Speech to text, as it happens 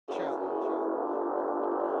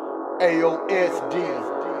AOSD,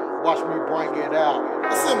 watch me bring it out.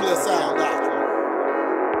 Assembly of Sound Doctrine.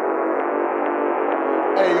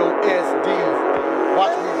 AOSD,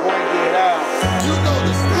 watch me bring it out. You know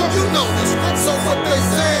the script, So what they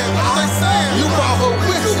saying, you brought her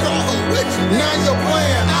with you. Now you're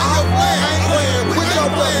playing, I ain't playing with your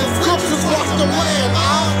plans. Scriptures watch the land.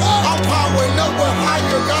 I'm powering up with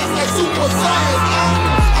higher gods like Super Saiyan.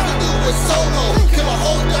 I can do it solo, kill a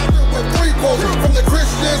whole doctrine with three quotes. From the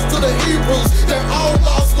Christians to the Hebrews, they're all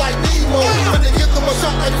lost like Nemo. But they give them a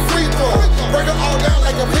shot like a free throw. Break it all down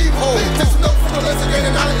like a peephole. Take some notes from the lesson,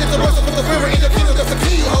 gaining knowledge, get the worship of the spirit in the kingdom, that's a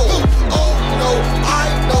keyhole. Oh no, I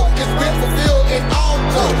know it's been fulfilled in all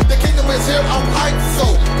code. The kingdom is here, I'm hyped, so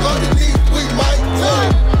underneath we might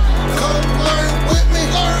tell. Come learn with me,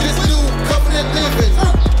 this new covenant living.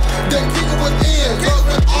 The kingdom within,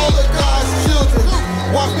 loving all of God's children.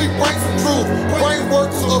 Watch me break some truth,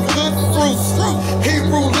 brainworks of good fruits.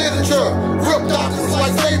 Hebrew literature, rip doctrines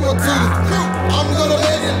like saber tooth. I'm gonna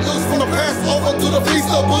let it loose from the Passover to the Feast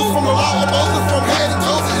of Booths, from the law of Moses, from head to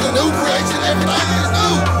toe to the new creation. Everything is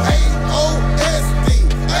new. AOSD,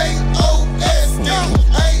 AOSD,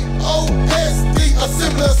 AOSD,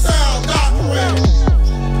 Assembly of Sound Doctrine.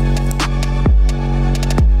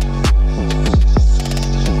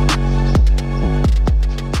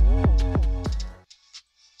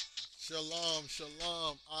 Shalom,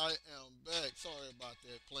 shalom, I am back. Sorry about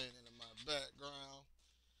that playing in my background.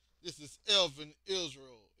 This is Elvin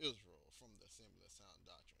Israel from the Assembly of Sound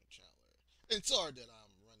Doctrine channel. And sorry that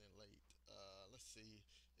I'm running late. Let's see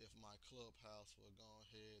if my clubhouse will go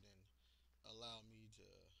ahead and allow me to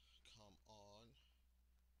come on.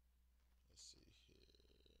 Let's see here.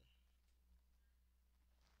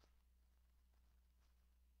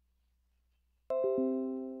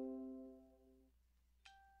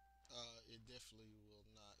 It definitely will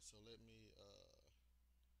not. So let me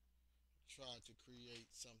try to create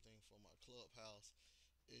something for my clubhouse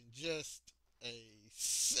in just a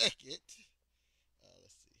second.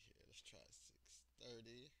 Let's see here. Let's try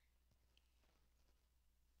 6:30.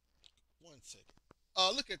 1 second.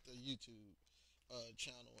 Look at the YouTube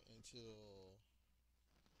channel until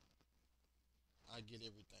I get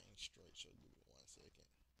everything straight. So give me 1 second.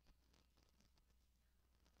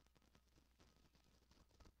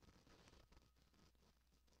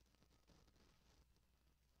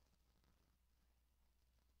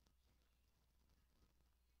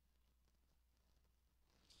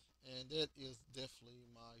 And that is definitely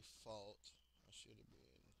my fault. I should have been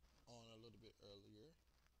on a little bit earlier.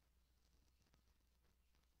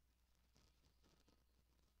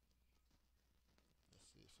 Let's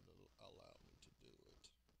see if it'll allow me to do it.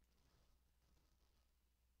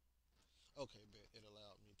 Okay, bet it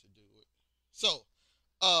allowed me to do it. So,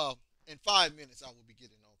 in 5 minutes I will be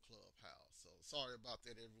getting on Clubhouse. So sorry about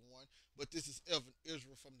that, everyone. But this is Elvin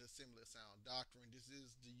Israel from the Assembly of Sound Doctrine. This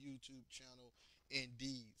is the YouTube channel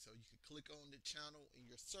indeed. So you can click on the channel in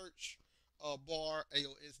your search bar,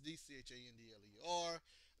 AOSD, CHANDLER.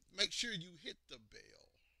 Make sure you hit the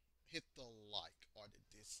bell, hit the like or the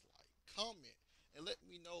dislike, comment, and let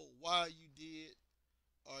me know why you did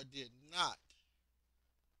or did not.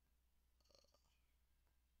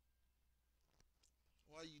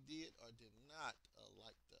 Why you did or did not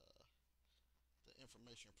like the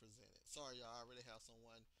information presented. Sorry, y'all. I already have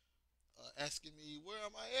someone asking me where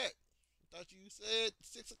am I at. I thought you said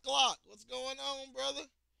 6 o'clock. What's going on, brother?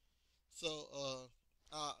 So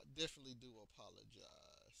I definitely do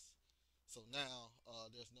apologize. So now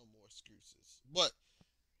there's no more excuses. But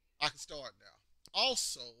I can start now.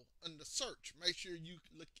 Also, in the search, make sure you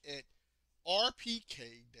look at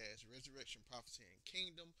RPK-Resurrection, Prophecy, and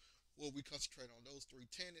Kingdom, where we concentrate on those 3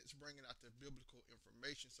 tenets, bringing out the biblical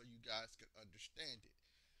information so you guys can understand it.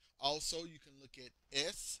 Also, you can look at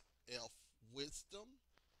SF Wisdom,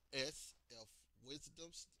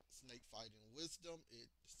 Snake Fighting Wisdom.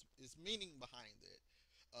 It's meaning behind that.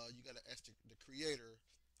 You got to ask the creator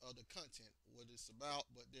of the content what it's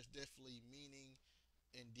about, but there's definitely meaning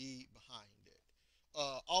indeed behind it.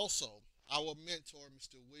 Also, our mentor,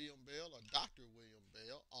 Mr. William Bell, or Dr. William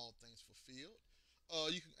Bell, All Things Fulfilled.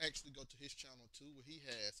 You can actually go to his channel too, where he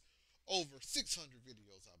has over 600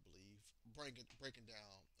 videos, I believe, breaking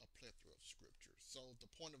down a plethora of scriptures. So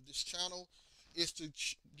the point of this channel is to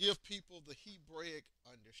give people the Hebraic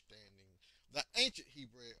understanding, the ancient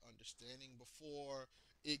Hebraic understanding before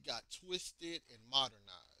it got twisted and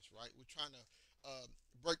modernized, right? We're trying to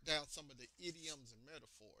break down some of the idioms and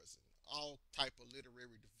metaphors and all type of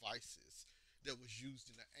literary devices that was used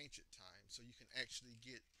in the ancient times, so you can actually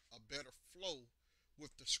get a better flow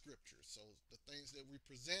with the scriptures. So the things that we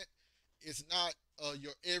present is not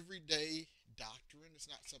your everyday doctrine. It's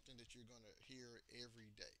not something that you're going to hear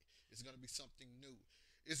every day. It's going to be something new.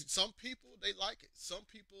 It's some people they like it. Some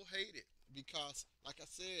people hate it because, like I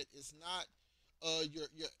said, it's not your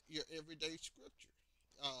everyday scripture.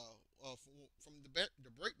 From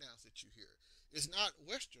the breakdowns that you hear, it's not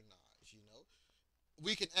westernized.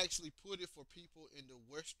 We can actually put it for people in the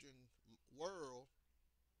Western world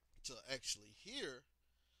to actually hear,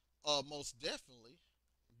 most definitely.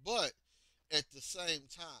 But at the same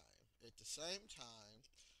time,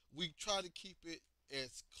 we try to keep it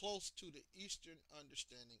as close to the Eastern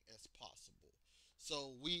understanding as possible.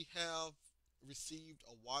 So we have received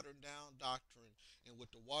a watered down doctrine, and with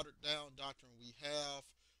the watered down doctrine we have,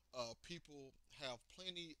 people have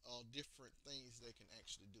plenty of different things they can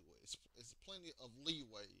actually do. It's plenty of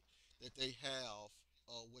leeway that they have,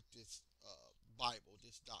 with this Bible,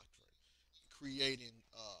 this doctrine, creating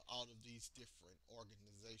all of these different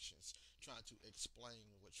organizations trying to explain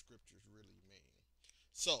what scriptures really mean.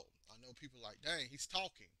 So I know people are like, dang, he's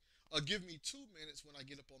talking. Give me 2 minutes when I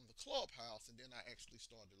get up on the clubhouse, and then I actually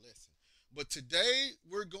start the lesson. But today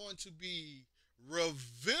we're going to be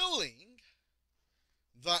revealing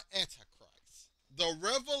the Antichrist, the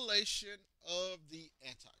revelation of the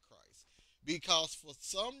Antichrist. Because for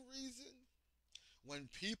some reason, when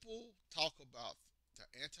people talk about the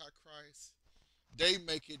Antichrist, they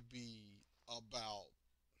make it be about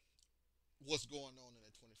what's going on in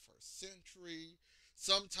the 21st century.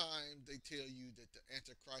 Sometimes they tell you that the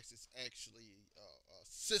Antichrist is actually a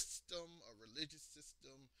system, a religious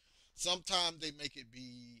system. Sometimes they make it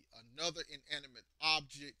be another inanimate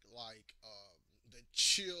object like the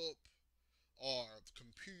chip or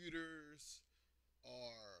computers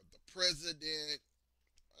or the president,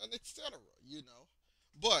 and etc.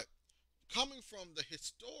 But coming from the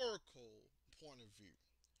historical point of view,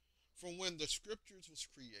 from when the scriptures was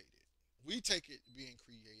created. We take it being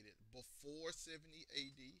created before 70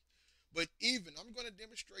 AD, but even I'm going to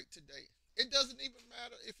demonstrate today. It doesn't even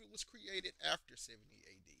matter if it was created after 70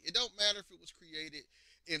 AD. It don't matter if it was created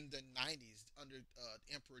in the 90s under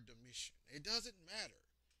Emperor Domitian. It doesn't matter.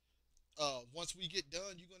 Once we get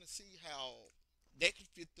done, you're going to see how that can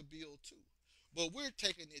fit the bill too. But we're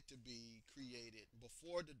taking it to be created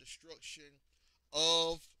before the destruction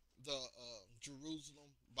of the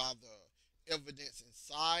Jerusalem by the evidence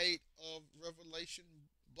inside of Revelation.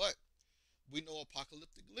 But we know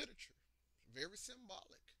apocalyptic literature, very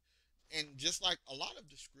symbolic. And just like a lot of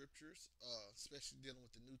the scriptures, especially dealing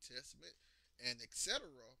with the New Testament and etc.,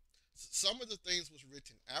 some of the things was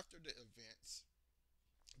written after the events.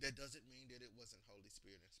 That doesn't mean that it wasn't Holy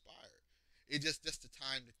Spirit inspired. It just that's the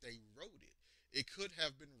time that they wrote it. It could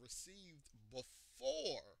have been received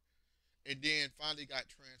before, and then finally got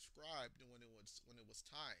transcribed when it was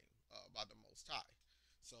time, by the Most High.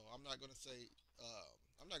 So I'm not going to say,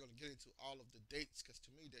 I'm not going to get into all of the dates because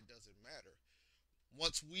to me that doesn't matter.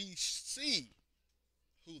 Once we see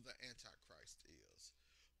who the Antichrist is,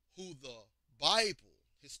 who the Bible,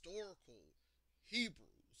 historical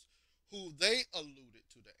Hebrews, who they alluded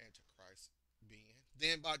to the Antichrist being,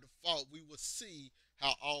 then by default we will see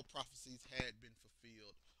how all prophecies had been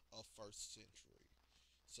fulfilled of first century.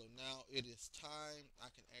 So now it is time I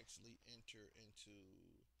can actually enter into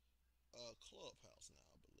a clubhouse now,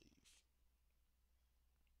 I believe.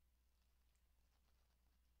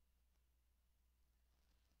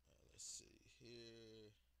 Let's see here.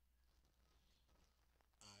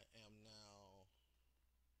 I am now.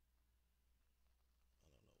 I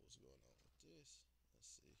don't know what's going on with this. Let's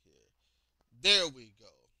see here. There we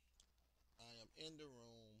go. I am in the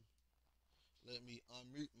room. Let me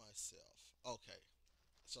unmute myself. Okay.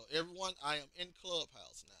 So everyone, I am in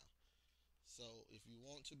Clubhouse now. So if you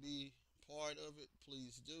want to be part of it,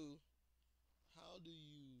 please do. How do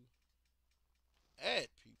you add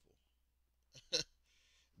people?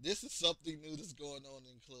 This is something new that's going on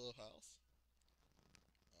in Clubhouse.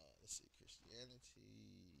 Let's see,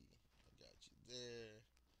 Christianity. I got you there.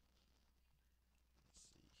 Let's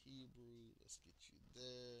see, Hebrew. Let's get you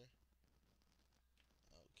there.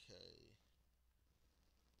 Okay.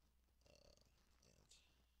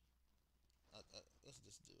 Let's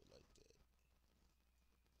just do it like that.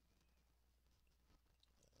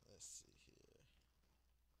 Let's see here.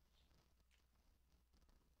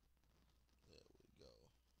 There we go.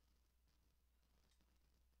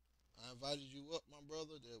 I invited you up, my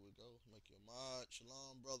brother. There we go. Make you a mod.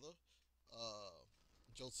 Shalom, brother. Uh,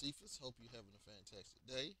 Josephus, hope you're having a fantastic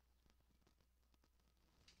day.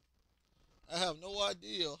 I have no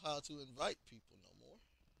idea how to invite people no more.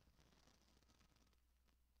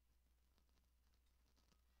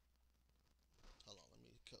 Hold on, let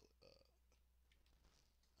me cut.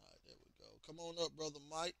 All right, there we go. Come on up, brother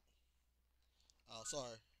Mike. Oh,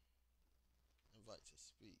 sorry. Invite to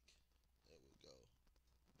speak. There we go.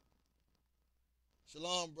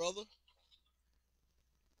 Shalom, brother.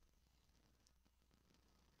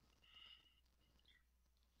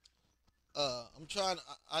 I'm trying.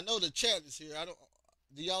 I know the chat is here. I don't.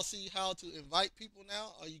 Do y'all see how to invite people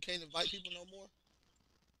now? Or you can't invite people no more?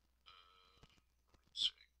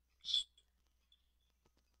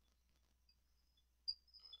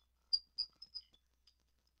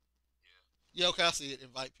 Yeah. Okay, I see it.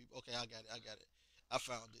 Invite people. Okay, I got it. I got it. I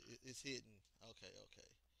found it. It's hidden. Okay. Okay.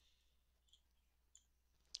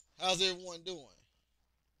 How's everyone doing?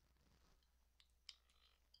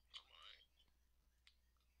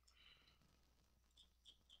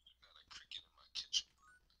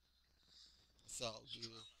 It's all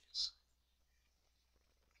good.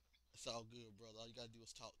 It's all good, brother. All you gotta do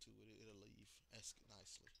is talk to it. It'll leave. Ask it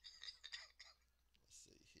nicely. Let's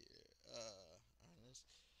see here. Ernest.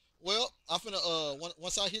 Well, I'm finna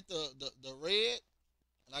once I hit the red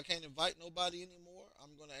and I can't invite nobody anymore,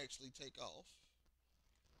 I'm gonna actually take off.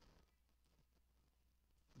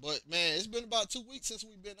 But man, it's been about 2 weeks since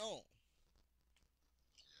we've been on.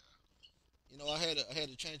 I had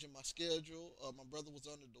a change in my schedule. My brother was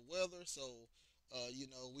under the weather, so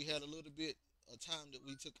we had a little bit of time that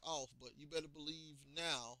we took off. But you better believe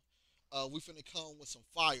now, we finna come with some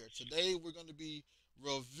fire. Today we're gonna be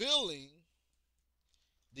revealing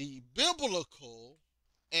the biblical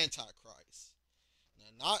Antichrist.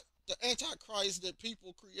 Now, not the Antichrist that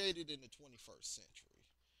people created in the 21st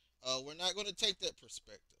century. We're not going to take that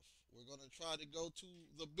perspective. We're going to try to go to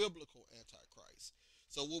the biblical Antichrist.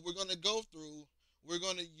 So, what we're going to go through, we're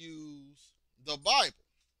going to use the Bible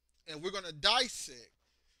and we're going to dissect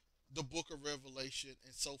the book of Revelation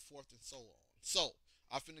and so forth and so on. So,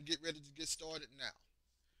 I'm finna get ready to get started now.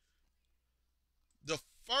 The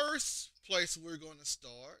first place we're going to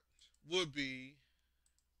start would be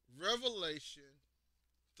Revelation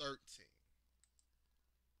 13.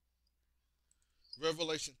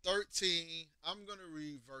 Revelation 13, I'm going to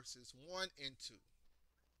read verses 1 and 2.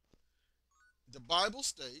 The Bible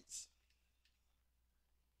states,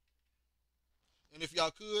 and if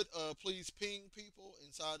y'all could, please ping people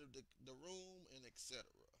inside of the room and etc.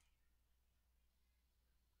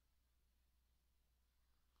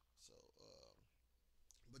 So,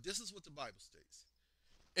 but this is what the Bible states.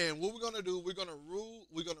 And what we're going to do, we're going to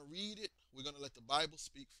read it, we're going to let the Bible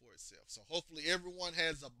speak for itself. So hopefully everyone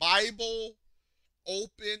has a Bible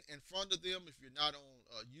open in front of them. If you're not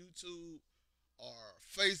on YouTube or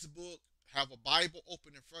Facebook, have a Bible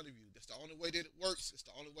open in front of you. That's the only way that it works. It's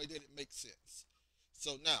the only way that it makes sense.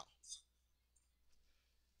 So now,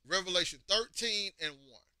 Revelation 13 and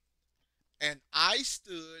 1. And I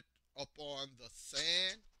stood upon the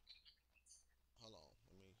sand. Hold on,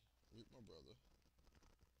 let me read my brother.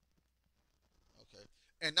 Okay.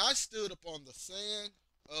 And I stood upon the sand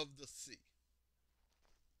of the sea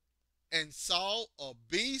and saw a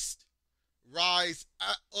beast rise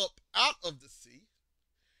up out of the sea,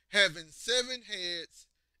 having 7 heads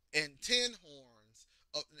and 10 horns,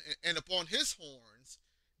 and upon his horns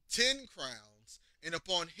 10 crowns, and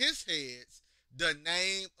upon his heads the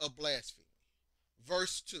name of blasphemy.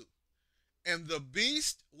 Verse 2. And the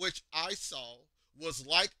beast which I saw was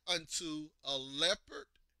like unto a leopard,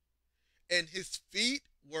 and his feet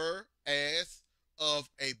were as of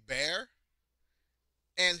a bear,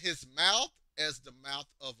 and his mouth as the mouth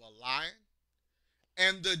of a lion.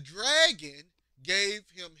 And the dragon gave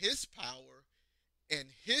him his power and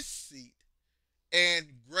his seat and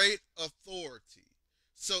great authority.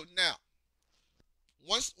 So now,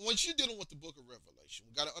 once you're dealing with the book of Revelation,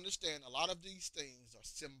 we got to understand a lot of these things are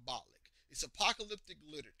symbolic. It's apocalyptic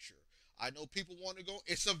literature. I know people want to go,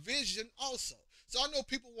 it's a vision also. So I know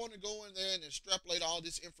people want to go in there and extrapolate all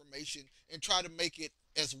this information and try to make it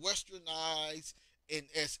as westernized and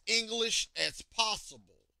as English as possible.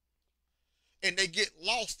 And they get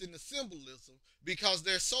lost in the symbolism because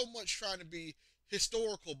there's so much trying to be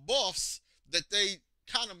historical buffs that they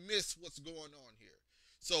kind of miss what's going on here.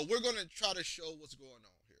 So we're going to try to show what's going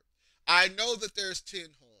on here. I know that there's 10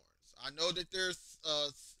 horns. I know that there's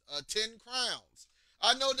 10 crowns.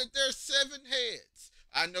 I know that there's 7 heads.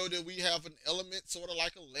 I know that we have an element sort of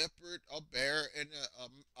like a leopard, a bear, and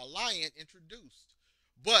a lion introduced.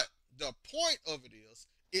 But the point of it is,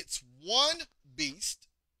 it's one beast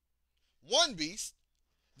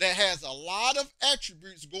that has a lot of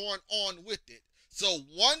attributes going on with it. So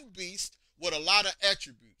one beast with a lot of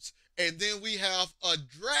attributes. And then we have a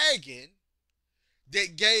dragon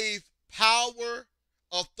that gave power,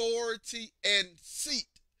 authority, and seat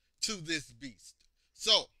to this beast.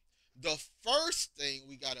 So the first thing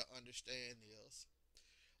we got to understand is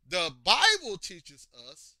The Bible teaches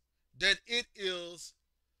us that it is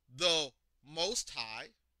the Most High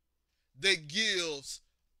that gives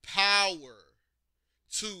power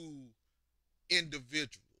to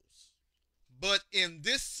individuals. But in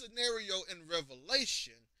this scenario in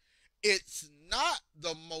Revelation, it's not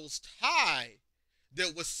the Most High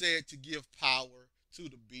that was said to give power to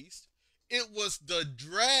the beast. It was the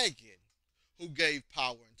dragon who gave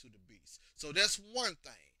power into the beast. So that's one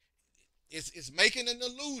thing. It's making an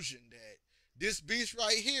illusion that this beast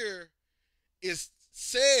right here is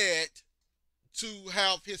said to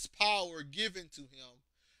have his power given to him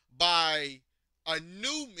by a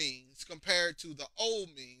new means compared to the old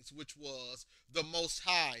means, which was the Most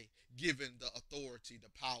High given the authority, the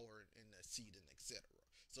power, and the seat, and etc.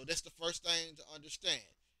 So that's the first thing to understand.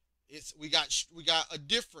 We got a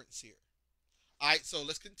difference here. All right, so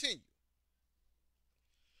let's continue.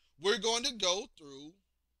 We're going to go through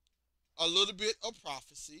a little bit of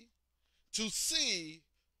prophecy to see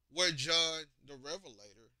where John the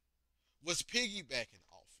Revelator was piggybacking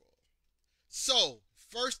off of. So,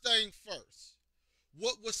 first thing first,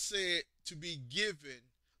 what was said to be given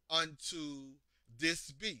unto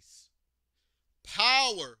this beast?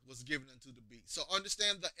 Power was given unto the beast. So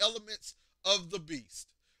understand the elements of the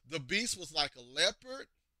beast. The beast was like a leopard.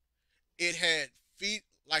 It had feet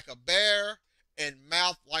like a bear and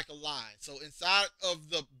mouth like a lion. So inside of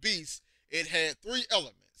the beast, it had three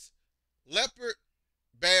elements: leopard,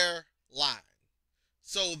 bear, lion.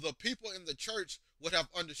 So the people in the church would have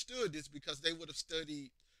understood this because they would have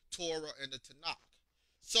studied Torah and the Tanakh.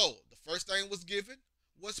 So the first thing was given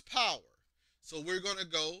was power. So we're going to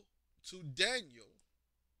go to Daniel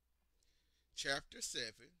chapter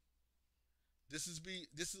 7. This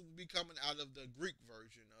will be coming out of the Greek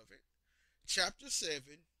version of it. Chapter 7,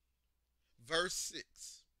 verse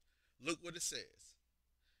 6. Look what it says.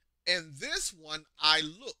 And this one I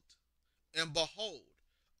looked, and behold,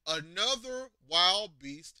 another wild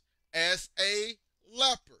beast as a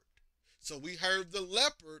leopard. So we heard the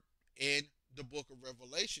leopard in the book of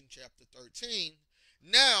Revelation chapter 13.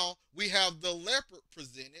 Now we have the leopard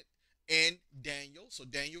presented in Daniel. So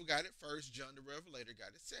Daniel got it first, John the Revelator got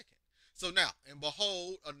it second. So now, and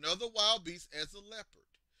behold, another wild beast as a leopard.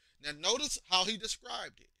 Now notice how he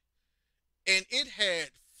described it. And it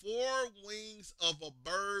had 4 wings of a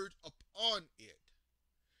bird upon it.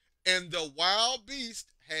 And the wild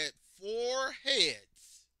beast had 4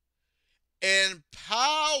 heads. And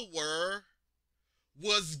power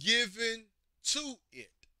was given to it.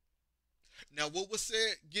 Now what was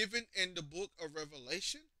said given in the book of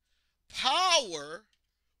Revelation? Power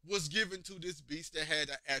was given to this beast that had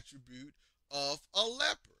an attribute of a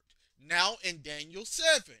leopard. Now in Daniel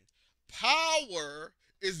 7, power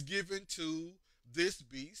is given to this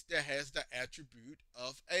beast that has the attribute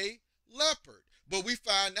of a leopard. But we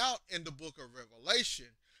find out in the book of Revelation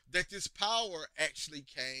that this power actually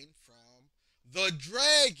came from the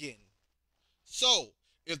dragon. So,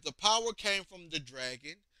 if the power came from the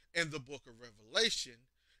dragon in the book of Revelation,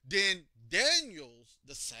 then Daniel's,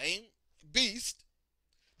 the same beast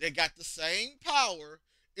that got the same power,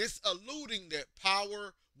 is alluding that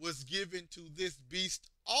power was given to this beast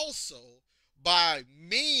also by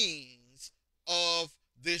means of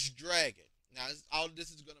this dragon. Now, all of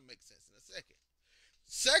this is going to make sense in a second.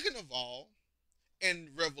 Second of all, in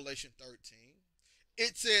Revelation 13,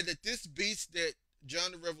 it said that this beast that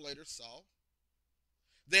John the Revelator saw,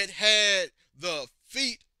 that had the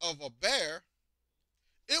feet of a bear,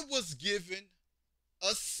 it was given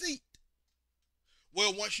a seat.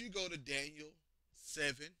 Well, once you go to Daniel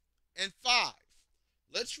 7 and 5,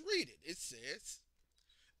 let's read it. It says,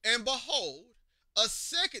 and behold, a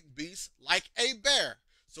second beast like a bear.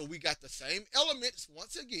 So we got the same elements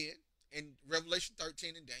once again in Revelation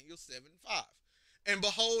 13 and Daniel 7 and 5. And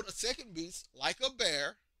behold, a second beast like a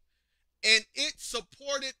bear, and it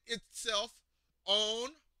supported itself on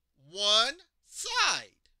one side.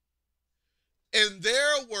 And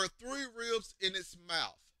there were 3 ribs in its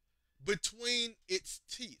mouth between its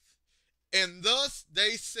teeth. And thus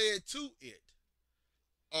they said to it,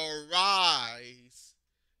 arise,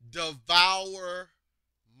 devour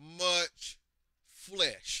much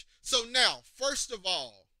flesh. So now, first of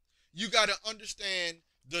all, you got to understand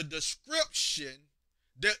the description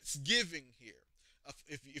that's given here.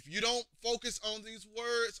 If you don't focus on these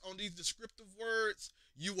words, on these descriptive words,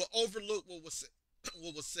 you will overlook what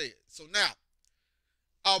was said. So now,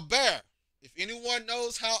 a bear, if anyone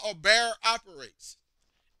knows how a bear operates,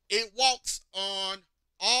 it walks on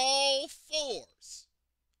all 4s.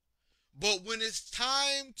 But when it's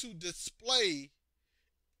time to display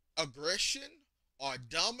aggression or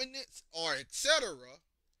dominance or etc.,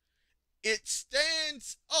 it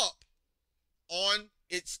stands up on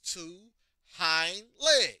its two hind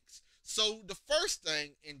legs. So the first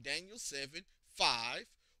thing in Daniel 7:5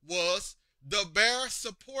 was the bear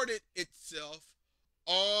supported itself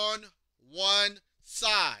on one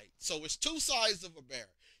side. So it's two sides of a bear.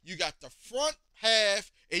 You got the front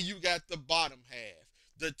half and you got the bottom half.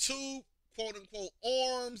 The two quote unquote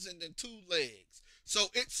arms and then two legs. So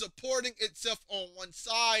it's supporting itself on one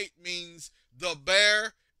side means the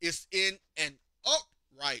bear is in an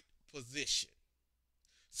upright position.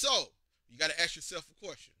 So you got to ask yourself a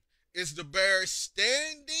question. Is the bear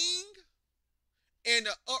standing in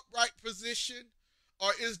an upright position,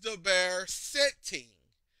 or is the bear sitting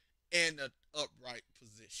in an upright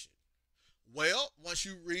position? Well, once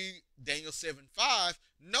you read Daniel 7:5,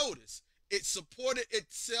 notice it supported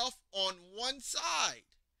itself on one side.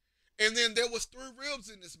 And then there was three ribs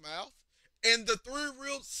in his mouth, and the three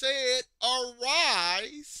ribs said,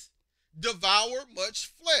 "Arise, devour much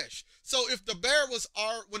flesh." So if the bear was,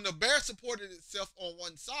 when the bear supported itself on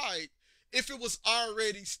one side, if it was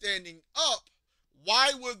already standing up,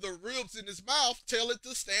 why would the ribs in his mouth tell it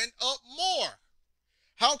to stand up more?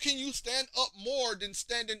 How can you stand up more than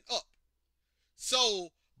standing up?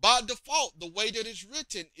 So by default, the way that it's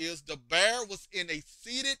written is the bear was in a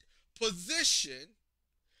seated position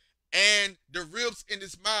and the ribs in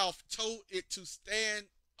his mouth told it to stand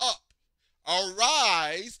up.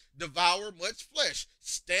 Arise, devour much flesh.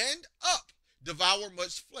 Stand up, devour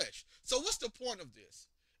much flesh. So what's the point of this?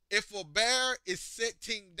 If a bear is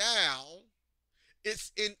sitting down,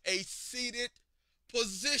 it's in a seated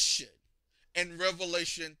position. In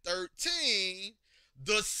Revelation 13,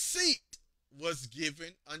 the seat was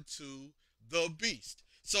given unto the beast.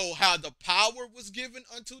 So how the power was given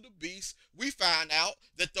unto the beast, we find out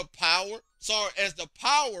that as the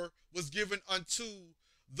power was given unto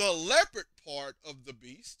the leopard part of the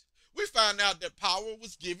beast, we find out that power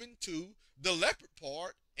was given to the leopard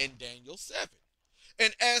part in Daniel 7.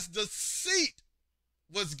 And as the seat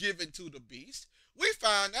was given to the beast, we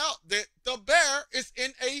find out that the bear is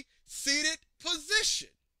in a seated position.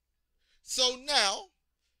 So now,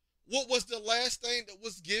 what was the last thing that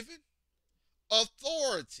was given?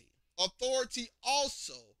 Authority. Authority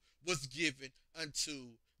also was given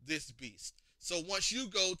unto this beast. So once you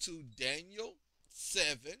go to Daniel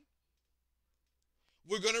 7,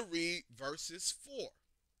 we're going to read verses 4.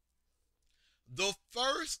 The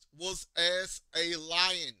first was as a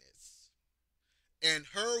lioness, and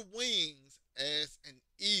her wings as an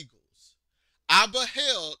eagle's. I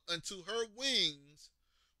beheld unto her wings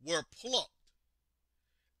were plucked,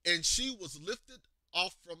 and she was lifted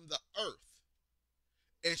off from the earth,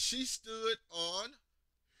 and she stood on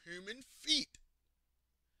human feet,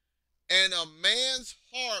 and a man's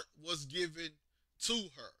heart was given to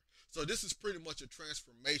her. So this is pretty much a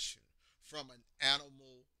transformation from an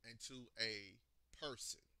animal into a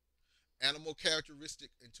person. Animal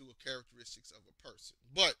characteristic into a characteristics of a person.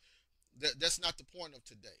 But that's not the point of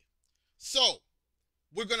today. So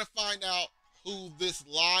we're going to find out who this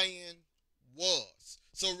lion was.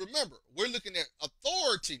 So remember, we're looking at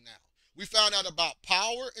authority now. We found out about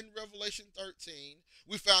power in Revelation 13.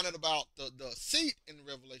 We found out about the seat in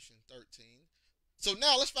Revelation 13. So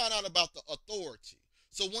now let's find out about the authority.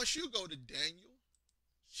 So once you go to Daniel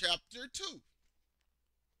chapter 2,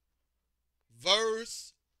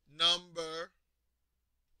 verse number,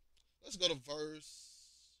 let's go to verse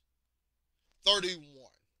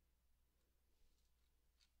 31.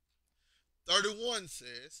 31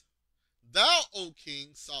 says, "Thou, O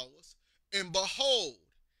king, sawest, and behold,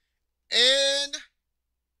 an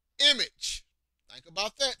image." Think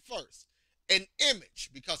about that first. An image,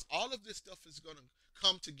 because all of this stuff is going to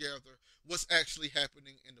come together what's actually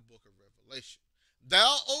happening in the book of Revelation.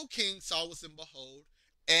 "Thou, O king, sawest, and behold,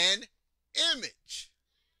 an image.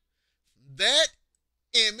 That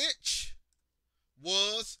image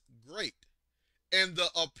was great, and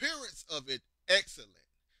the appearance of it excellent,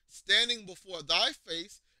 standing before thy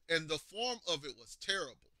face, and the form of it was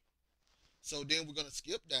terrible." So then we're going to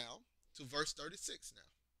skip down to verse 36 now.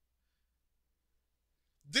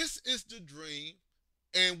 "This is the dream,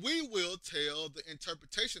 and we will tell the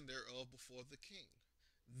interpretation thereof before the king.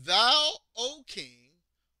 Thou, O king,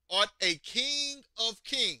 art a king of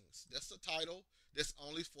kings." That's the title that's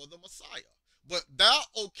only for the Messiah. "But thou,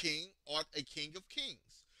 O king, art a king of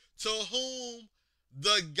kings, to whom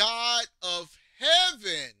the God of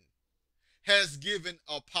heaven has given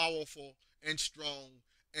a powerful and strong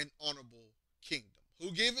and honorable kingdom."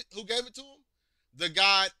 Who gave it to him? The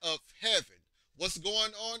God of heaven. What's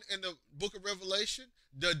going on in the book of Revelation?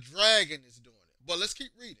 The dragon is doing it. But let's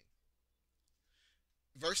keep reading.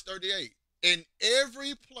 Verse 38. "In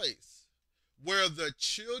every place where the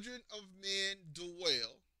children of men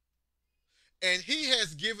dwell, and he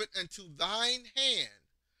has given unto thine hand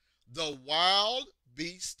the wild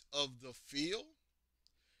beasts of the field,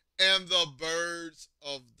 and the birds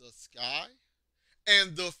of the sky,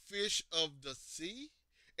 and the fish of the sea,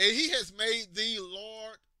 and he has made thee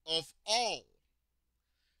Lord of all.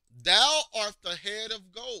 Thou art the head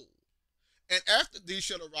of gold. And after thee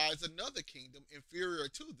shall arise another kingdom inferior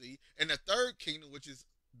to thee, and a third kingdom, which is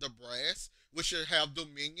the brass, which shall have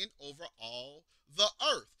dominion over all the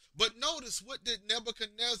earth. But notice, what did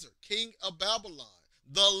Nebuchadnezzar, king of Babylon,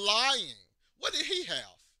 the lion, what did he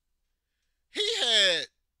have? He had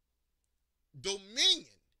dominion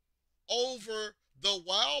over the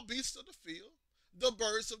wild beasts of the field, the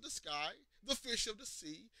birds of the sky, the fish of the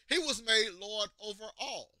sea. He was made Lord over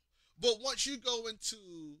all. But once you go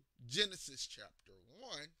into Genesis chapter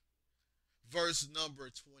 1, verse number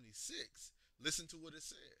 26, listen to what it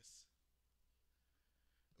says.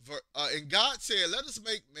 And God said, let us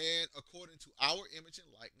make man according to our image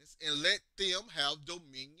and likeness, and let them have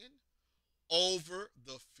dominion over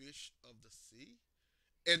the fish of the sea,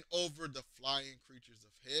 and over the flying creatures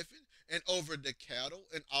of heaven, and over the cattle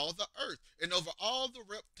and all the earth, and over all the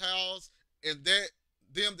reptiles and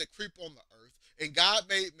them that creep on the earth. And God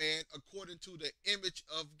made man according to the image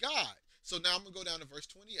of God. So now I'm going to go down to verse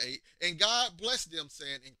 28. And God blessed them,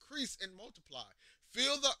 saying, increase and multiply,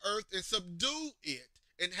 fill the earth and subdue it,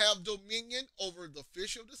 and have dominion over the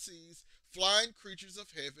fish of the seas, flying creatures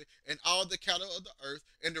of heaven, and all the cattle of the earth,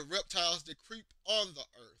 and the reptiles that creep on the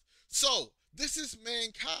earth. So this is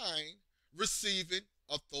mankind receiving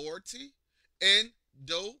authority and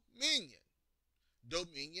dominion.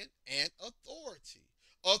 Dominion and authority.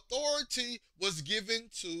 Authority was given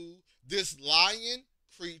to this lion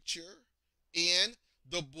creature in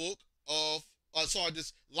the book of,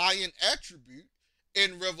 this lion attribute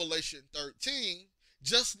in Revelation 13,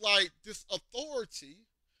 just like this authority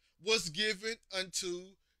was given unto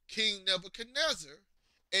King Nebuchadnezzar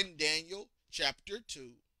in Daniel chapter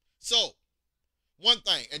 2. So, one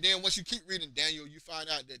thing, and then once you keep reading Daniel, you find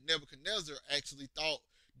out that Nebuchadnezzar actually thought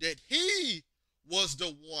that he was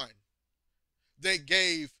the one that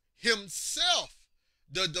gave himself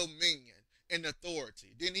the dominion and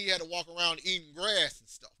authority. Then he had to walk around eating grass and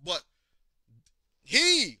stuff. But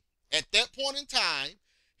he, at that point in time,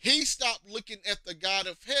 he stopped looking at the God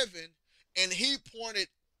of heaven, and he pointed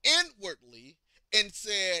inwardly and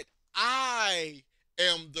said, I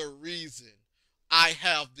am the reason I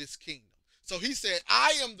have this kingdom. So he said,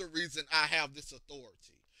 I am the reason I have this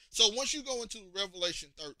authority. So once you go into Revelation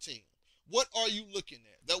 13, what are you looking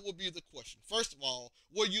at? That will be the question. First of all,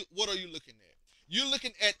 what are you looking at? You're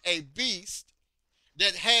looking at a beast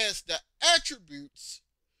that has the attributes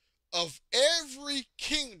of every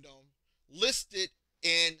kingdom listed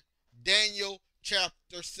in Daniel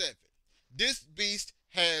chapter 7. This beast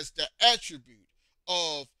has the attribute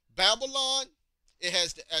of Babylon. It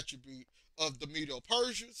has the attribute of the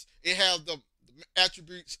Medo-Persians. It has the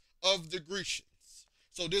attributes of the Grecians.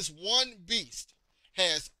 So this one beast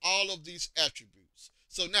has all of these attributes.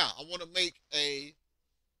 So now I want to make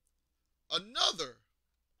another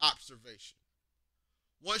observation.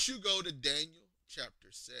 Once you go to Daniel chapter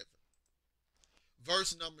 7,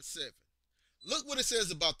 verse number 7, look what it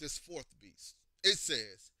says about this fourth beast. It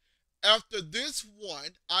says, after this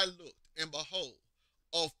one I looked, and behold,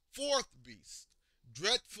 a fourth beast,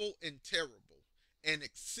 dreadful and terrible, and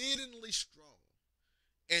exceedingly strong,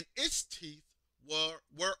 and its teeth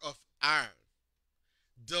were of iron,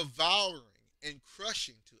 devouring and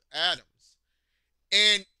crushing to atoms,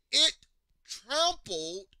 and it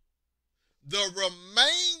trampled the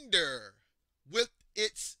remainder with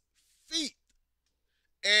its feet,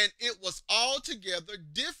 and it was altogether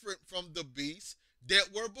different from the beasts that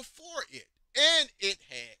were before it, and it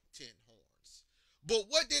had 10 horns. But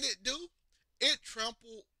what did it do? It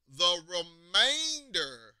trampled the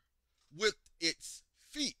remainder with its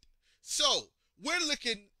feet. So we're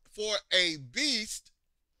looking for a beast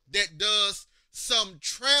that does some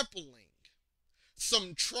trampling,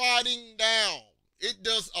 some trotting down. It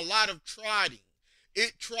does a lot of trotting.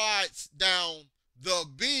 It trots down the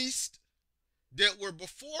beast that were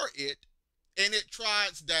before it, and it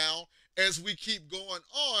trots down as we keep going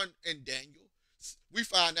on in Daniel. We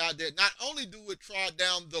find out that not only do it trot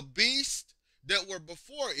down the beast that were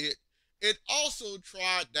before it, it also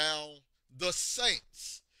trod down the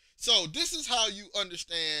saints. So this is how you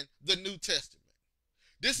understand the New Testament.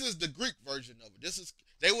 This is the Greek version of it.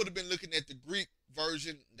 They would have been looking at the Greek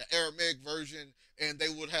version, the Aramaic version, and they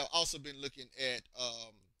would have also been looking at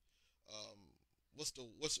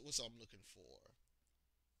what's I'm looking for?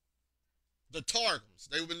 the Targums.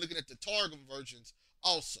 They've been looking at the Targum versions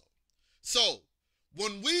also. So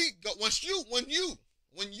when we go,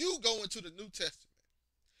 when you go into the New Testament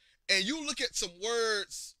and you look at some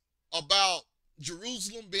words about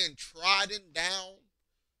Jerusalem being trodden down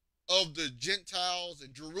of the Gentiles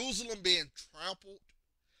and Jerusalem being trampled,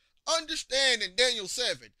 understand in Daniel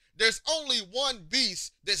 7, there's only one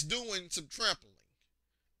beast that's doing some trampling.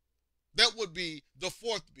 That would be the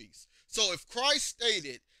fourth beast. So if Christ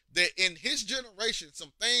stated that in his generation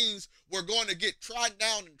some things were going to get trodden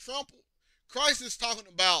down and trampled, Christ is talking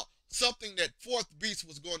about something that fourth beast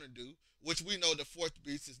was going to do, which we know the fourth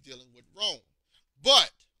beast is dealing with Rome.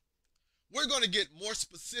 But we're going to get more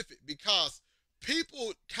specific because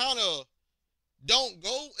people kind of don't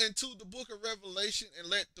go into the book of Revelation and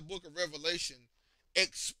let the book of Revelation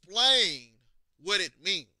explain what it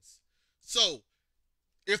means. So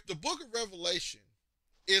if the book of Revelation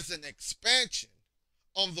is an expansion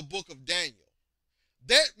on the book of Daniel,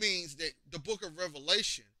 that means that the book of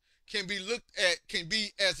Revelation can be looked at, can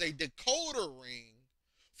be as a decoder ring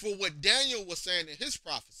for what Daniel was saying in his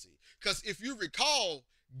prophecy. Because if you recall,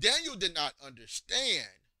 Daniel did not understand.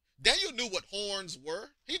 Daniel knew what horns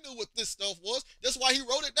were. He knew what this stuff was. That's why he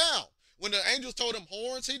wrote it down. When the angels told him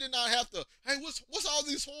horns, he did not have to, hey, what's all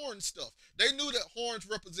these horns stuff? They knew that horns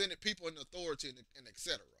represented people in authority and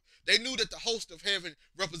etc. They knew that the host of heaven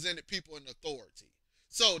represented people in authority.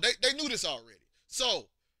 So they knew this already. So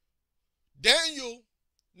Daniel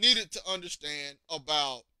needed to understand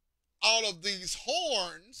about all of these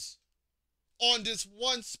horns on this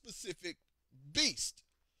one specific beast.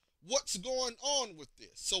 What's going on with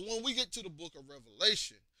this? So when we get to the book of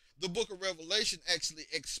Revelation, the book of Revelation actually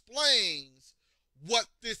explains what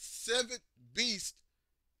this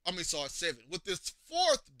what this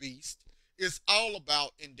fourth beast is all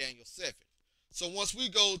about in Daniel 7. So once we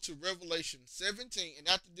go to Revelation 17, and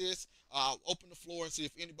after this, I'll open the floor and see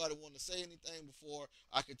if anybody want to say anything before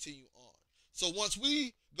I continue on. So once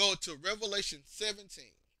we go to Revelation 17,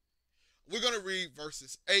 we're going to read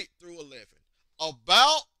verses 8 through 11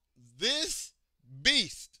 about this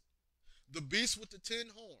beast, the beast with the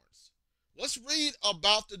 10 horns. Let's read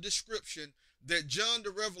about the description that John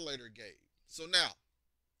the Revelator gave. So now,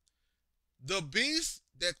 the beast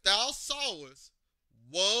that thou sawest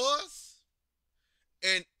was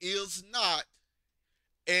and is not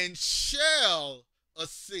and shall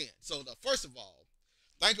ascend. So first of all,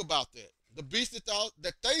 think about that. The beast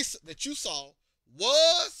that you saw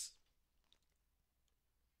was,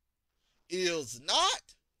 is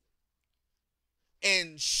not,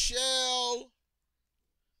 and shall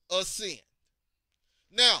ascend.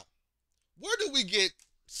 Now, where do we get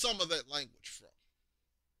some of that language from?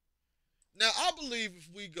 Now, I believe if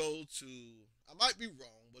we go to, I might be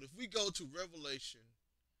wrong, but if we go to Revelation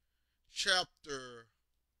chapter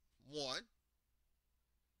 1,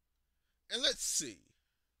 and let's see,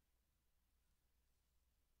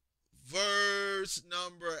 verse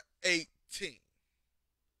number 18.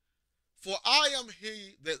 For I am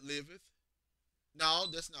he that liveth. No,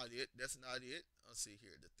 that's not it. That's not it. Let's see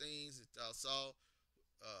here. The things that thou saw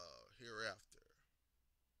hereafter.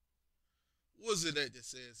 What was it that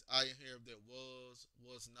says, I am here that was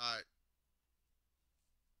not.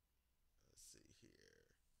 Let's see here.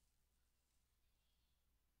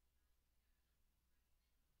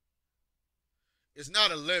 It's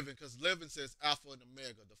not 11 because 11 says Alpha and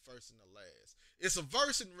Omega, the first and the last. It's a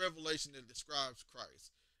verse in Revelation that describes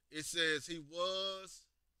Christ. It says he was,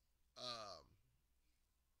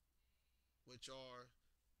 which are,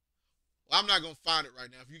 well, I'm not going to find it right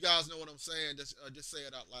now. If you guys know what I'm saying, just say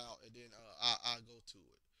it out loud, and then I'll go to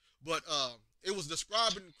it. But it was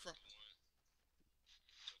describing Christ.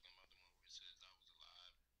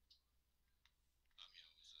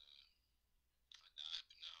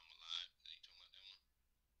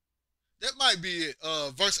 That might be it.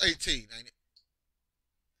 Verse 18, ain't it?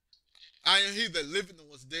 I am he that liveth and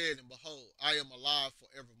was dead, and behold, I am alive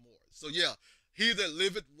forevermore. So yeah, he that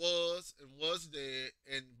liveth was and was dead,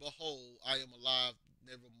 and behold, I am alive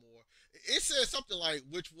nevermore. It says something like,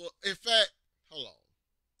 which will, in fact, hold on.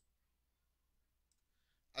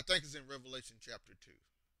 I think it's in Revelation chapter 2.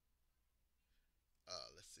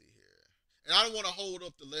 Let's see here. And I don't want to hold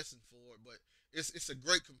up the lesson for it, but it's a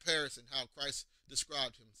great comparison how Christ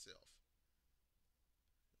described himself.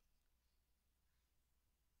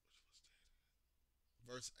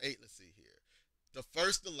 Verse 8, let's see here. The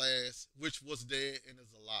first, the last, which was dead and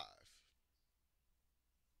is alive.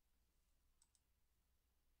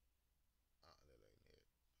 That ain't it.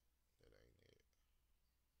 That ain't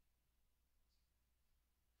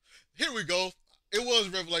it. Here we go. It was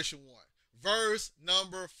Revelation 1. Verse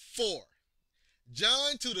number 4.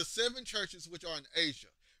 John to the 7 churches which are in Asia.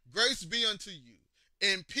 Grace be unto you,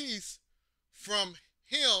 and peace from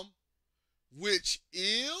him which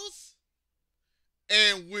is,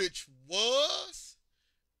 and which was,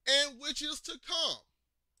 and which is to come.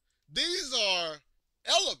 These are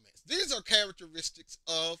elements. These are characteristics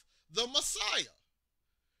of the Messiah.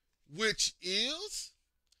 Which is,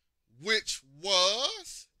 which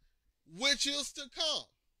was, which is to come.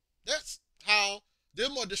 That's how,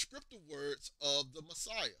 them are descriptive words of the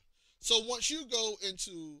Messiah. So once you go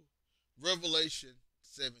into Revelation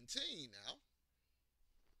 17 now,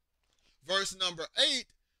 verse number 8,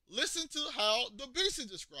 listen to how the beast is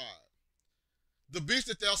described. The beast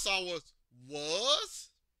that thou sawest was,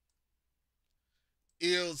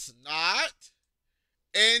 is not,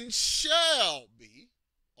 and shall be,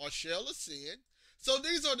 or shall ascend. So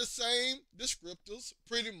these are the same descriptors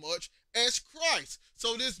pretty much as Christ.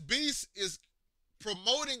 So this beast is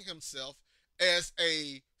promoting himself as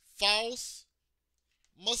a false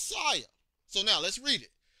Messiah. So now let's read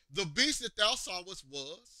it. The beast that thou sawest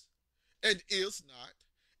was, and is not,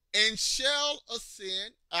 and shall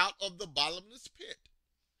ascend out of the bottomless pit,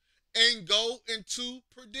 and go into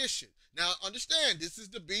perdition. Now understand, this is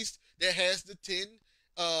the beast that has the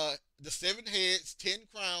 7 heads, 10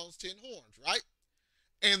 crowns, 10 horns, right?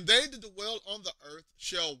 And they that dwell on the earth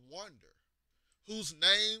shall wonder, whose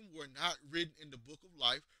name were not written in the book of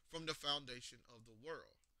life from the foundation of the world,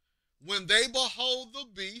 when they behold the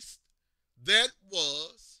beast that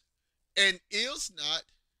was, and is not,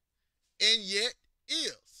 and yet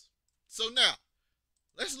is. So now,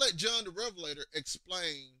 let's let John the Revelator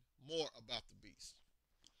explain more about the beast.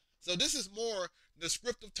 So this is more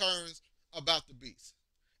descriptive terms about the beast.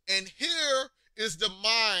 And here is the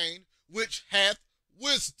mind which hath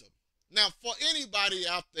wisdom. Now, for anybody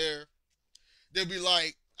out there, they'll be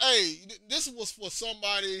like, hey, this was for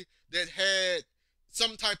somebody that had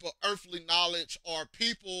some type of earthly knowledge, or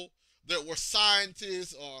people that were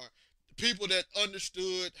scientists, or people that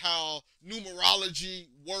understood how numerology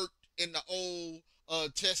worked in the Old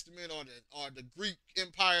Testament, or the Greek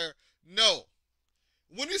Empire. No.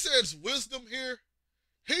 When he says wisdom here,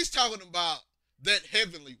 he's talking about that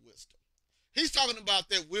heavenly wisdom. He's talking about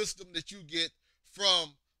that wisdom that you get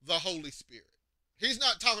from the Holy Spirit. He's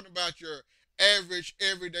not talking about your average,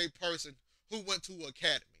 everyday person who went to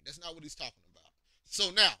academy. That's not what he's talking about. So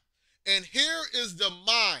now, and here is the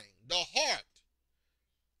mind, the heart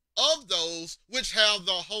of those which have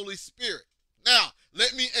the Holy Spirit. Now,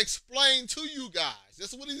 let me explain to you guys.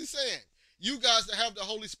 That's what he's saying. You guys that have the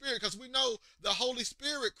Holy Spirit, because we know the Holy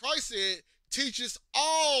Spirit, Christ said, teaches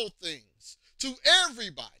all things to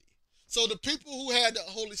everybody. So the people who had the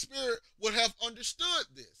Holy Spirit would have understood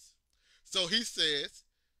this. So he says,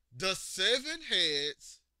 the 7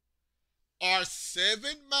 heads are 7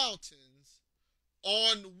 mountains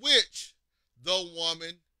on which the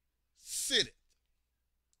woman sitteth.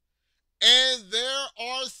 And there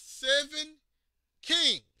are 7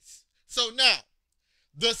 kings. So now,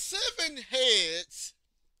 the 7 heads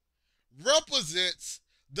represents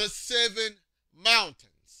the 7 mountains.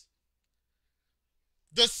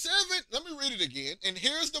 The 7, let me read it again. And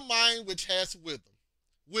here's the mind which has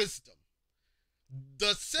wisdom.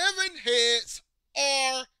 The 7 heads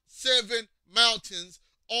are 7 mountains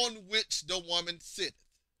on which the woman sitteth.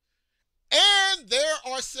 And there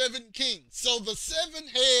are 7 kings. So the 7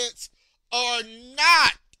 heads are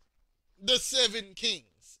not the 7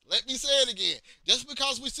 kings. Let me say it again. Just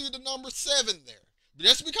because we see the number 7 there,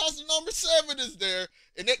 just because the number 7 is there,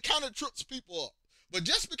 and that kind of trips people up. But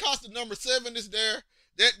just because the number 7 is there,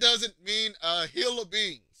 that doesn't mean a hill of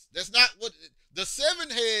beans. That's not what, the 7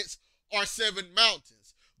 heads are 7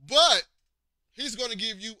 mountains. But he's going to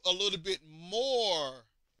give you a little bit more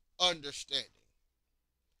understanding.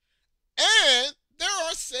 And there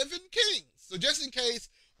are 7 kings. So just in case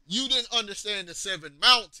you didn't understand the 7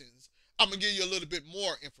 mountains, I'm going to give you a little bit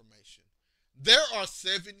more information. There are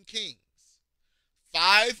 7 kings.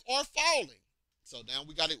 5 are falling. So now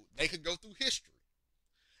we got it. They could go through history.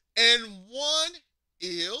 And 1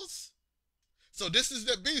 is, so this is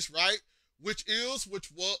the beast, right? Which is,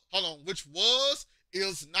 which was,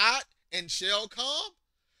 is not, and shall come.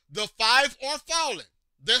 The 5 are fallen.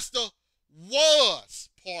 That's the was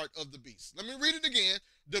part of the beast. Let me read it again.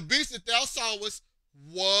 The beast that thou sawest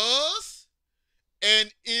was,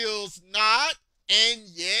 and is not, and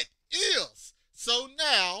yet is. So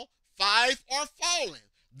now 5 are fallen.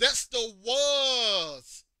 That's the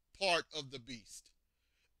was part of the beast.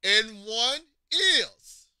 And 1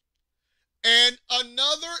 is. And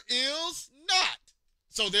another is not.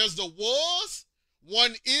 So there's the was,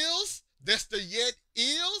 1 is, that's the yet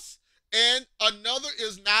is, and another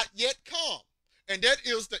is not yet come. and that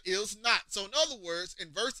is the is not. So in other words,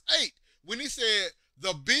 in verse 8, when he said,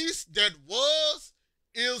 the beast that was,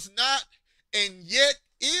 is not, and yet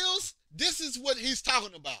is, this is what he's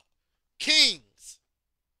talking about. Kings.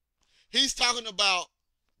 He's talking about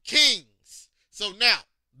kings. So now,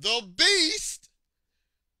 the beast,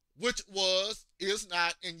 which was, is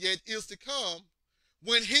not, and yet is to come,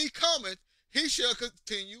 when he cometh, he shall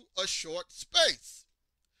continue a short space.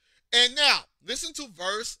 And now, listen to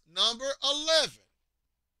verse number 11.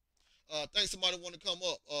 I think somebody want to come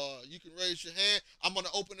up. You can raise your hand. I'm going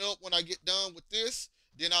to open it up when I get done with this.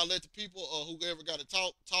 Then I'll let the people, whoever got to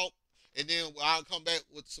talk, and then I'll come back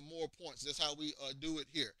with some more points. That's how we do it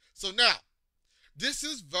here. So now, this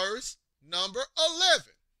is verse number 11.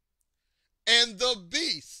 And the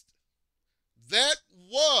beast that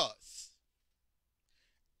was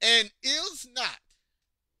and is not,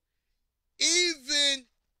 even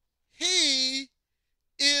he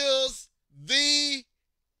is the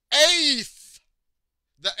eighth.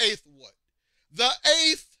 The eighth what? The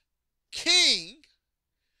eighth king,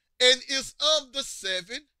 and is of the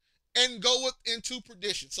seven, and goeth into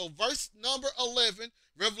perdition. So verse number 11,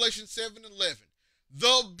 Revelation 7:11.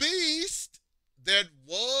 The beast that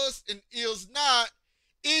was and is not,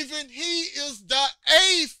 even he is the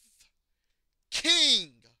eighth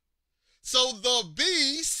king. So the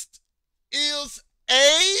beast is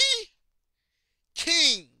a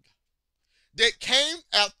king that came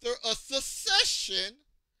after a succession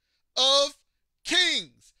of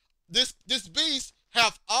kings. This beast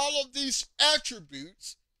have all of these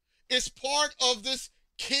attributes. It's part of this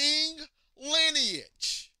king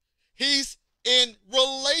lineage. He's in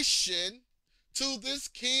relation to this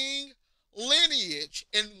king lineage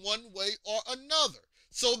in one way or another.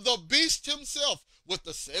 So the beast himself, with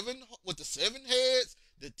the seven heads,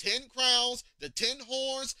 the 10 crowns, the 10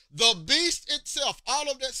 horns, the beast itself, all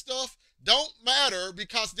of that stuff don't matter,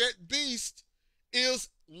 because that beast is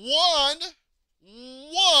one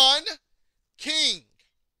king.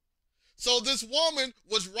 So this woman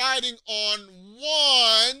was riding on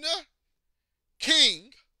one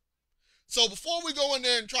king. So before we go in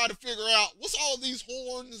there and try to figure out what's all these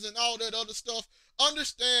horns and all that other stuff,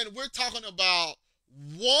 understand we're talking about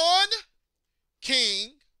one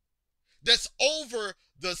king that's over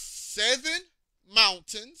the 7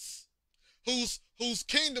 mountains, whose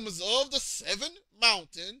kingdom is of the 7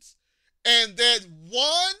 mountains, and that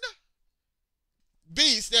one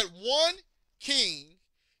beast, that one king,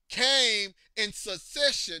 came in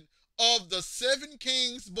succession of the 7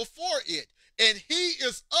 kings before it. And he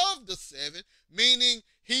is of the 7, meaning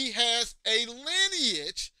he has a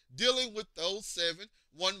lineage dealing with those 7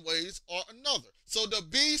 one ways or another. So the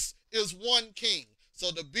beast is one king.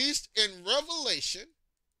 So the beast in Revelation,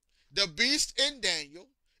 the beast in Daniel,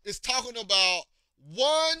 is talking about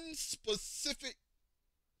one specific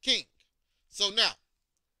king. So now,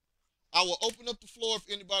 I will open up the floor if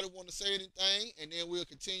anybody want to say anything, and then we'll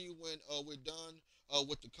continue when we're done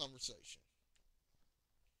with the conversation.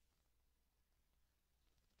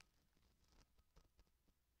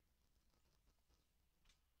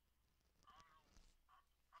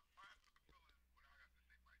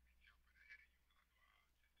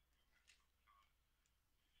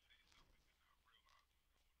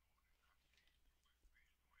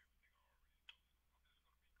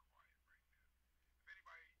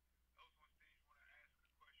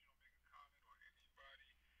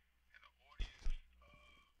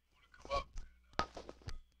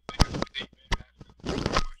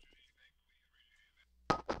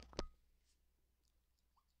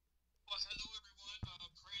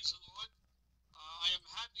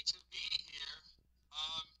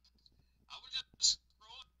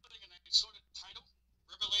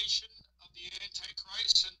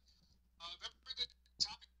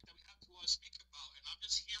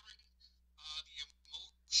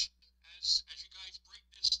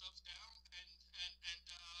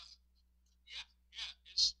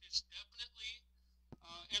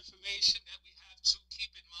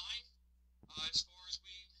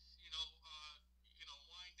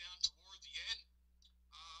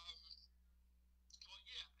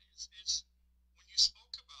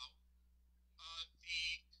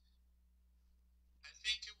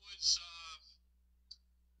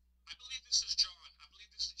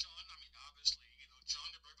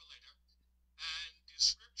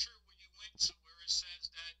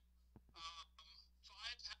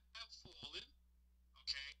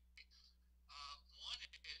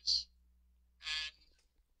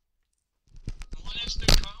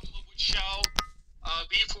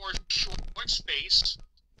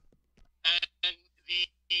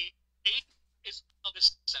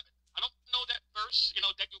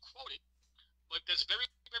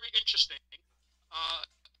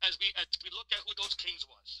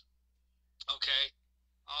 Okay.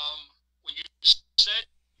 When you said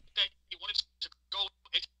that you wanted to go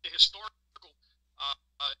into the historical,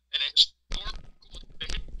 and historical, the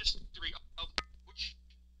history of which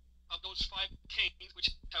of those five kings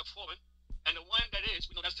which have fallen, and the one that is,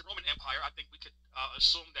 we know that's the Roman Empire. I think we could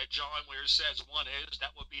assume that John, where it says one is,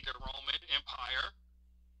 that would be the Roman Empire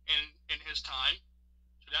in his time.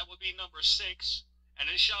 So that would be number six, and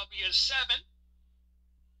it shall be a seven,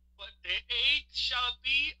 but the eighth shall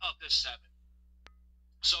be of the seven.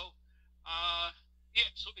 So, uh, yeah.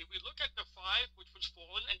 So if we look at the five which was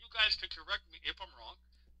fallen, and you guys can correct me if I'm wrong.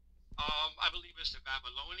 I believe it's the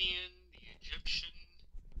Babylonian, the Egyptian,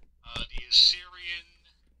 the Assyrian,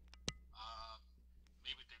 um,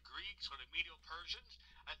 maybe the Greeks or the Medo-Persians.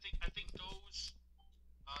 I think those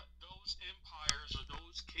empires or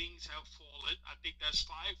those kings have fallen. I think that's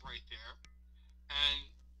five right there. And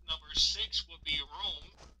number six would be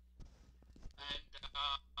Rome. And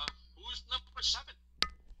who's number seven?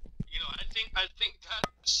 I think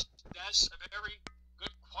that's a very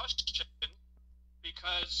good question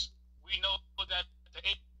because we know that the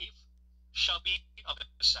eighth shall be of the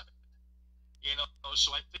seventh.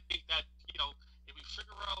 So I think that if we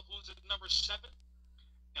figure out who's at number seven,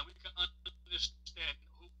 and we can understand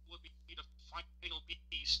who will be the final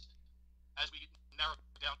beast as we narrow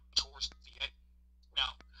down towards the end.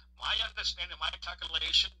 Now, my understanding, my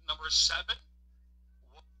calculation, number seven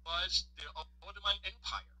was the Ottoman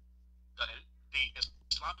Empire, the, the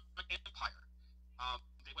Islamic Empire.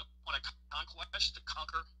 They went on a conquest to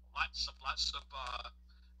conquer lots of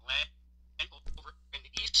land over in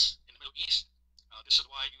the East, in the Middle East. This is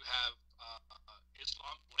why you have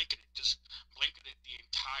Islam blanketed the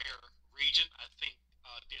entire region. I think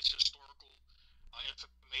there's historical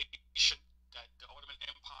information that the Ottoman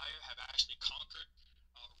Empire have actually conquered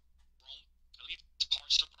Rome, at least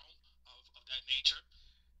parts of Rome of that nature.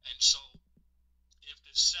 And so, if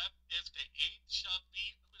the eighth shall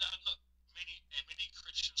be, look, many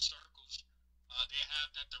Christian circles, they have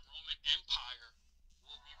that the Roman Empire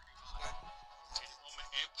will be revived. Okay, the Roman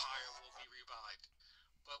Empire will be revived.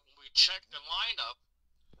 But when we check the lineup,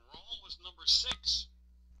 Rome was number six.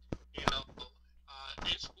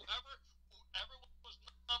 It's whoever was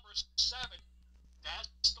number seven.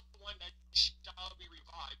 That's the one that shall be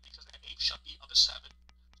revived because the eighth shall be of the seven.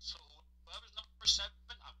 So whoever's number seven,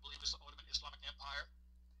 I believe it's the Ottoman Islamic Empire.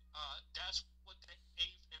 That's what the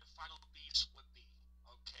eighth and final beast would be.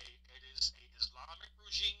 Okay, it is a Islamic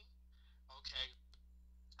regime. Okay,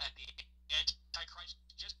 and the Antichrist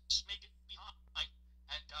just make it behind.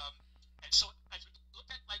 And so as we look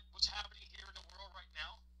at like what's happening here in the world right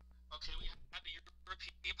now, okay, we have the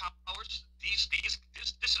European powers. This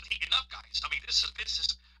is heating up, guys. I mean this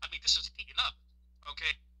is heating up.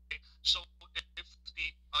 Okay, so if the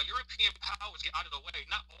European powers get out of the way,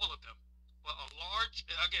 not all of them, but a large,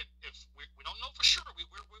 again, if we don't know for sure,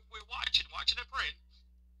 we're watching and praying,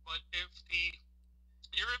 but if the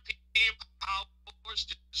European powers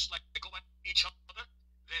just like go at each other,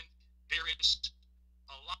 then there is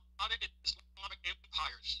a lot of Islamic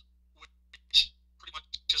empires which pretty much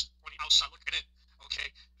just on the outside looking in, okay,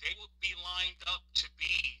 they will be lined up to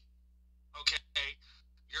be, okay,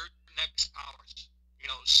 your next powers.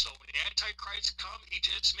 So when the Antichrist come, he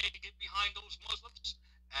just may get behind those Muslims,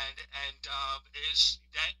 and is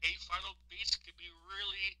that a final beast could be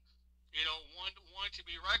really, one to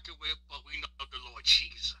be reckoned with. But we know the Lord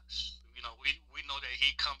Jesus. We know that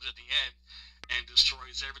He comes at the end and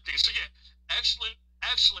destroys everything. So yeah,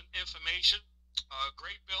 excellent information.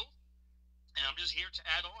 Great bill, and I'm just here to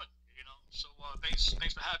add on. So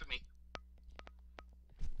thanks for having me.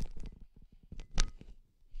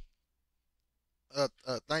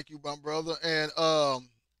 Thank you, my brother. And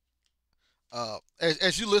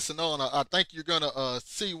as you listen on, I think you're gonna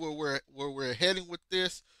see where we're heading with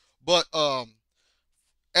this. But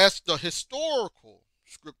as the historical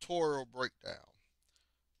scriptural breakdown,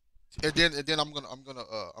 and then I'm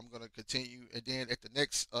gonna continue, and then at the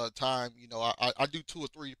next time, I do two or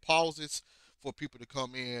three pauses for people to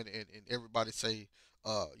come in and everybody say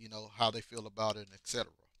how they feel about it, and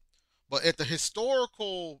etc. But at the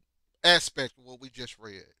historical aspect of what we just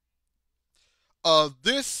read,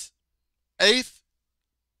 this eighth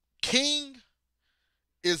king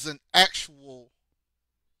is an actual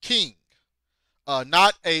king,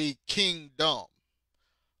 not a kingdom.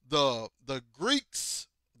 The Greeks,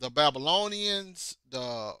 the Babylonians,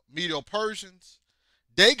 the Medo Persians,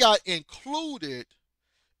 they got included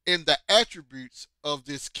in the attributes of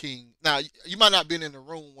this king. Now, you might not have been in the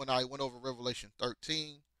room when I went over Revelation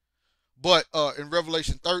 13, but in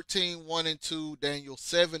Revelation 13, 1 and 2, Daniel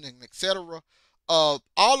 7, and etc., all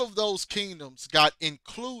of those kingdoms got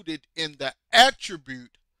included in the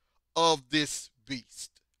attribute of this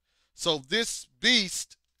beast. So this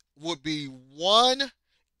beast would be one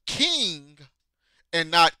king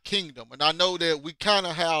and not kingdom. And I know that we kind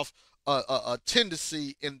of have a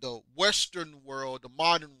tendency in the Western world, the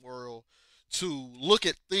modern world, to look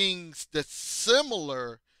at things that's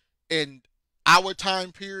similar in our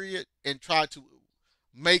time period and try to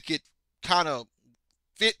make it kind of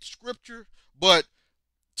fit scripture. But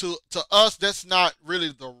to us, that's not really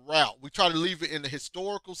the route. We try to leave it in the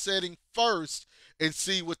historical setting first and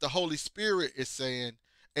see what the Holy Spirit is saying,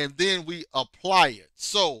 and then we apply it.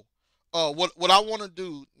 So, what I want to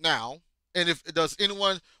do now, and if does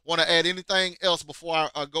anyone want to add anything else before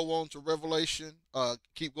I go on to Revelation,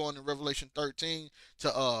 keep going to Revelation 13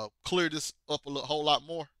 to clear this up a whole lot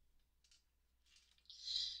more.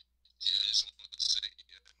 Yeah, I just wanted to say,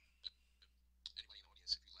 anybody in the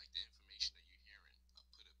audience, if you like the information that you're hearing, I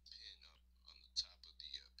put a pin up on the top of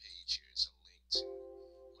the page here. It's a link to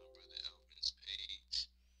my brother Elvin's page.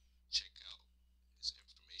 Check out his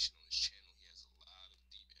information on his channel. He has a lot of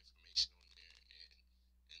deep information on there,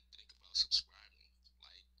 and think about subscribing,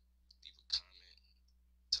 like, leave a comment,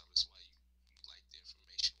 tell us why you like the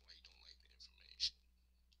information, why you don't like the information.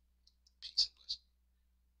 Peace and blessings.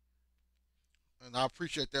 And I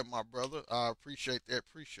appreciate that, my brother. I appreciate that.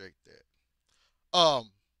 Appreciate that.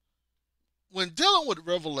 When dealing with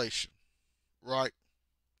Revelation, right?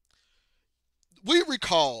 We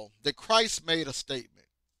recall that Christ made a statement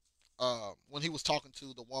when he was talking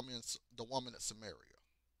to the woman at Samaria,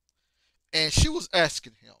 and she was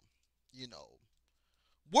asking him, you know,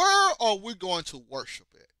 where are we going to worship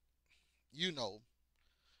at? You know,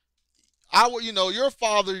 your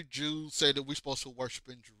father Jews say that we're supposed to worship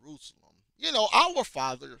in Jerusalem. You know, our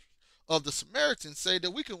father of the Samaritans say that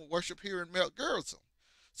we can worship here in Mount Gerizim.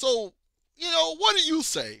 So, what do you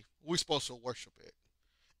say we're supposed to worship at?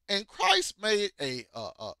 And Christ made a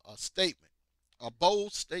statement, a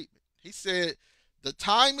bold statement. He said, the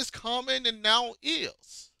time is coming and now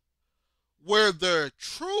is, where the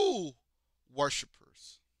true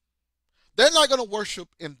worshipers, they're not going to worship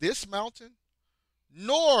in this mountain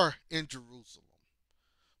nor in Jerusalem.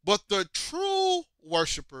 But the true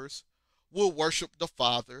worshipers will worship the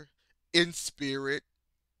Father in spirit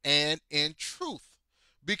and in truth,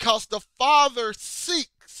 because the Father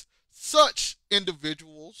seeks such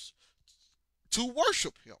individuals to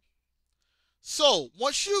worship him. So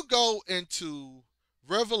once you go into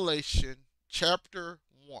Revelation chapter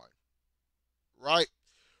 1, right?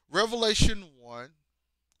 Revelation 1,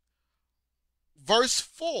 verse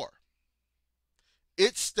 4,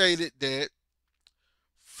 it stated that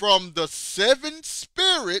from the seven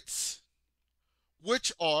spirits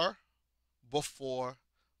which are before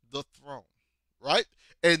the throne, right?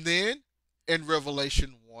 And then in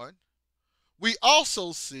Revelation 1, we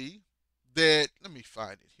also see that, let me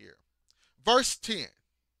find it here. Verse 10.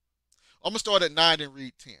 I'm going to start at 9 and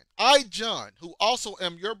read 10. I, John, who also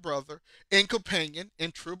am your brother and companion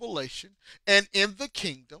in tribulation and in the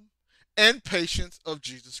kingdom and patience of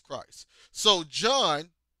Jesus Christ. So John,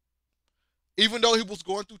 even though he was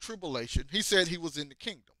going through tribulation, he said he was in the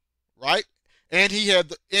kingdom, right? And he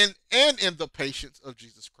had in the patience of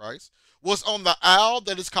Jesus Christ, was on the isle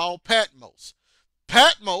that is called Patmos.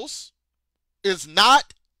 Patmos is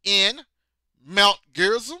not in Mount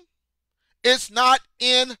Gerizim. It's not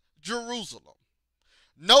in Jerusalem.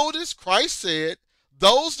 Notice Christ said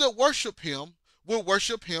those that worship him will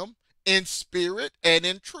worship him in spirit and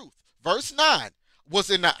in truth. Verse 9 was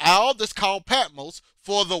in the isle that's called Patmos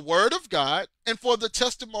for the word of God and for the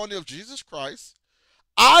testimony of Jesus Christ.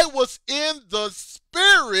 I was in the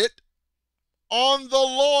spirit on the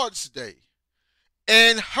Lord's day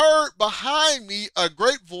and heard behind me a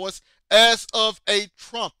great voice as of a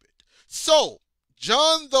trumpet. So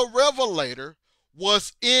John the Revelator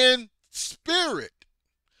was in spirit.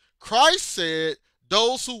 Christ said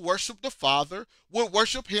those who worship the Father would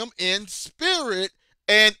worship him in spirit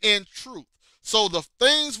and in truth. So the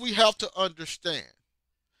things we have to understand,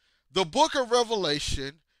 the book of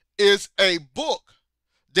Revelation is a book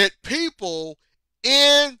that people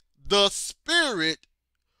in the spirit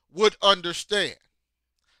would understand.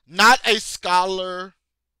 Not a scholar,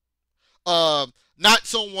 not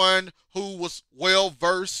someone who was well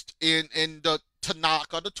versed in the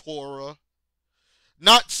Tanakh or the Torah,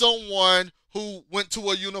 not someone who went to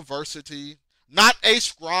a university, not a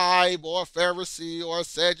scribe or a Pharisee or a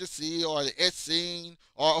Sadducee or an Essene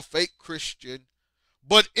or a fake Christian,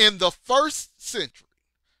 but in the first century,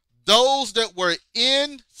 those that were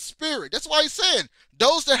in spirit. That's why he's saying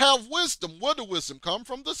those that have wisdom, where the wisdom come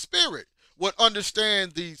from the spirit, would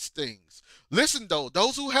understand these things. Listen though,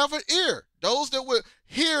 those who have an ear, those that will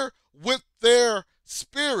hear with their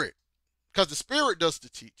spirit, because the spirit does the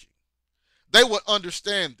teaching, they would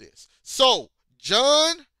understand this. So,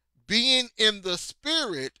 John, being in the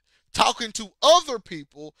spirit, talking to other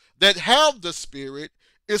people that have the spirit,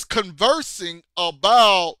 is conversing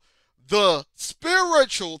about the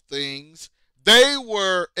spiritual things they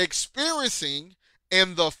were experiencing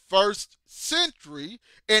in the first century,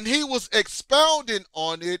 and he was expounding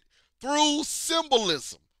on it through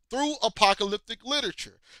symbolism, through apocalyptic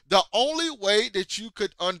literature. The only way that you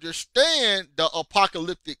could understand the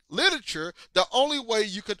apocalyptic literature, the only way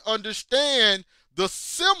you could understand the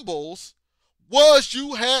symbols, was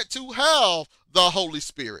you had to have the Holy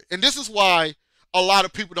Spirit. And this is why a lot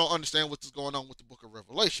of people don't understand what's going on with the book of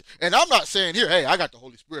Revelation. And I'm not saying here, hey, I got the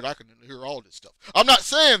Holy Spirit, I can hear all this stuff. I'm not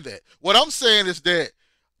saying that. What I'm saying is that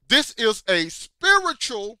this is a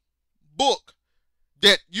spiritual book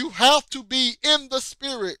that you have to be in the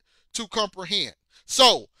spirit to comprehend.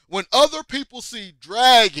 So, when other people see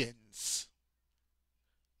dragons,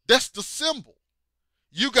 that's the symbol.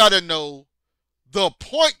 You got to know the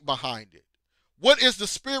point behind it. What is the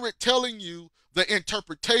spirit telling you, the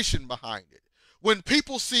interpretation behind it? When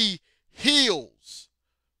people see hills,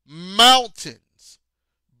 mountains,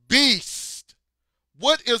 beasts,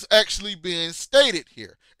 what is actually being stated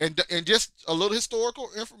here? And just a little historical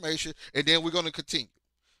information, and then we're going to continue.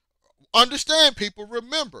 Understand, people,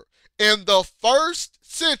 remember, in the first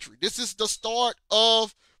century, this is the start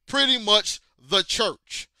of pretty much the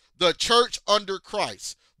church under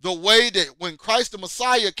Christ, the way that when Christ the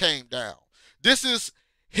Messiah came down, this is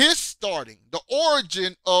his starting, the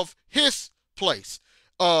origin of his place.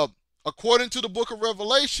 According to the book of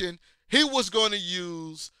Revelation, he was going to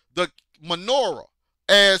use the menorah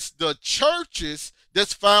as the churches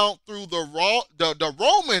that's found through the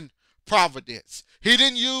Roman providence. He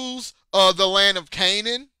didn't use the land of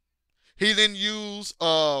Canaan. He didn't use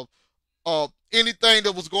anything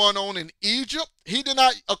that was going on in Egypt. He did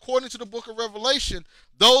not, according to the book of Revelation,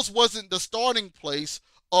 those wasn't the starting place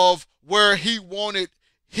of where he wanted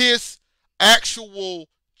his actual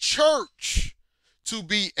church to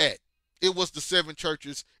be at. It was the 7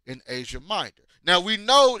 churches in Asia Minor. Now, we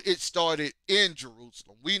know it started in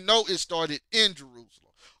Jerusalem. We know it started in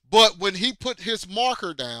Jerusalem. But when he put his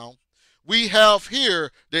marker down, we have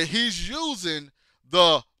here that he's using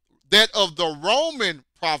that of the Roman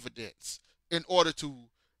providence in order to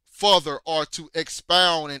further or to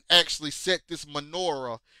expound and actually set this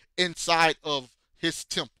menorah inside of his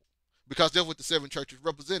temple. Because that's what the 7 churches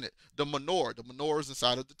represented. The menorah. The menorah is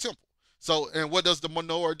inside of the temple. So, and what does the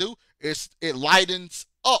menorah do? It lightens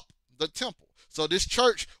up the temple. So this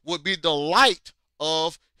church would be the light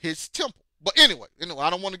of his temple. But anyway, I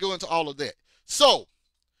don't want to go into all of that. So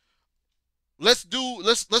let's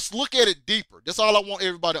look at it deeper. That's all I want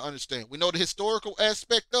everybody to understand. We know the historical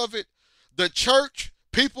aspect of it. The church,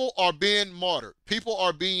 people are being martyred. People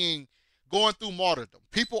are going through martyrdom.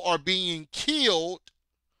 People are being killed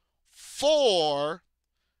for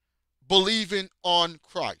believing on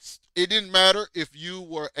Christ. It didn't matter if you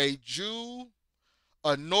were a Jew,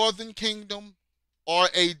 a northern kingdom, or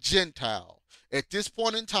a Gentile. At this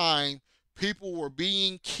point in time, people were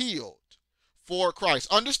being killed for Christ.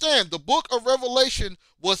 Understand, the book of Revelation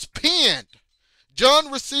was penned.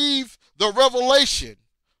 John received the revelation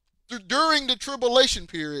during the tribulation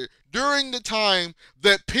period, during the time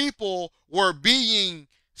that people were being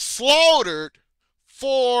slaughtered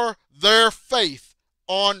for their faith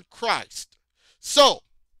on Christ. So,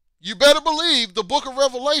 you better believe the book of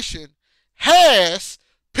Revelation has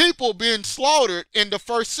people being slaughtered in the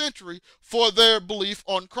first century for their belief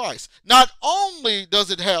on Christ. Not only does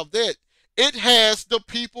it have that, it has the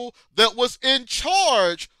people that was in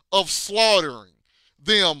charge of slaughtering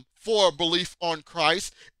them for belief on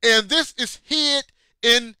Christ. And this is hid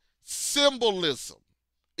in symbolism.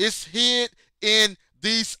 It's hid in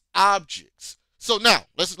these objects. So now,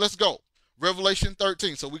 let's go. Revelation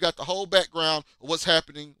 13. So we got the whole background of what's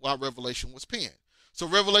happening while Revelation was penned. So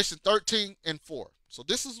Revelation 13 and 4. So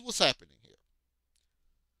this is what's happening here.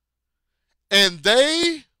 And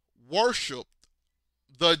they worshiped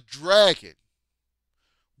the dragon,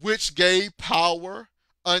 which gave power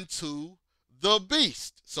unto the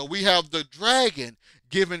beast. So we have the dragon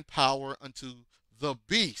giving power unto the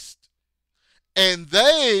beast. And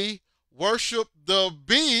they worship the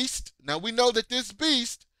beast. Now we know that this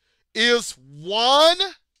beast is one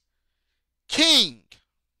king.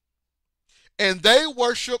 And they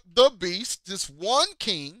worship the beast, this one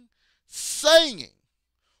king, saying,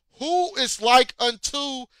 who is like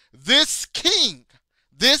unto this king,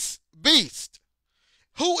 this beast,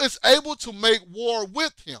 who is able to make war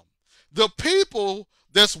with him? The people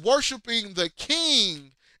that's worshiping the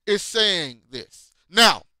king is saying this.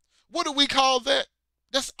 Now, what do we call that?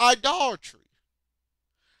 That's idolatry.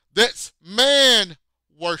 That's man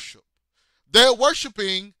worship. They're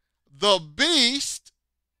worshiping the beast.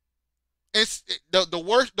 It's the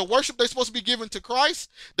worship they're supposed to be giving to Christ,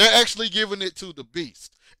 they're actually giving it to the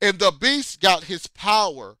beast. And the beast got his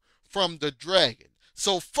power from the dragon.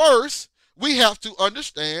 So first, we have to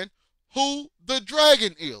understand who the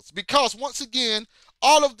dragon is. Because once again,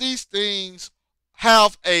 all of these things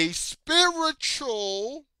have a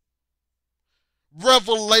spiritual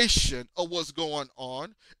revelation of what's going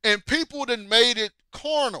on, and people then made it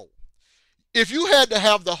carnal. If you had to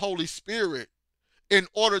have the Holy Spirit in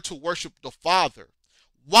order to worship the Father,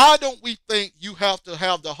 why don't we think you have to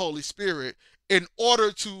have the Holy Spirit in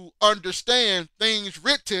order to understand things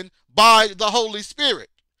written by the Holy Spirit?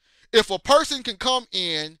 If a person can come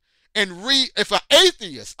in and read, if an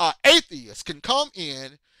atheist can come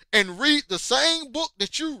in and read the same book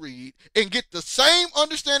that you read and get the same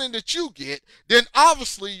understanding that you get, then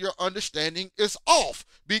obviously your understanding is off,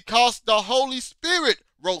 because the Holy Spirit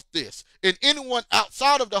wrote this, and anyone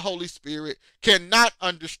outside of the Holy Spirit cannot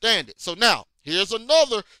understand it. So now, here's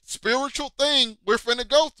another spiritual thing we're finna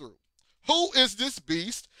go through. Who is this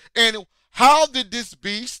beast, and how did this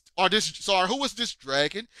beast, who is this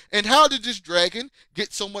dragon, and how did this dragon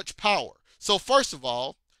get so much power? So first of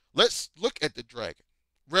all, let's look at the dragon.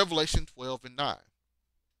 Revelation 12 and 9.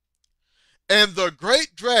 And the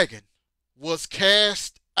great dragon was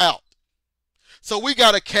cast out. So we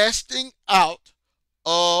got a casting out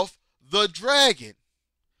of the dragon.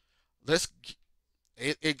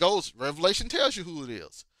 It goes, Revelation tells you who it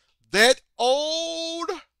is. That old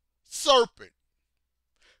serpent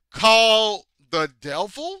called the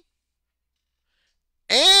devil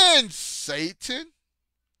and Satan,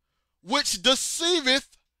 which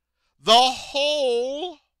deceiveth the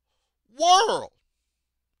whole world.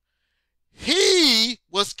 He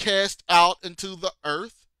was cast out into the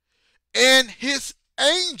earth, and his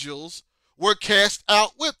angels were cast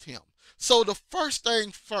out with him. So the first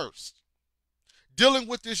thing first, dealing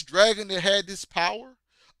with this dragon that had this power,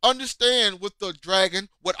 understand what the dragon,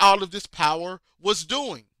 what all of this power was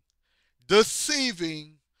doing.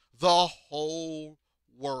 Deceiving the whole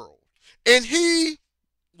world. And he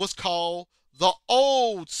was called the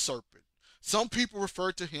old serpent. Some people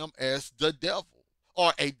refer to him as the devil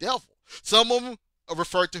or a devil. Some of them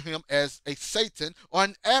refer to him as a Satan or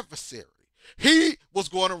an adversary. He was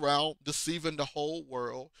going around deceiving the whole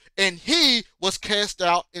world, and he was cast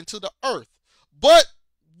out into the earth. But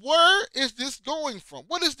where is this going from?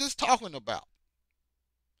 What is this talking about?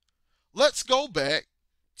 Let's go back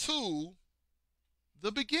to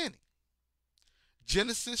the beginning.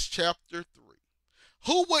 Genesis chapter 3.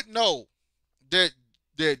 Who would know that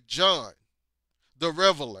John, the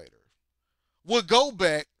Revelator, would go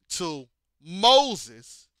back to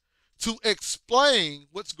Moses to explain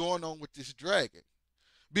what's going on with this dragon?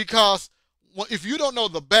 Because if you don't know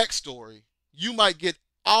the backstory, you might get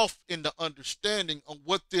off in the understanding of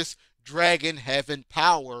what this dragon having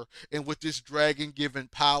power and what this dragon giving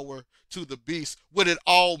power to the beast, what it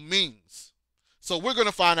all means. So we're going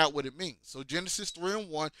to find out what it means. So Genesis 3 and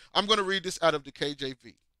 1, I'm going to read this out of the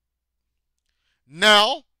KJV.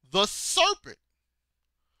 Now the serpent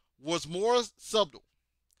was more subtle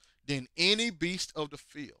than any beast of the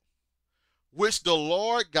field, which the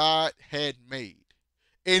Lord God had made.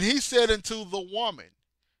 And he said unto the woman,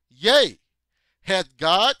 Yea, hath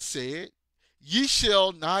God said, Ye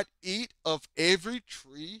shall not eat of every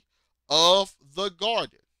tree of the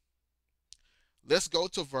garden. Let's go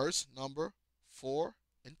to verse number 4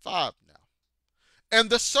 and 5 now. And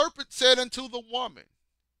the serpent said unto the woman,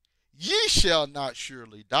 Ye shall not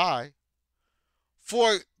surely die,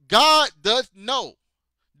 for God doth know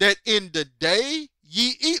that in the day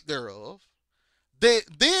ye eat thereof, that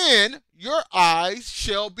then your eyes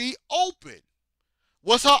shall be open.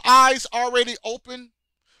 Was her eyes already open?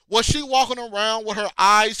 Was she walking around with her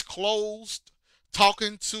eyes closed,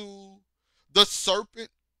 talking to the serpent?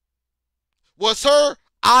 Was her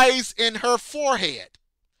eyes in her forehead,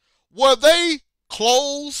 were they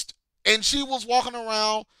closed and she was walking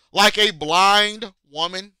around like a blind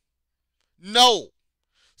woman? No.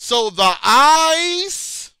 So the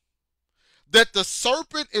eyes that the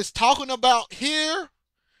serpent is talking about here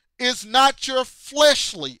is not your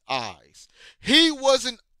fleshly eyes. He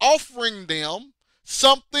wasn't offering them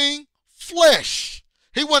something flesh.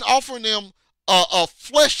 He wasn't offering them a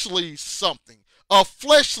fleshly something, a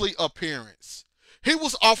fleshly appearance. He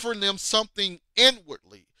was offering them something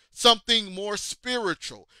inwardly, something more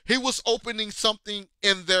spiritual. He was opening something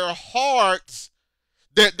in their hearts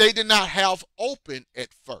that they did not have open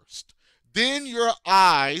at first. Then your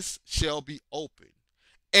eyes shall be opened,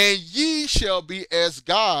 and ye shall be as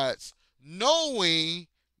gods, knowing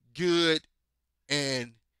good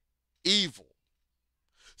and evil.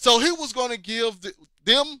 So he was going to give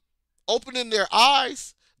them opening their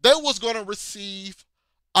eyes. They was going to receive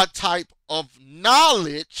a type of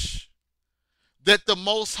knowledge that the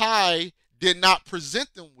Most High did not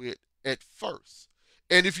present them with at first.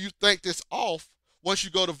 And if you think this off, once you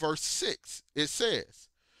go to verse 6, it says,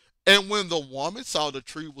 and when the woman saw the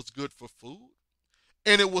tree was good for food,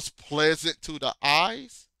 and it was pleasant to the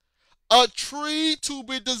eyes, a tree to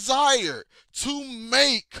be desired, to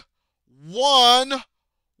make one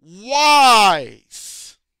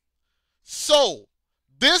wise. So,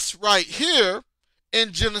 this right here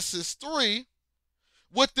in Genesis 3,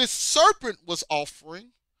 what this serpent was offering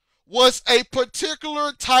was a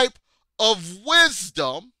particular type of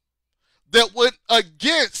wisdom that went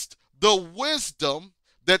against the wisdom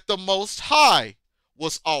that the Most High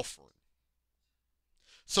was offering.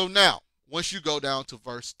 So now, once you go down to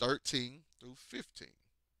verse 13 through 15.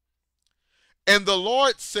 And the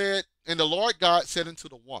Lord God said unto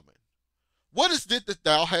the woman, what is it that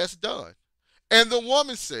thou hast done? And the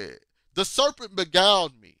woman said, the serpent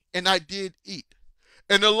beguiled me, and I did eat.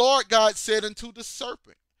 And the Lord God said unto the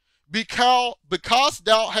serpent, because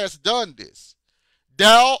thou hast done this,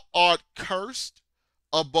 thou art cursed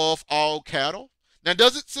above all cattle. Now,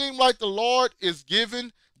 does it seem like the Lord is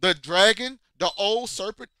giving the dragon, the old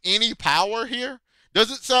serpent, any power here?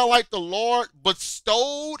 Does it sound like the Lord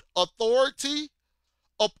bestowed authority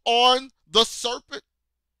upon the serpent?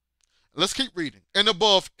 Let's keep reading. And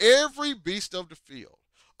above every beast of the field,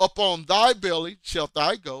 upon thy belly shalt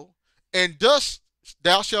thou go, and dust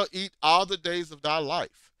thou shalt eat all the days of thy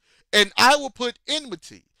life. And I will put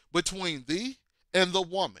enmity between thee and the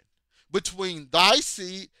woman, between thy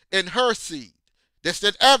seed and her seed. That's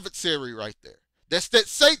that adversary right there. That's that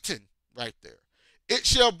Satan right there. It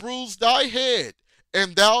shall bruise thy head,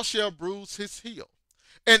 and thou shalt bruise his heel.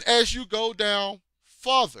 And as you go down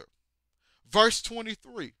further, verse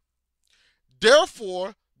 23,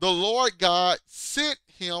 therefore the Lord God sent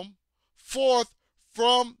him forth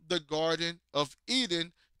from the Garden of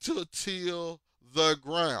Eden to till the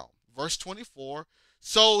ground. Verse 24,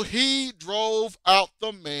 so he drove out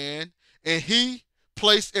the man, and he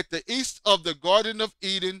placed at the east of the Garden of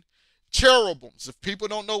Eden cherubims. If people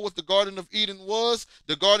don't know what the Garden of Eden was,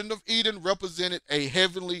 the Garden of Eden represented a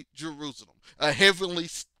heavenly Jerusalem, a heavenly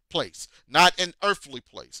place, not an earthly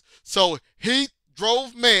place. So he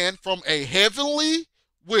drove man from a heavenly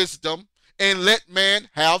wisdom and let man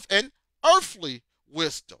have an earthly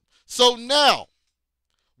wisdom. So now,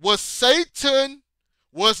 was Satan,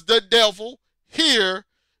 was the devil here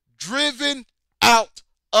driven out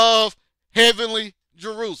of heavenly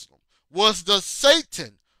Jerusalem? Was the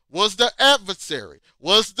Satan, was the adversary,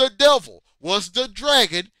 was the devil, was the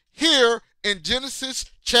dragon here in Genesis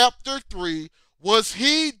chapter 3, was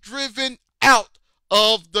he driven out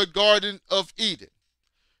of the Garden of Eden?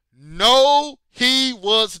 No, he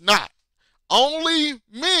was not. Only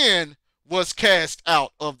man was cast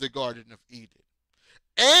out of the Garden of Eden.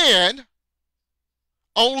 And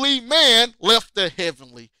only man left the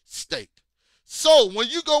heavenly state. So when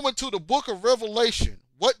you go into the book of Revelation,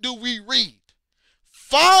 what do we read?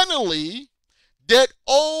 Finally, that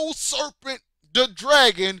old serpent, the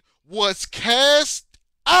dragon, was cast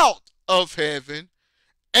out of heaven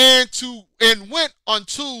and went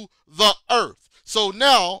unto the earth. So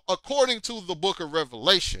now, according to the book of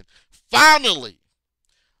Revelation, finally,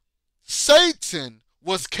 Satan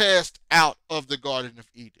was cast out of the Garden of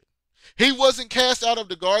Eden. He wasn't cast out of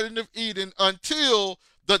the Garden of Eden until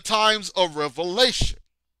the times of Revelation.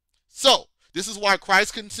 So, this is why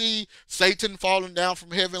Christ can see Satan falling down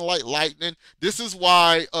from heaven like lightning. This is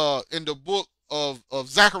why in the book of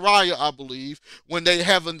Zechariah, I believe, when they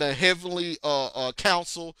having the heavenly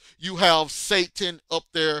council, you have Satan up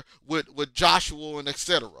there with Joshua and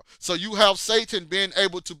etc. So you have Satan being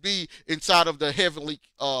able to be inside of the heavenly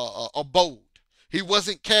abode. He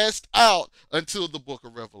wasn't cast out until the book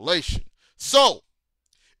of Revelation. So,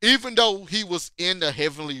 even though he was in the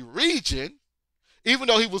heavenly region, even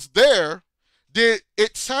though he was there, did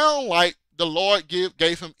it sound like the Lord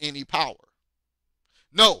gave him any power?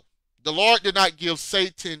 No, the Lord did not give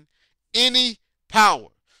Satan any power.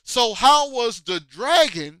 So how was the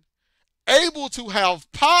dragon able to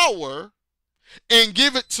have power and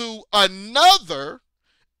give it to another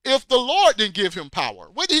if the Lord didn't give him power?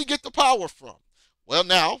 Where did he get the power from? Well,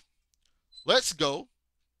 now, let's go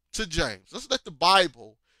to James. Let's let the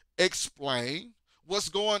Bible explain what's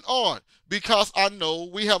going on, because I know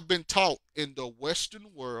we have been taught in the Western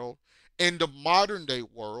world, in the modern day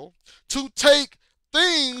world, to take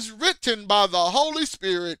things written by the Holy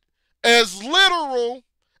Spirit as literal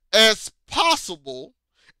as possible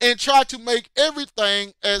and try to make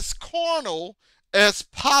everything as carnal as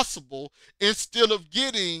possible instead of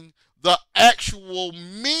getting the actual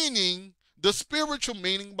meaning, the spiritual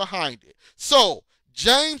meaning behind it. So,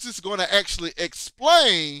 James is going to actually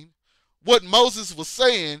explain what Moses was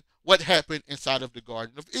saying, what happened inside of the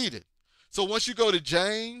Garden of Eden. So once you go to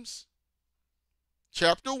James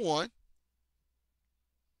chapter 1,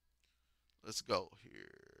 let's go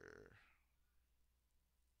here.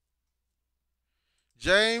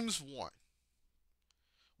 James 1.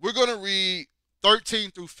 We're going to read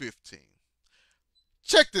 13 through 15.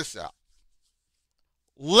 Check this out.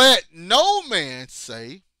 Let no man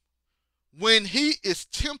say, when he is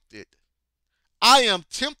tempted, I am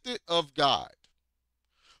tempted of God.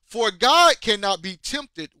 For God cannot be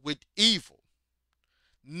tempted with evil,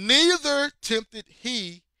 neither tempted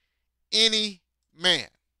he any man.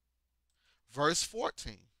 Verse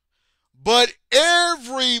 14. But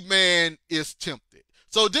every man is tempted.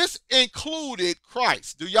 So this included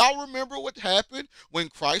Christ. Do y'all remember what happened when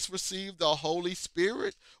Christ received the Holy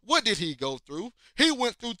Spirit? What did he go through? He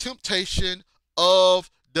went through temptation of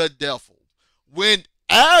the devil. When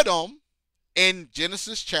Adam, in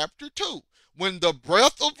Genesis chapter 2, when the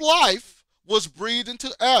breath of life was breathed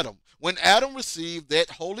into Adam, when Adam received that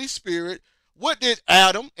Holy Spirit, what did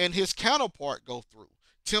Adam and his counterpart go through?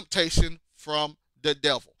 Temptation from the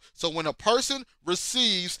devil. So when a person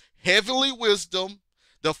receives heavenly wisdom,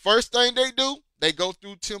 the first thing they do, they go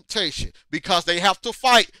through temptation because they have to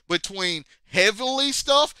fight between heavenly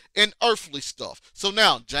stuff and earthly stuff. So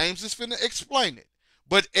now James is finna explain it.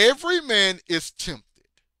 But every man is tempted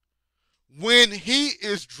when he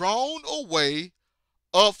is drawn away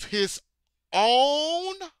of his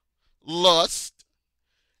own lust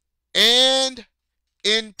and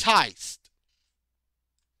enticed.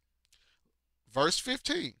 Verse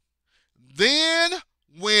 15. Then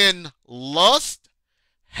when lust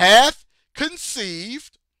hath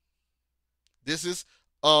conceived, this is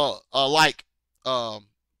like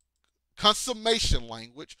consummation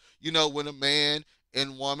language. You know, when a man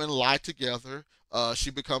and woman lie together,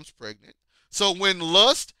 she becomes pregnant. So when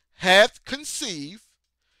lust hath conceived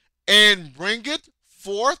and bringeth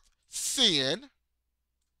forth sin,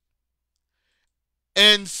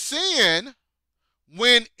 and sin,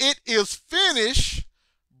 when it is finished,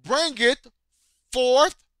 bringeth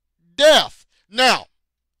forth death. Now,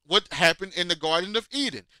 what happened in the Garden of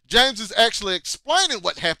Eden? James is actually explaining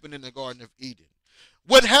what happened in the Garden of Eden.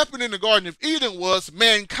 What happened in the Garden of Eden was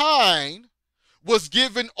mankind was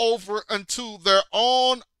given over unto their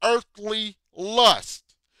own earthly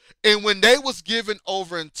lust. And when they was given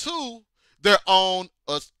over into their own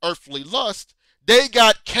earthly lust, they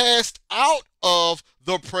got cast out of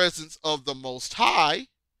the presence of the Most High.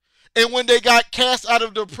 And when they got cast out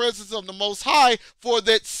of the presence of the Most High for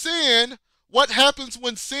that sin, what happens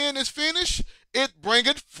when sin is finished? It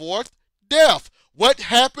bringeth forth death. What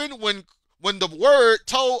happened when the word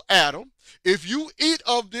told Adam, if you eat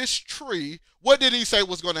of this tree, what did he say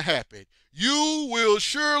was going to happen? You will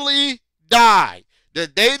surely die. The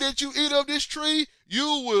day that you eat of this tree,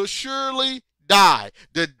 you will surely die.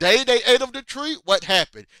 The day they ate of the tree, what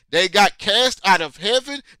happened? They got cast out of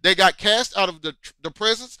heaven. They got cast out of the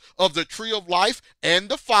presence of the tree of life and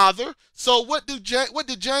the Father. So what did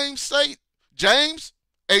James say? James,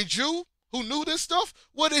 a Jew who knew this stuff,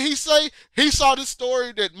 what did he say? He saw this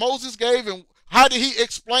story that Moses gave, and how did he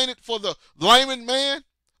explain it for the layman man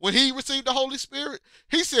when he received the Holy Spirit?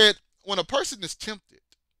 He said, when a person is tempted,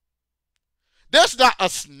 there's not a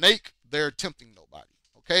snake there tempting nobody,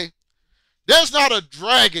 okay? There's not a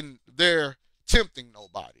dragon there tempting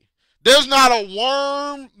nobody. There's not a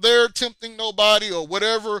worm there tempting nobody, or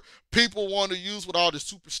whatever people want to use with all the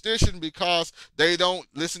superstition because they don't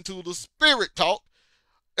listen to the spirit talk.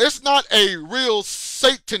 It's not a real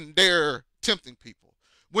Satan there tempting people.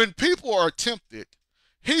 When people are tempted,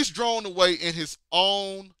 he's drawn away in his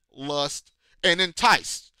own lust and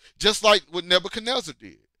enticed, just like what Nebuchadnezzar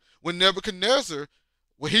did. When Nebuchadnezzar,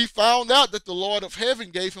 when he found out that the Lord of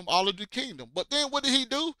heaven gave him all of the kingdom. But then what did he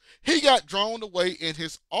do? He got drawn away in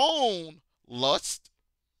his own lust.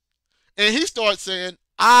 And he started saying,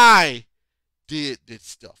 I did this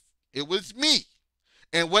stuff. It was me.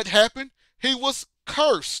 And what happened? He was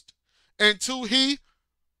cursed until he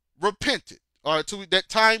repented. Or until that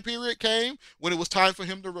time period came when it was time for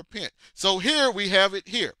him to repent. So here we have it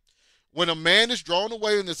here. When a man is drawn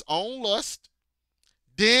away in his own lust,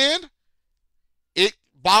 then it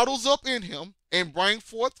bottles up in him and bring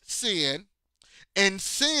forth sin, and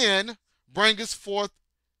sin bringeth forth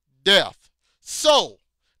death. So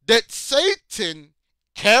that Satan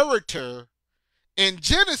character in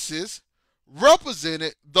Genesis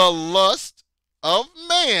represented the lust of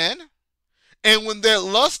man, and when that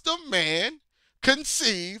lust of man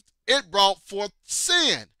conceived, it brought forth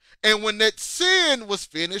sin. And when that sin was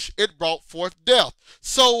finished, it brought forth death.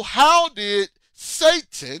 So how did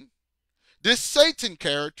Satan, this Satan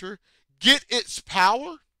character, get its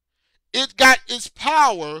power? It got its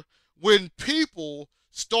power when people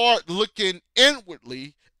start looking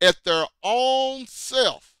inwardly at their own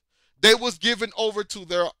self. They was given over to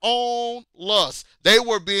their own lust. They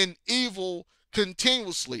were being evil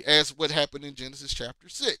continuously, as what happened in Genesis chapter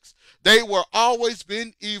 6. They were always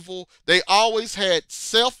being evil. They always had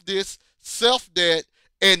self-this, self-that,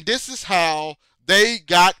 and this is how they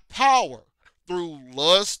got power, through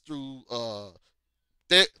lust, through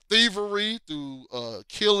thievery, through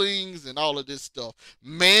killings and all of this stuff,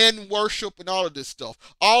 man worship and all of this stuff.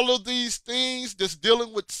 All of these things that's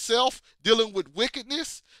dealing with self, dealing with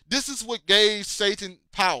wickedness, this is what gave Satan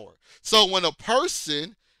power. So when a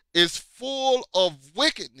person is full of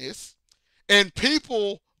wickedness and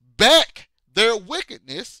people back their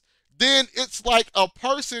wickedness, then it's like a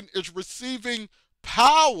person is receiving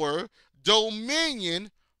power,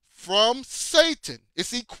 dominion from Satan.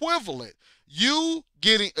 It's equivalent. You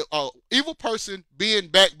getting an evil person being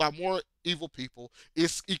backed by more evil people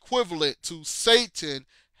is equivalent to Satan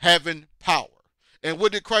having power. And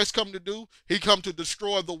what did Christ come to do? He come to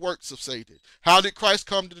destroy the works of Satan. How did Christ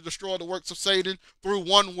come to destroy the works of Satan? Through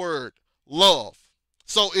one word: love.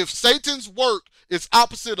 So if Satan's work is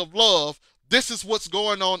opposite of love, this is what's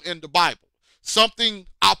going on in the Bible. Something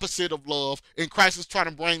opposite of love, and Christ is trying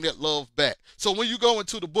to bring that love back. So when you go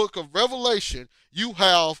into the book of Revelation, you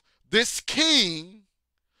have this king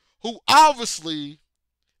who obviously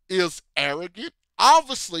is arrogant,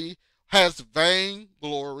 obviously has vain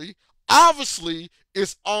glory, obviously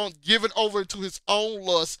is given over to his own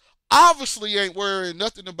lust, obviously ain't worrying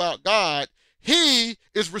nothing about God. He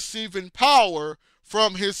is receiving power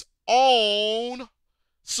from his own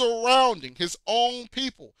surrounding, his own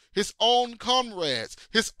people, his own comrades,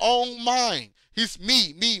 his own mind. He's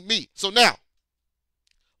me, me, me. So now,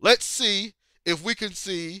 let's see if we can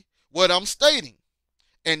see what I'm stating.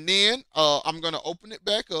 And then I'm going to open it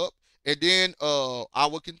back up, and then I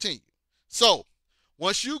will continue. So,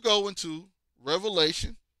 once you go into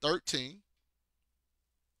Revelation 13,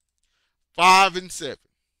 5 and 7,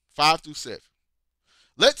 5 through 7.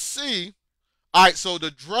 Let's see. All right, so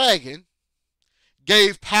the dragon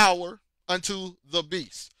gave power unto the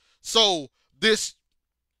beast. So this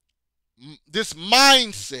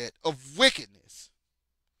mindset of wickedness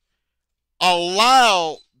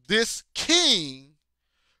allowed this king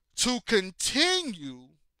to continue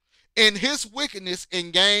in his wickedness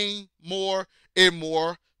and gain more and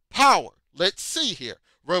more power. Let's see here.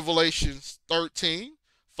 Revelation 13,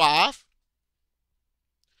 5.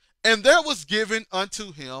 And there was given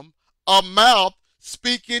unto him a mouth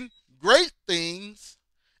speaking great things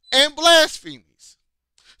and blasphemies.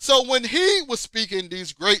 So when he was speaking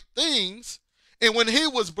these great things and when he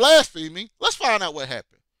was blaspheming, let's find out what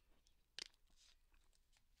happened.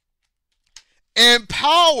 And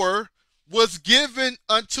power was given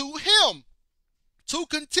unto him to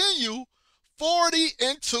continue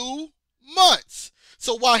 42 months.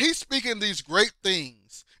 So while he's speaking these great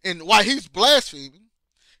things and while he's blaspheming,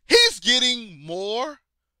 he's getting more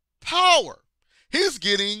power. He's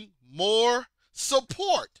getting more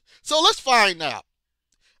support. So let's find out.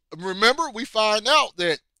 Remember, we find out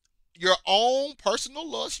that your own personal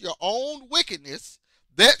lust, your own wickedness,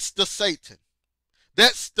 that's the Satan.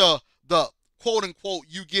 That's the quote unquote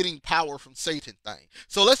you getting power from Satan thing.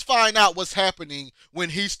 So let's find out what's happening when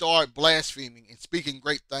he started blaspheming and speaking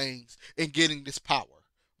great things and getting this power.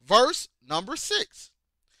 Verse number 6.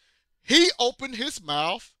 He opened his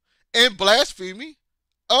mouth and blasphemy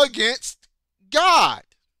against God,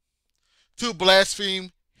 to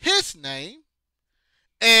blaspheme his name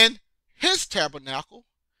and his tabernacle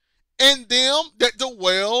and them that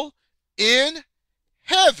dwell in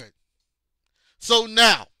heaven. So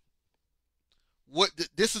now,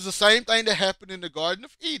 this is the same thing that happened in the Garden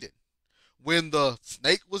of Eden. When the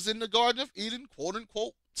snake was in the Garden of Eden, quote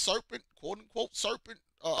unquote serpent,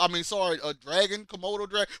 a dragon, Komodo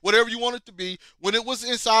dragon, whatever you want it to be, when it was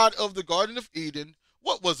inside of the Garden of Eden,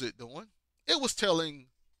 what was it doing? It was telling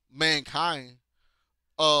mankind,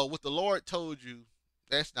 what the Lord told you,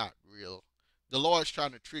 that's not real. The Lord's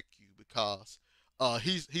trying to trick you because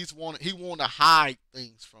he want to hide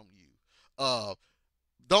things from you.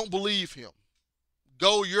 Don't believe him.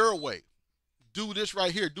 go your way. Do this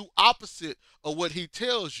right here. Do opposite of what he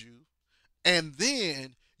tells you, and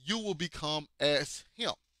then you will become as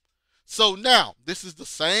him. So now, this is the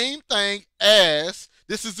same thing as,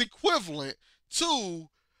 this is equivalent to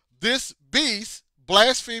this beast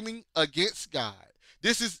blaspheming against God.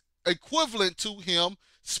 This is equivalent to him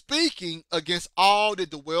speaking against all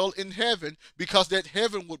that dwell in heaven, because that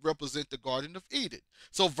heaven would represent the Garden of Eden.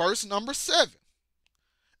 So verse number 7.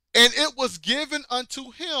 And it was given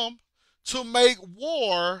unto him to make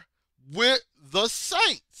war with the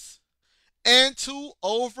saints and to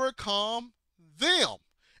overcome them.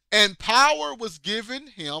 And power was given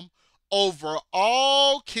him over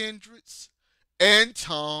all kindreds and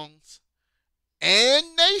tongues and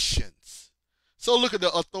nations. So look at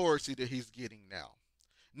the authority that he's getting now.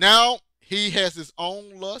 Now he has his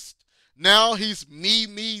own lust. Now he's me,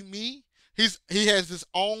 me, me. He has his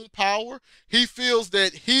own power. He feels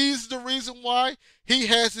that he's the reason why he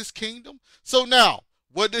has his kingdom. So now,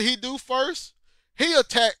 what did he do first? He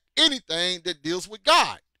attacked anything that deals with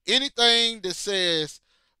God. Anything that says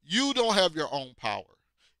you don't have your own power.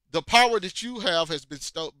 The power that you have has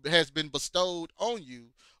been bestowed on you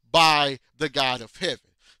by the God of heaven.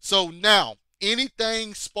 So now,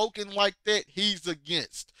 anything spoken like that, he's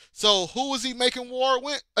against. So who is he making war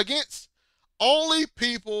against? Only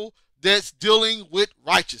people that's dealing with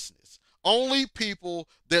righteousness. Only people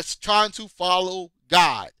that's trying to follow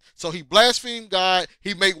God. So he blasphemed God,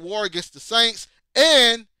 he made war against the saints,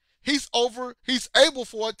 and he's able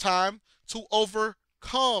for a time to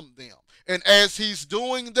overcome them. And as he's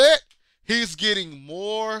doing that, he's getting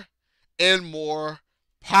more and more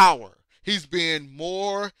power. He's being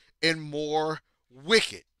more and more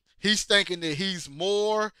wicked. He's thinking that he's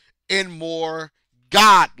more and more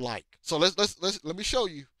godlike. So let me show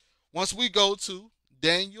you. Once we go to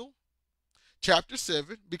Daniel chapter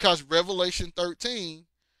 7, because Revelation 13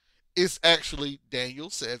 is actually Daniel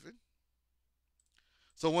 7.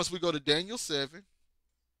 So once we go to Daniel 7,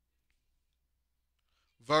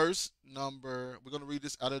 verse number, we're going to read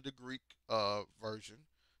this out of the Greek version.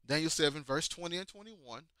 Daniel 7, verse 20 and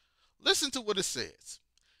 21. Listen to what it says.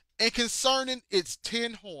 And concerning its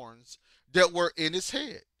 10 horns that were in its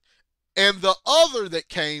head, and the other that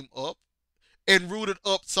came up and rooted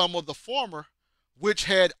up some of the former, which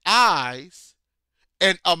had eyes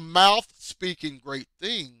and a mouth speaking great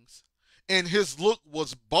things, and his look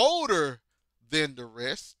was bolder than the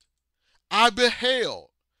rest, I beheld,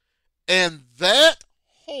 and that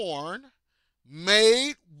horn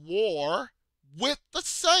made war with the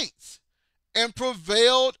saints and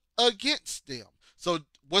prevailed against them. So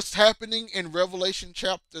what's happening in Revelation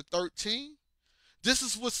chapter 13? This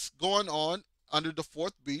is what's going on under the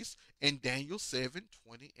fourth beast in Daniel 7,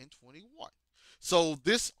 20 and 21. So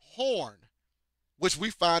this horn, which we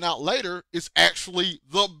find out later, is actually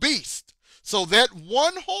the beast. So that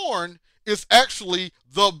one horn is actually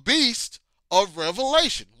the beast of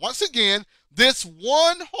Revelation. Once again, this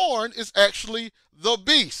one horn is actually the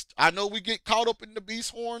beast. I know we get caught up in the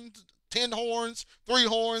beast horns, 10 horns, 3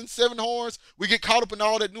 horns, 7 horns. We get caught up in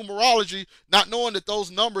all that numerology, not knowing that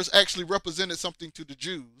those numbers actually represented something to the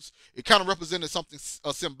Jews. It kind of represented something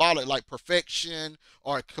symbolic, like perfection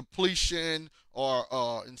or completion or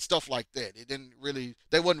and stuff like that. It didn't really,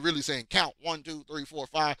 they wasn't really saying count 1, 2, 3, 4,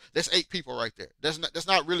 5. That's 8 people right there. That's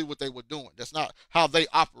not really what they were doing. That's not how they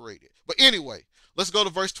operated. But anyway, let's go to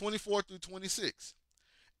verse 24 through 26.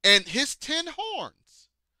 And his 10 horns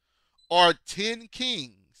are 10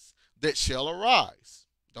 kings that shall arise.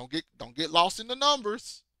 Don't get lost in the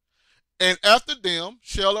numbers. And after them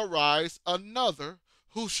shall arise another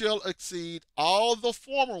who shall exceed all the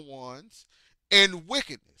former ones in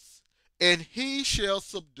wickedness, and he shall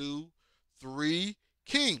subdue 3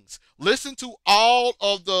 kings. Listen to all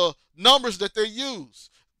of the numbers that they use.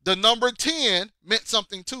 The number 10 meant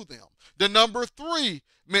something to them. The number 3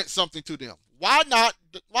 meant something to them. Why not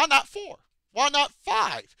 4? Why not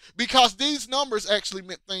 5? Because these numbers actually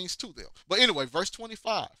meant things to them. But anyway, verse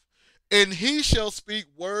 25. And he shall speak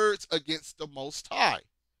words against the Most High,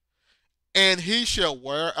 and he shall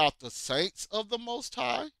wear out the saints of the Most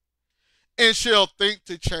High, and shall think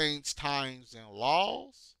to change times and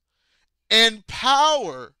laws, and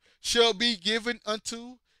power shall be given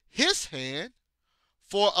unto his hand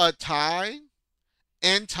for a time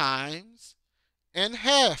and times and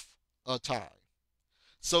half a time.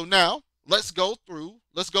 So now let's go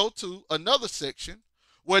to another section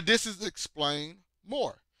where this is explained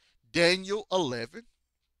more. Daniel 11,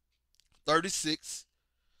 36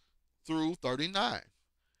 through 39.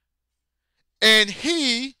 And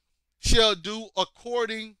he shall do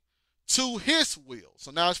according to his will.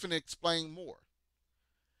 So now it's going to explain more.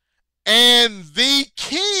 And the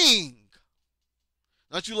king.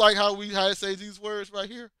 Don't you like how it say these words right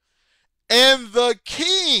here? And the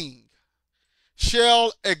king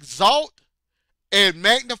shall exalt and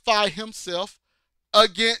magnify himself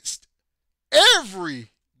against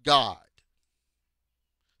every god.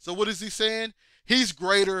 So what is he saying? He's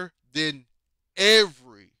greater than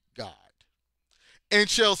every god, and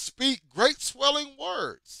shall speak great swelling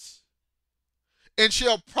words, and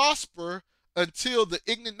shall prosper until the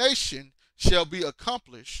indignation shall be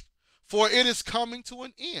accomplished, for it is coming to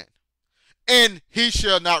an end. And he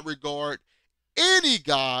shall not regard any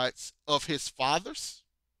gods of his fathers,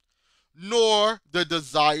 nor the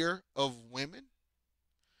desire of women,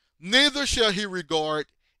 neither shall he regard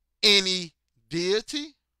any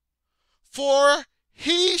deity, for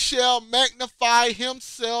he shall magnify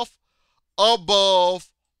himself above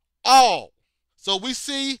all. So we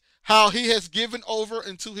see how he has given over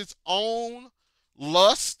into his own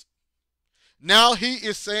lust. Now he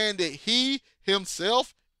is saying that he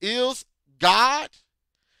himself is God.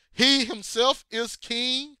 He himself is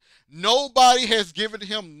king. Nobody has given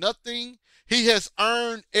him nothing. He has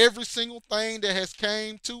earned every single thing that has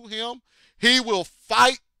came to him. He will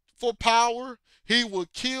fight for power. He will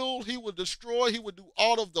kill. He will destroy. He will do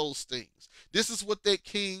all of those things. This is what that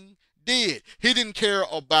king did. He didn't care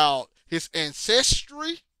about his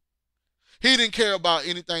ancestry. He didn't care about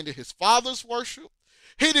anything that his fathers worshiped.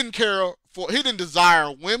 He didn't care for. He didn't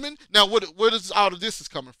desire women. Now, what is all of this is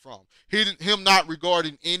coming from? Him not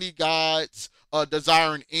regarding any gods,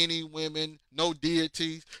 desiring any women, no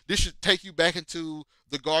deities. This should take you back into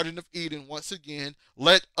the Garden of Eden once again.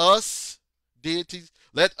 Let us deities.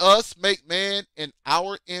 Let us make man in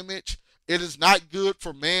our image. It is not good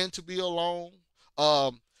for man to be alone.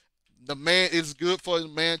 The man is good for the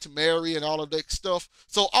man to marry and all of that stuff.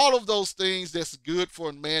 So all of those things that's good for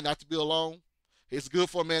a man not to be alone. It's good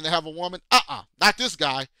for a man to have a woman. Not this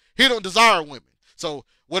guy. He don't desire women. So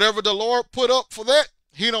whatever the Lord put up for that,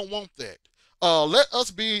 he don't want that. Let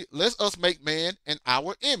us make man in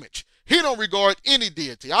our image. He don't regard any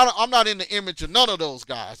deity. I'm not in the image of none of those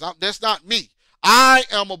guys. That's not me. I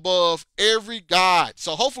am above every god.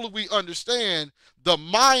 So hopefully we understand the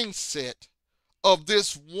mindset of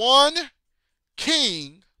this one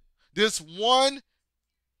king, this one.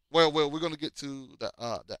 Well, we're going to get to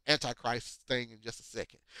the Antichrist thing in just a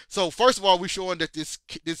second. So first of all, we're showing that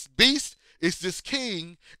this beast is this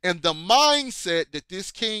king, and the mindset that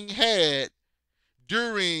this king had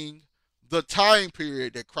during the time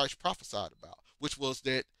period that Christ prophesied about, which was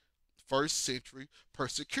that first century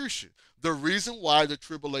persecution. The reason why the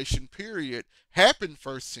tribulation period happened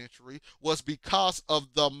first century was because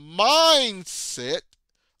of the mindset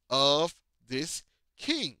of this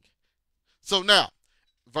king. So now,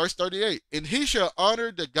 verse 38, and he shall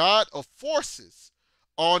honor the God of forces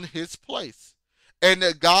on his place, and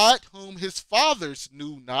the God whom his fathers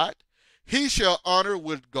knew not, he shall honor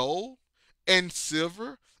with gold and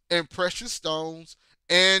silver and precious stones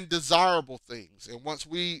and desirable things. And once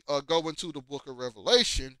we go into the book of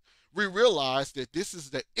Revelation, we realize that this is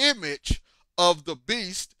the image of the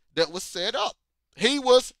beast that was set up. He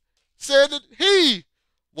was said that he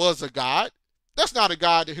was a god. That's not a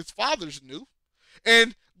god that his fathers knew.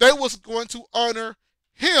 And they was going to honor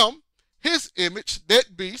him, his image,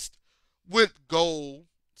 that beast, with gold,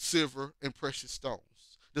 silver, and precious stones.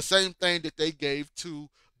 The same thing that they gave to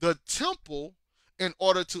the temple in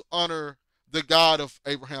order to honor the God of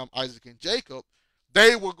Abraham, Isaac, and Jacob.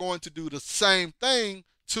 They were going to do the same thing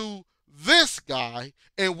to this guy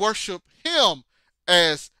and worship him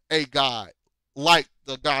as a god, like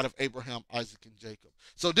the God of Abraham, Isaac, and Jacob.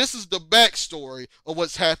 So this is the backstory of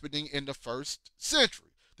what's happening in the first century.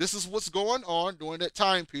 This is what's going on during that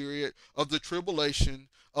time period of the tribulation,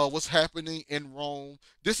 what's happening in Rome.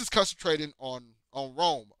 This is concentrating on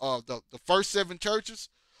Rome. The first seven churches,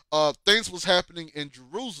 things was happening in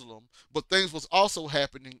Jerusalem, but things was also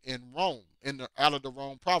happening in Rome, out of the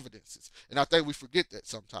Rome providences. And I think we forget that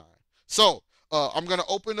sometimes. So I'm going to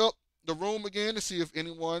open up the room again to see if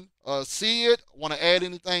anyone see it, want to add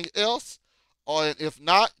anything else, or if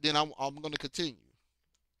not, then I'm going to continue.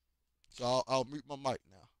 So I'll mute my mic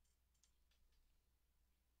now.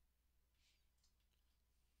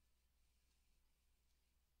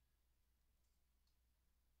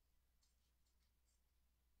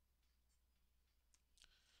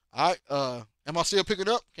 All right. Am I still picking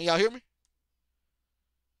up? Can y'all hear me?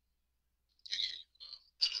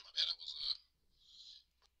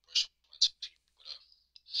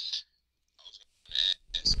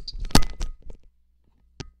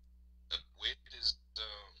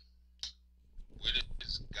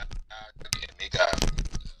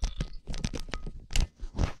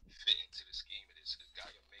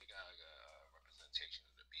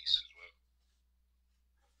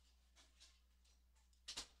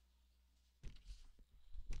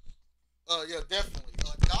 Yeah, definitely.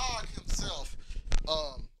 God himself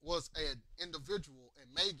was an individual, and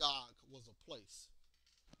Magog was a place.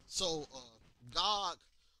 So God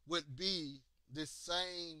would be this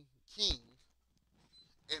same king,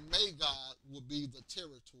 and Magog would be the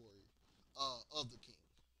territory of the king.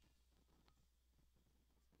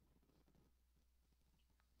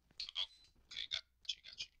 Okay, got you,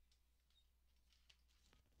 got you.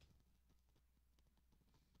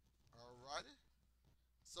 Alrighty.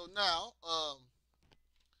 So now,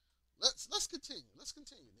 let's continue. Let's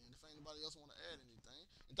continue then. If anybody else want to add anything,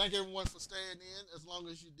 and thank everyone for staying in as long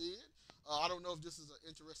as you did. I don't know if this is an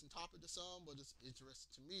interesting topic to some, but it's interesting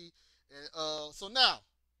to me. And so now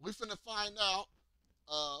we finna find out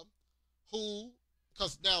uh, who,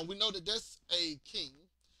 because now we know that that's a king.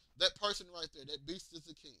 That person right there, that beast is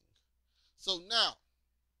a king. So now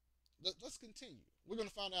let's continue. We're gonna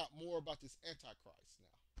find out more about this Antichrist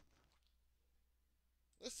now.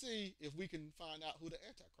 Let's see if we can find out who the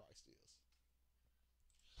Antichrist is.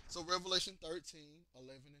 So Revelation 13,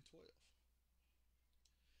 11, and 12.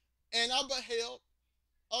 And I beheld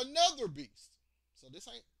another beast. So this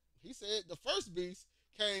ain't, he said the first beast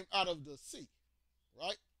came out of the sea,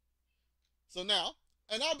 right? So now,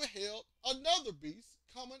 and I beheld another beast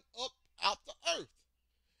coming up out the earth.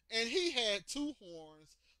 And he had two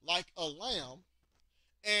horns like a lamb,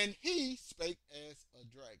 and he spake as a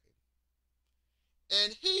dragon.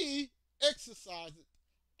 And he exercised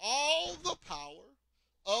all the power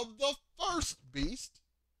of the first beast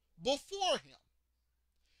before him,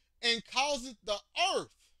 and causeth the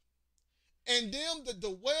earth and them that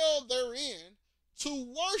dwell therein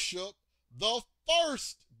to worship the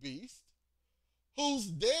first beast, whose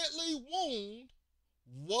deadly wound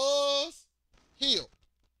was healed.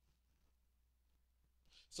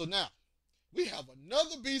 So now we have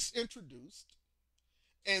another beast introduced,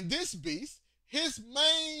 and this beast, his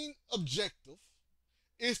main objective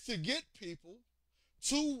is to get people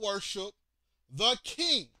to worship the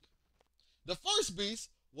king. The first beast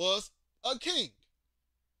was a king.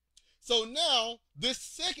 So now this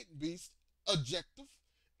second beast objective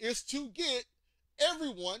is to get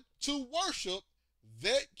everyone to worship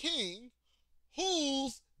that king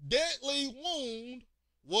whose deadly wound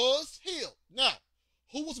was healed. Now,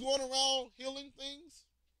 who was going around healing things?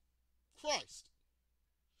 Christ.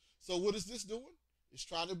 So what is this doing? It's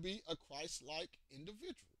trying to be a Christ-like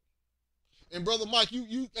individual. And Brother Mike,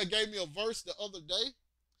 you gave me a verse the other day.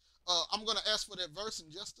 I'm going to ask for that verse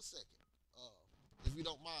in just a second, if you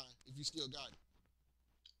don't mind, if you still got it.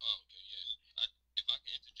 Oh, okay, yeah. If I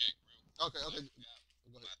can interject real quick. Okay, okay.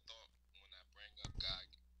 Go ahead. I thought when I bring up God,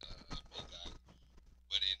 God,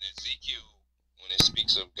 but in Ezekiel, when it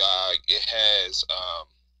speaks of God, it has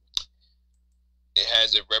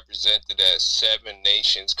it represented as 7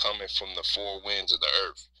 nations coming from the 4 winds of the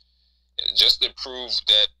earth. And just to prove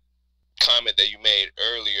that comment that you made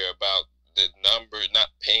earlier about the number, not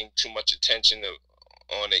paying too much attention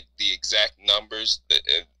on the exact numbers, that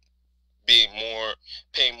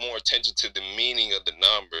paying more attention to the meaning of the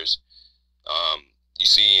numbers. You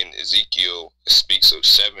see in Ezekiel, it speaks of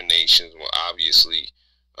 7 nations. Well, obviously,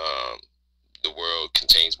 the world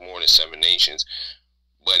contains more than 7 nations,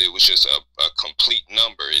 but it was just a complete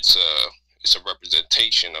number. It's a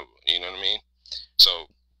representation of, you know what I mean? So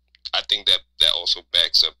I think that also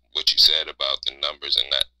backs up what you said about the numbers and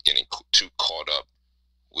not getting too caught up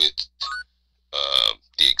with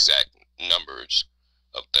the exact numbers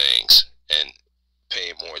of things and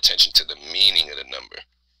paying more attention to the meaning of the number.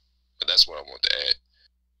 But that's what I want to add.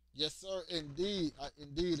 Yes, sir, indeed,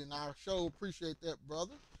 indeed, and I sure appreciate that,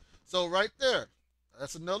 brother. So right there,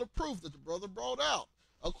 that's another proof that the brother brought out.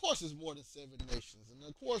 Of course, it's more than 7 nations, and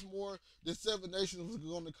of course, more than 7 nations is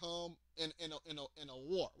going to come in a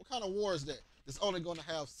war. What kind of war is that? It's only going to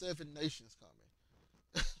have 7 nations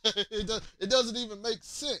coming. It doesn't even make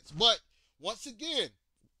sense. But once again,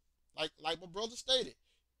 like my brother stated,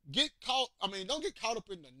 don't get caught up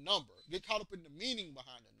in the number. Get caught up in the meaning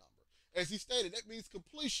behind the number. As he stated, that means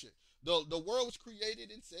completion. The world was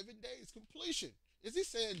created in 7 days. Completion. Is he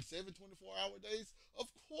saying 7 24-hour days? Of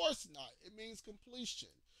course not. It means completion.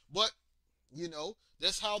 But,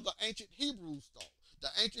 that's how the ancient Hebrews thought. The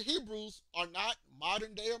ancient Hebrews are not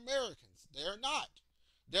modern day Americans. They're not.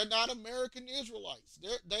 They're not American Israelites.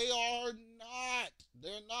 They are not.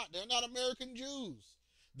 They're not. They're not American Jews.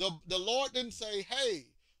 The Lord didn't say, hey,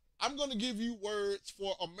 I'm going to give you words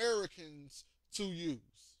for Americans to use.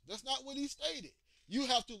 That's not what he stated. You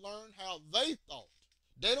have to learn how they thought.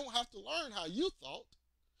 They don't have to learn how you thought.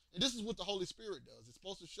 And this is what the Holy Spirit does. It's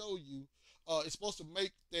supposed to show you, it's supposed to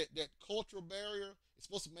make that cultural barrier, it's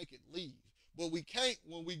supposed to make it leave. But we can't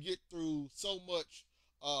when we get through so much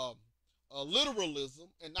literalism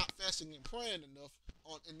and not fasting and praying enough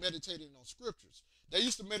on and meditating on scriptures. They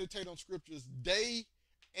used to meditate on scriptures day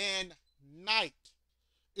and night.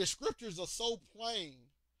 If scriptures are so plain,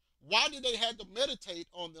 why did they have to meditate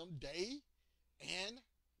on them day and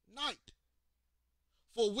night?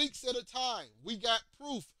 For weeks at a time. We got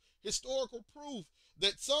proof, historical proof,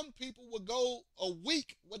 that some people would go a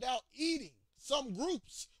week without eating. Some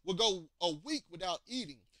groups would go a week without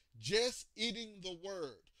eating, just eating the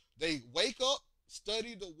word. They wake up,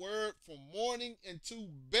 study the word from morning into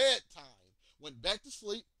bedtime, went back to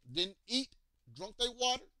sleep, didn't eat, drunk their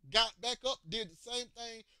water, got back up, did the same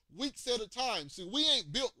thing weeks at a time. See, we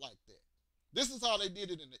ain't built like that. This is how they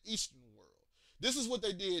did it in the Eastern world. This is what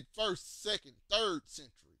they did first, second, third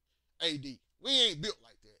century AD. We ain't built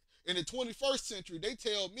like that. In the 21st century, they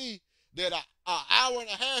tell me that an hour and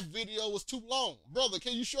a half video was too long. Brother,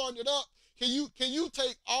 can you shorten it up? Can you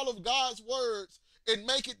take all of God's words and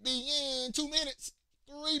make it be in 2 minutes,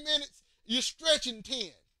 3 minutes? You're stretching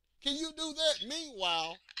 10. Can you do that?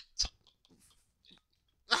 Meanwhile,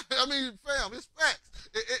 I mean, fam, it's facts.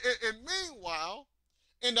 And meanwhile,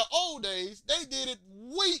 in the old days, they did it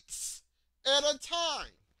weeks at a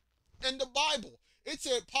time. In the Bible, it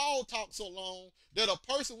said Paul talked so long that a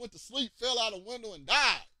person went to sleep, fell out a window, and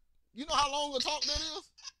died. You know how long a talk that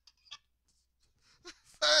is?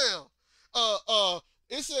 Fam.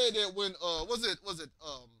 It said that when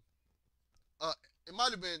it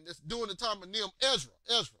might have been this during the time of Ezra.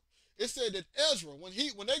 It said that Ezra, when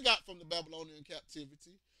they got from the Babylonian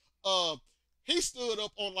captivity, he stood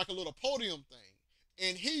up on like a little podium thing,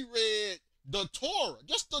 and he read the Torah,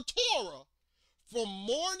 just the Torah, from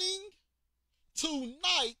morning to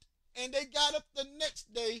night, and they got up the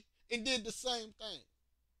next day and did the same thing.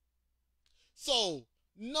 So,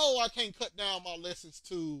 no, I can't cut down my lessons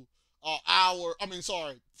to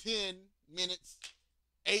 10 minutes,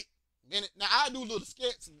 8 minutes. Now, I do little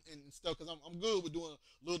skits and stuff because I'm good with doing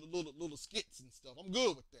little skits and stuff. I'm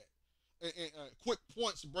good with that. And quick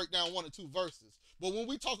points to break down 1 or 2 verses. But when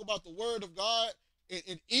we talk about the word of God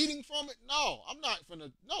and eating from it, I'm not cutting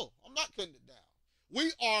it down.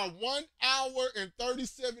 We are 1 hour and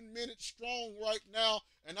 37 minutes strong right now,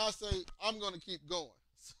 and I say I'm gonna keep going.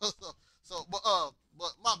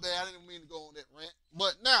 But my bad, I didn't mean to go on that rant.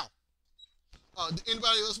 But now,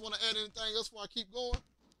 anybody else want to add anything else before I keep going?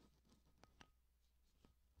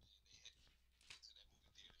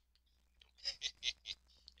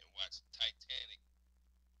 And watch Titanic.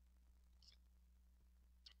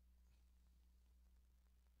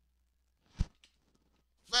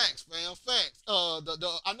 Facts, fam, facts.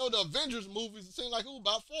 I know the Avengers movies. It seemed like it was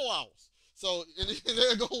about 4 hours. So and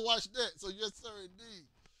they're gonna watch that. So yes, sir, indeed.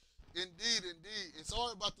 And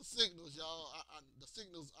sorry about the signals, y'all. The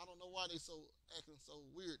signals, I don't know why they so acting so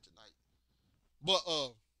weird tonight. But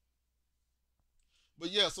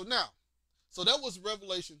yeah. So that was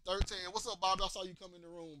Revelation 13. What's up, Bob? I saw you come in the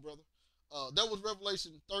room, brother. That was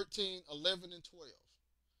Revelation 13, 11, and 12.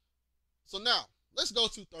 So now let's go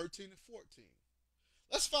to 13 and 14.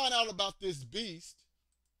 Let's find out about this beast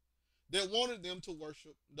that wanted them to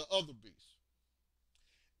worship the other beast.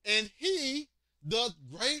 And he doth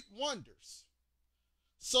great wonders,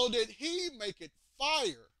 so that he maketh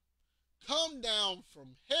fire come down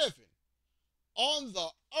from heaven on the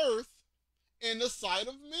earth in the sight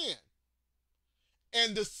of men,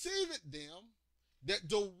 and deceiveth them that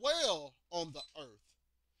dwell on the earth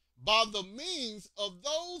by the means of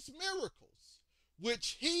those miracles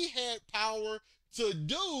which he had power to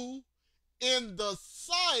do in the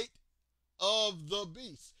sight of the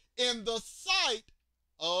beast, in the sight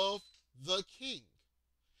of the king,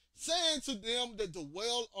 saying to them that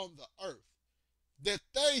dwell on the earth, that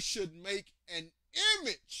they should make an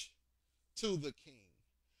image to the king,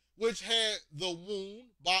 which had the wound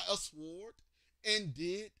by a sword and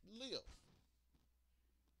did live.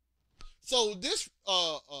 So this,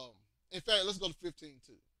 in fact, let's go to 15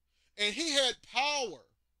 too. And he had power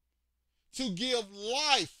to give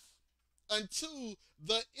life unto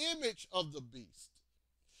the image of the beast,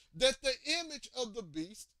 that the image of the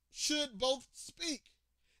beast should both speak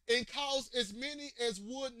and cause as many as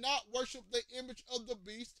would not worship the image of the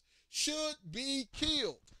beast should be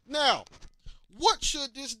killed. Now, what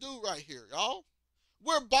should this do right here, y'all?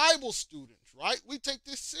 We're Bible students, right? We take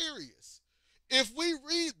this serious. If we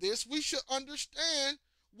read this, we should understand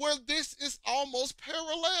where this is almost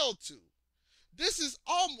parallel to. This is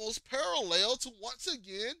almost parallel to, once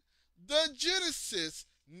again, the Genesis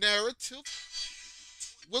narrative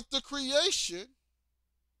with the creation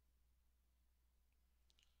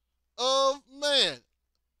of man.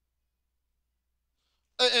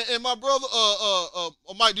 And my brother,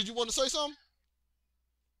 Mike, did you want to say something?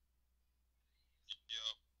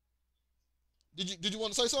 Did you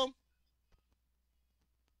want to say something?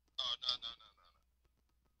 Oh, no, no,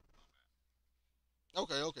 no, no,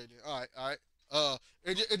 Okay, okay then. All right, all right.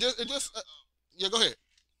 It just yeah. Go ahead.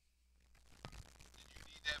 did you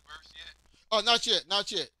need that verse yet? Oh, not yet,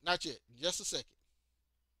 not yet, not yet. Just a second.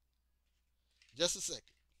 Just a second.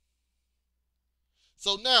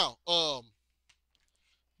 So now,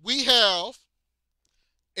 we have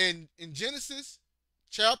in Genesis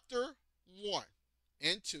chapter 1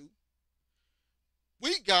 and 2,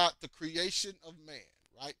 we got the creation of man,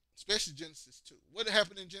 right? Especially Genesis 2. What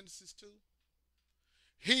happened in Genesis 2?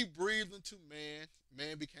 He breathed into man,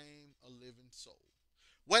 man became a living soul.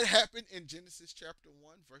 What happened in Genesis chapter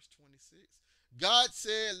 1, verse 26? God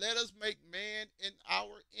said, let us make man in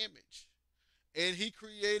our image. And he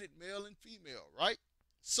created male and female, right?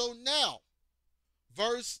 So now,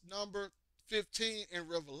 verse number 15 in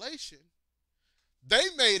Revelation, they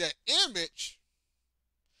made an image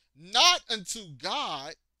not unto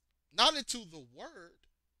God, not into the word,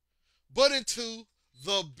 but into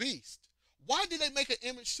the beast. Why did they make an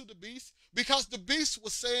image to the beast? Because the beast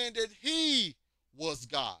was saying that he was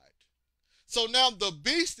God. So now the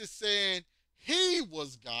beast is saying he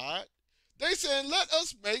was God. They saying, let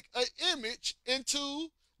us make an image into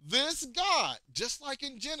this God. Just like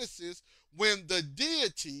in Genesis, when the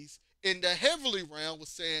deities in the heavenly realm was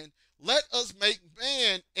saying, let us make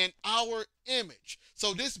man in our image.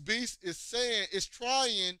 So this beast is saying, is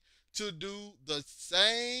trying to do the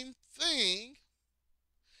same thing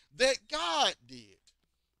that God did.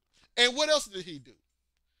 And what else did he do?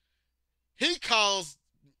 He caused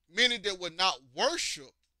many that would not worship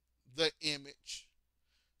the image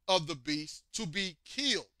of the beast to be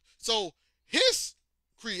killed. So his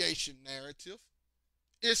creation narrative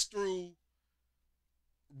is through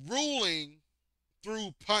ruling,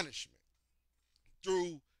 through punishment,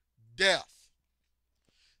 through death.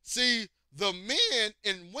 See, the men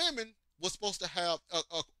and women were supposed to have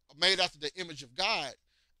made after the image of God.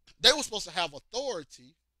 They were supposed to have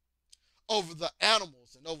authority over the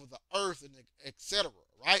animals and over the earth and etc.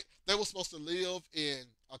 Right? They were supposed to live in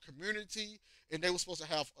a community and they were supposed to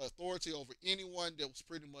have authority over anyone that was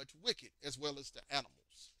pretty much wicked as well as the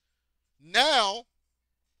animals. Now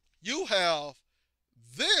you have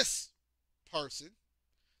this person,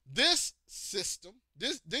 this system,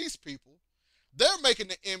 these people, they're making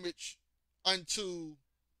the image unto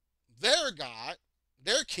their God,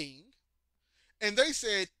 their king, and they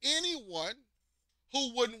said anyone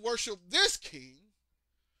who wouldn't worship this king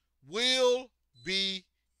will be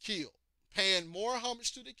killed. Paying more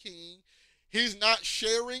homage to the king. He's not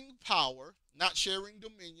sharing power, not sharing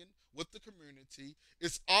dominion with the community.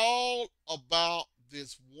 It's all about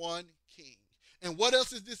this one king. And what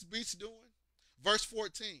else is this beast doing? Verse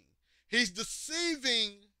 14. He's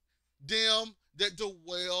deceiving them that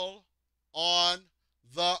dwell on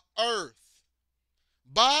the earth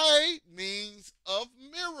by means of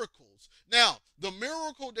miracles. Now, the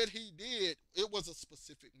miracle that he did, it was a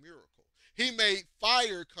specific miracle. He made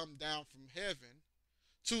fire come down from heaven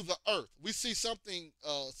to the earth. We see something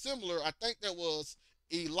similar. I think that was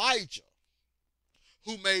Elijah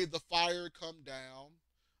who made the fire come down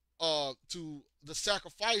to the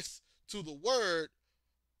sacrifice to the word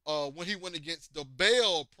when he went against the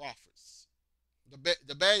Baal prophets,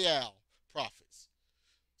 the Baal prophets.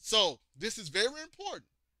 So this is very important.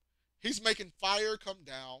 He's making fire come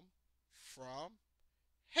down from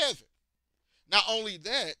heaven. Not only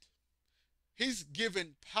that, he's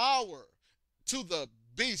given power to the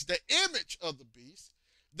beast, the image of the beast,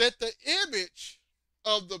 that the image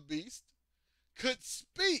of the beast could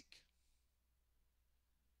speak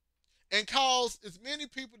and cause as many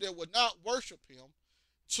people that would not worship him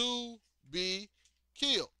to be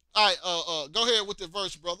killed. All right, go ahead with the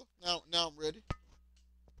verse, brother. Now I'm ready. All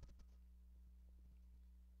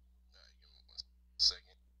right, give me 1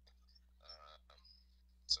 second. Um,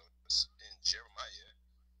 so it's in Jeremiah.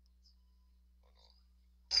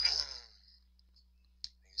 Hold on. I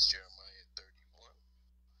think it's Jeremiah 31.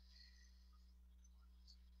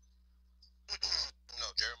 No,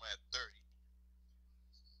 Jeremiah 30.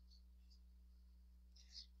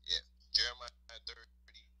 Yeah, Jeremiah 30,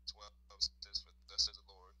 12 says, for thus says the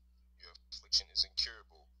Lord, your affliction is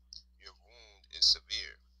incurable, your wound is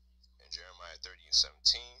severe. And Jeremiah 30 and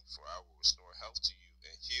 17, for I will restore health to you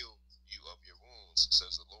and heal you of your wounds,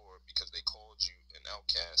 says the Lord, because they called you an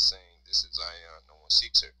outcast, saying, this is Zion, no one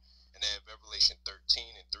seeks her. And then Revelation 13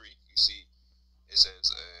 and 3, you see, it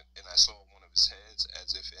says, and I saw one of his heads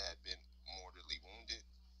as if it had been mortally wounded,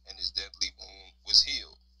 and his deadly wound was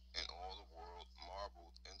healed. And all the world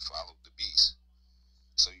marveled and followed the beast.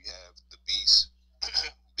 So you have the beast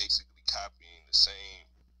basically copying the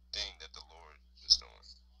same thing that the Lord is doing.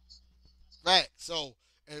 Right. So,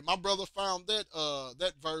 and my brother found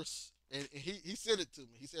that verse, and he sent it to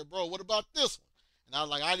me. He said, "Bro, what about this one?" And I was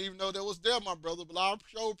like, "I didn't even know that was there, my brother, but I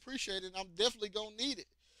sure appreciate it. And I'm definitely gonna need it."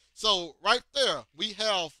 So, right there, we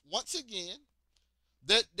have once again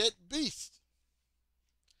that beast,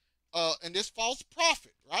 and this false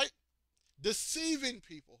prophet, right, deceiving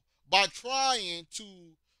people by trying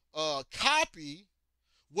to copy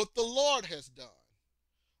what the Lord has done.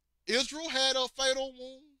 Israel had a fatal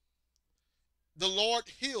wound. The Lord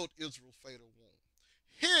healed Israel's fatal wound.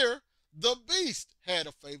 Here, the beast had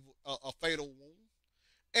a fatal wound,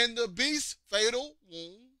 and the beast's fatal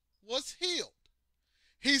wound was healed.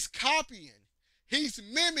 He's copying, he's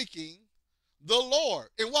mimicking the Lord.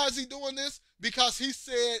 And why is he doing this? Because he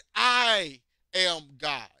said, I am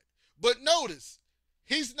God. But notice,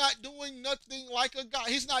 he's not doing nothing like a God.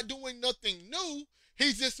 He's not doing nothing new.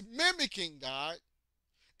 He's just mimicking God,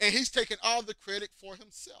 and he's taking all the credit for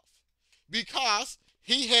himself because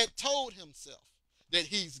he had told himself that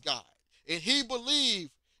he's God, and he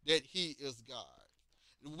believed that he is God.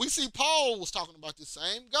 We see Paul was talking about the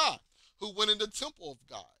same God who went in the temple of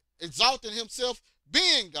God, exalting himself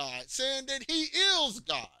being God, saying that he is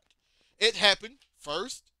God. It happened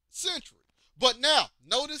first century. But now,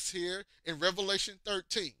 notice here in Revelation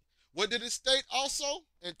 13. What did it state also?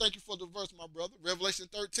 And thank you for the verse, my brother. Revelation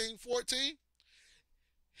 13:14.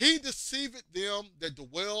 He deceived them that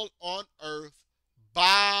dwell on earth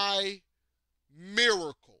by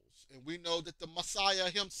miracles. And we know that the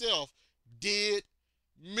Messiah himself did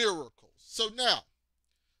miracles. So now,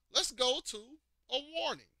 let's go to a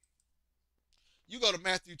warning. You go to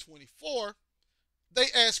Matthew 24. They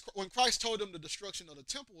asked, when Christ told them the destruction of the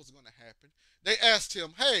temple was going to happen, they asked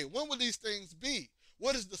him, hey, when will these things be?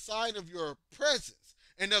 What is the sign of your presence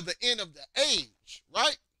and of the end of the age,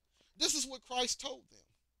 right? This is what Christ told them.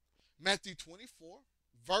 Matthew 24,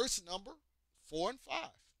 verse number 4 and 5.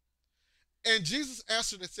 And Jesus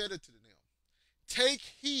answered and said unto them, take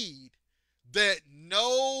heed that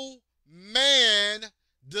no man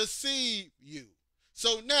deceive you.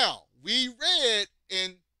 So now, we read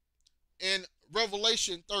in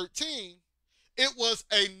Revelation 13, it was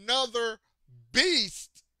another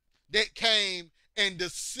beast that came and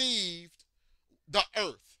deceived the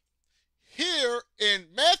earth. Here in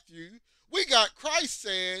Matthew, we got Christ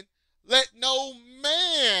saying, let no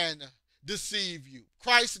man deceive you.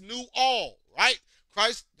 Christ knew all, right?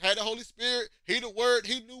 Christ had the Holy Spirit, he the Word,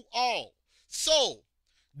 he knew all. So,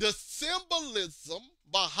 the symbolism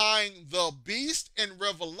behind the beast in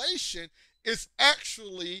Revelation is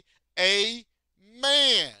actually a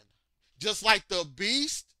man. Just like the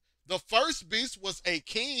beast, the first beast was a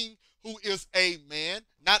king who is a man,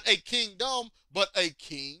 not a kingdom, but a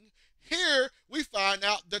king. Here we find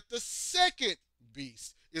out that the second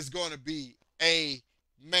beast is going to be a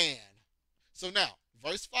man. So now,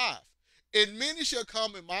 verse 5. And many shall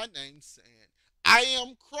come in my name, saying, I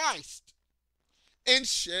am Christ, and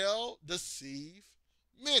shall deceive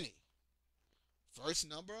many. Verse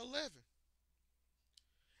number 11.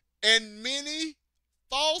 And many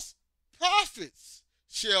false prophets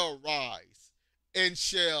shall rise and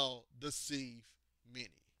shall deceive many.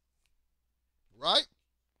 Right?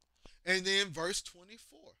 And then verse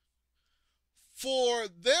 24. For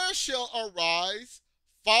there shall arise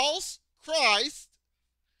false Christ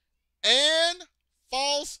and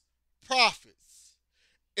false prophets,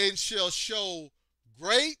 and shall show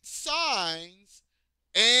great signs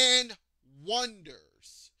and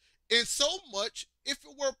wonders. And so much, if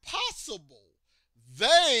it were possible,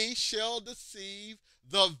 they shall deceive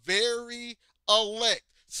the very elect.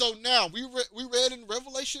 So now we read in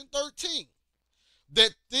Revelation 13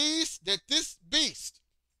 that this beast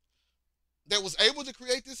that was able to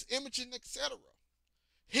create this image and etc.,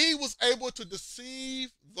 he was able to deceive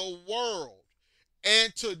the world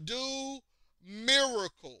and to do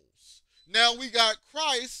miracles. Now we got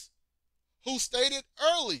Christ, who stated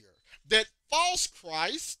earlier that false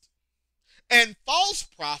Christ and false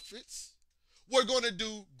prophets were going to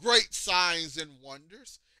do great signs and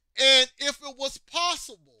wonders, and if it was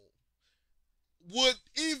possible, would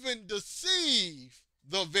even deceive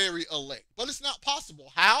the very elect. But it's not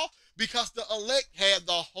possible. How? Because the elect had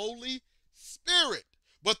the Holy Spirit.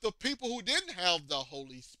 But the people who didn't have the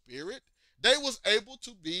Holy Spirit, they was able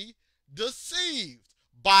to be deceived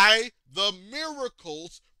by the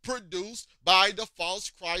miracles produced by the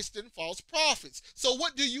false Christ and false prophets. So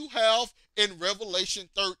what do you have in Revelation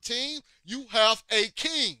 13? You have a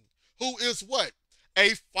king who is what?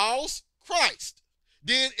 A false Christ.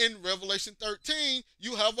 Then in Revelation 13,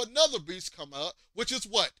 you have another beast come up, which is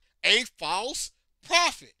what? A false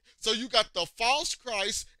prophet. So you got the false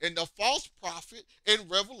Christ and the false prophet in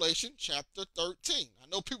Revelation chapter 13. I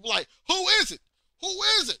know people like, who is it? Who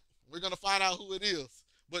is it? We're going to find out who it is.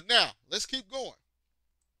 But now, let's keep going.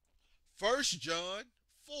 1 John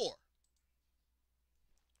 4.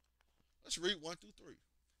 Let's read 1 through 3.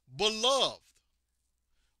 Beloved,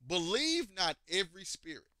 believe not every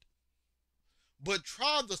spirit, but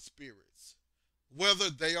try the spirits,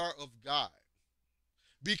 whether they are of God.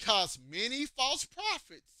 Because many false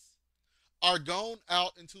prophets are gone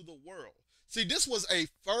out into the world. See, this was a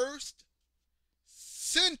first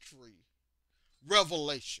century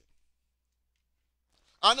revelation.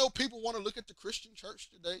 I know people want to look at the Christian church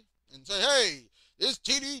today and say, hey, it's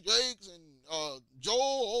T.D. Jakes and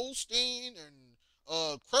Joel Osteen and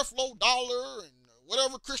Creflo Dollar and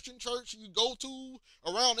whatever Christian church you go to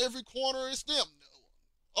around every corner, it's them.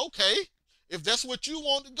 Okay, if that's what you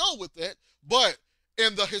want to go with that. But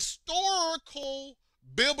in the historical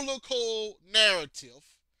biblical narrative,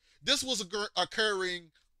 this was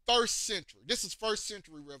occurring first century. This is first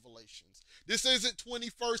century revelations. This isn't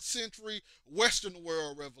 21st century Western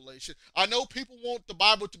world revelation. I know people want the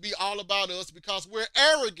Bible to be all about us because we're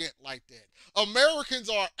arrogant like that. Americans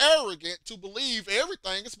are arrogant to believe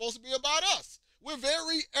everything is supposed to be about us. We're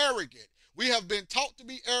very arrogant. We have been taught to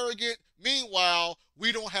be arrogant. Meanwhile,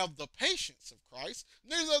 we don't have the patience of Christ,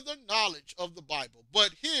 neither the knowledge of the Bible.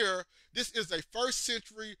 But here, this is a first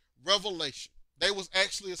century revelation. They was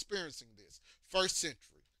actually experiencing this first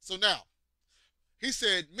century. So now, he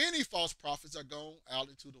said, many false prophets are gone out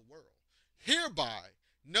into the world. Hereby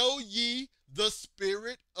know ye the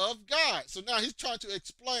Spirit of God. So now he's trying to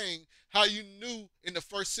explain how you knew in the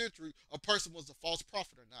first century a person was a false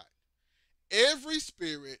prophet or not. Every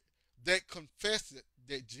spirit that confesseth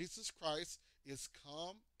that Jesus Christ is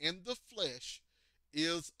come in the flesh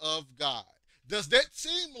is of God. Does that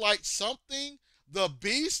seem like something the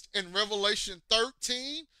beast in Revelation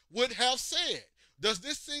 13 would have said? Does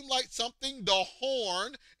this seem like something the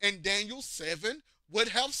horn in Daniel 7 would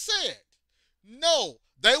have said? No,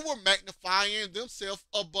 they were magnifying themselves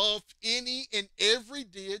above any and every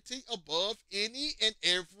deity, above any and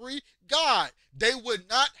every God. They would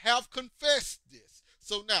not have confessed this.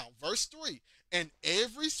 So now, verse 3, and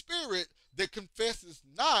every spirit that confesses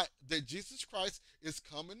not that Jesus Christ is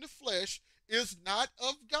come in the flesh is not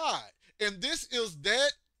of God. And this is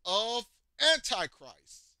that of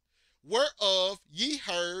Antichrist, whereof ye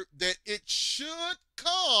heard that it should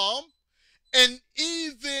come, and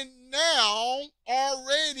even now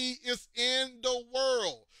already is in the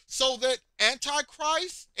world. So that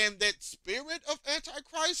Antichrist and that spirit of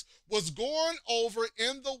Antichrist was going over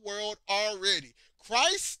in the world already.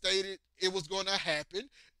 Christ stated it was going to happen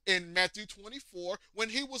in Matthew 24 when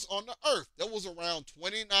he was on the earth. That was around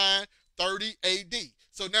 2930 AD.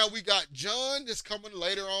 So now we got John that's coming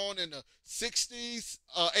later on in the 60s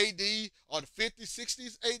AD or the 50s,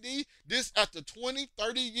 60s AD. This after 20,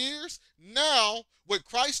 30 years. Now, what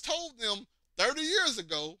Christ told them 30 years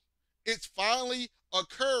ago, it's finally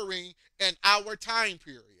occurring in our time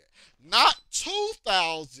period. Not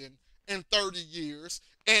 2,030 years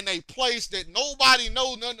in a place that nobody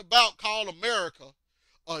knows nothing about called America.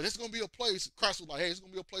 There's going to be a place, Christ was like, hey, it's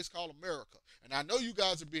going to be a place called America. And I know you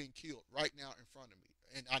guys are being killed right now in front of me.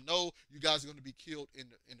 And I know you guys are going to be killed in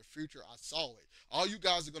the future. I saw it. All you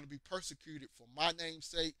guys are going to be persecuted for my name's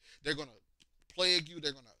sake. They're going to plague you.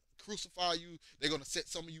 They're going to crucify you. They're going to set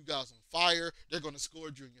some of you guys on fire. They're going to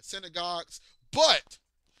scourge you in your synagogues. But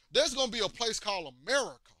there's going to be a place called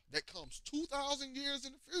America that comes 2,000 years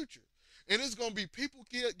in the future. And it's going to be people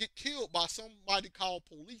get killed by somebody called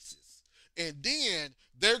polices. And then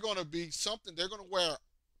they're going to be something, they're going to wear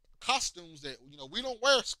costumes that, we don't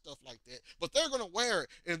wear stuff like that, but they're going to wear it.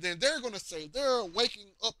 And then they're going to say they're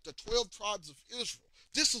waking up the 12 tribes of Israel.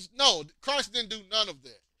 No, Christ didn't do none of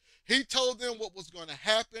that. He told them what was going to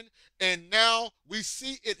happen. And now we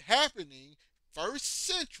see it happening first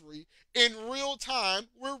century in real time.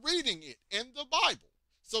 We're reading it in the Bible.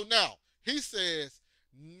 So now he says,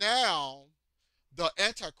 now the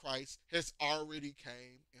Antichrist has already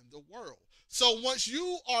came in the world. So once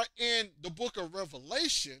you are in the book of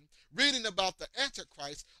Revelation, reading about the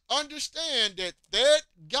Antichrist, understand that that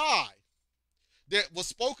guy that was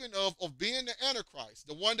spoken of being the Antichrist,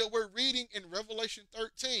 the one that we're reading in Revelation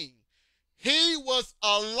 13, he was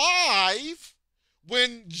alive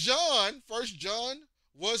when First John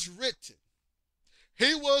was written.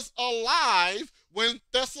 He was alive when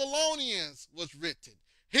Thessalonians was written.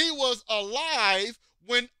 He was alive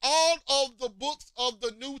when all of the books of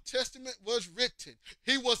the New Testament was written.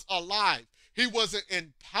 He was alive. He wasn't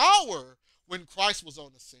in power when Christ was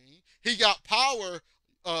on the scene. He got power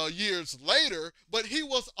years later, but he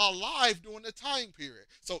was alive during the time period.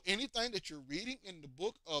 So anything that you're reading in the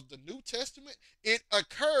book of the New Testament, it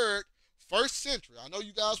occurred first century. I know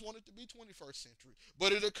you guys want it to be 21st century,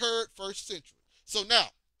 but it occurred first century. So now,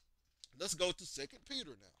 let's go to Second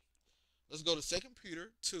Peter now. Let's go to Second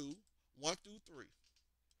Peter 2, 1 through 3.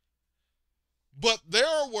 But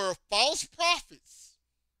there were false prophets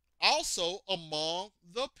also among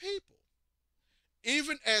the people,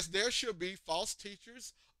 even as there shall be false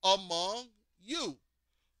teachers among you,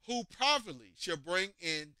 who privately shall bring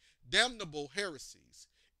in damnable heresies,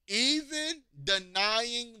 even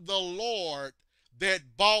denying the Lord that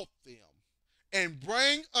bought them, and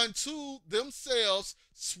bring unto themselves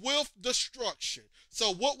swift destruction.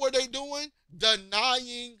 So what were they doing?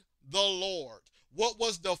 Denying the Lord. What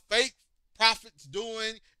was the fake prophets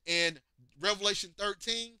doing in Revelation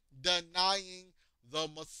 13? Denying the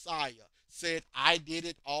Messiah. Said, I did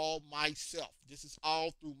it all myself. This is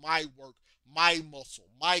all through my work, my muscle,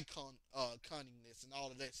 my cunningness, and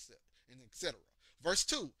all of that stuff, and etc. Verse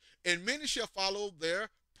 2, and many shall follow their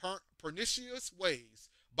pernicious ways,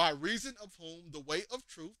 by reason of whom the way of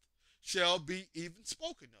truth shall be even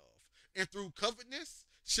spoken of. And through covetousness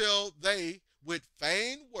shall they with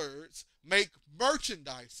vain words make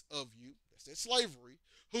merchandise of you, that's that slavery,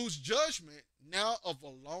 whose judgment now of a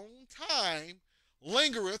long time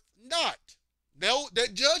lingereth not. Now,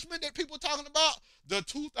 that judgment that people are talking about, the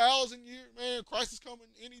 2,000 year, man, Christ is coming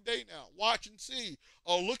any day now. Watch and see.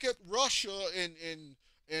 Look at Russia and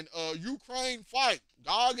Ukraine fight.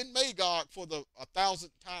 Gog and Magog for the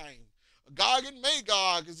 1,000th time. Gog and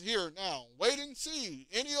Magog is here now. Wait and see.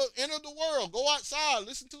 Enter the world. Go outside.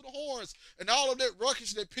 Listen to the horns. And all of that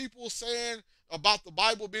ruckus that people are saying about the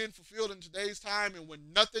Bible being fulfilled in today's time. And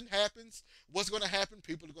when nothing happens, what's going to happen?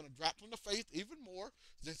 People are going to drop from the faith even more.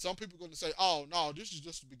 Then some people are going to say, oh, no, this is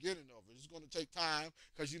just the beginning of it. It's going to take time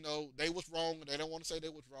because, you know, they was wrong and they don't want to say they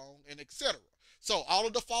was wrong, and etc. So all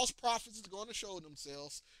of the false prophets are going to show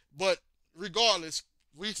themselves. But regardless,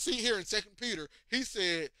 we see here in 2 Peter, he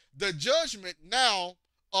said, the judgment now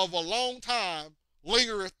of a long time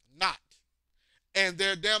lingereth not, and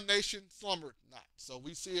their damnation slumbereth not. So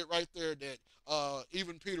we see it right there that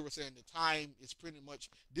even Peter was saying the time is pretty much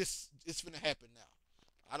this. It's going to happen now.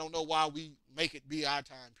 I don't know why we make it be our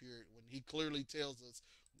time period when he clearly tells us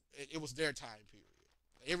it was their time period.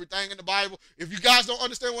 Everything in the Bible, if you guys don't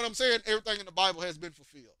understand what I'm saying, everything in the Bible has been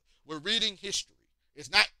fulfilled. We're reading history. It's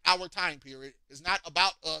not our time period. It's not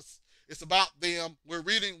about us. It's about them. We're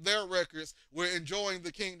reading their records. We're enjoying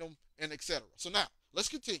the kingdom, and etc. So now, let's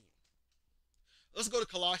continue. Let's go to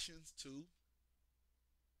Colossians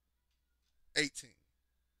 2:18.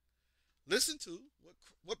 Listen to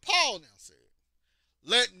what Paul now said.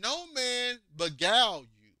 Let no man beguile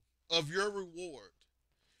you of your reward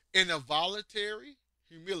in a voluntary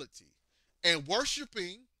humility and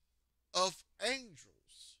worshiping of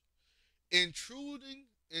angels, intruding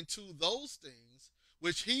into those things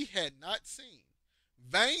which he had not seen,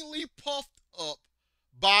 vainly puffed up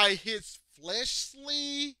by his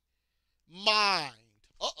fleshly mind.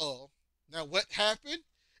 Now what happened?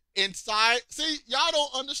 Inside, see, y'all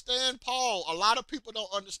don't understand Paul. A lot of people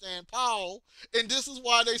don't understand Paul, and this is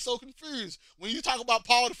why they so confused. When you talk about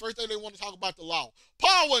Paul, the first thing they want to talk about the law.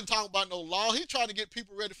 Paul wasn't talking about no law. He's trying to get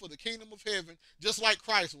people ready for the kingdom of heaven, just like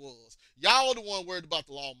Christ was. Y'all are the one worried about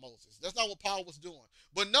the law of Moses. That's not what Paul was doing.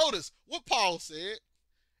 But notice what Paul said.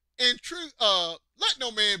 In truth, let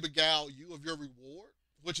no man beguile you of your reward,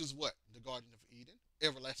 which is what? The Garden of Eden,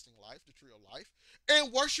 everlasting life, the tree of life,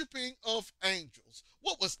 and worshiping of angels.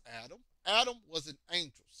 What was Adam? Adam was an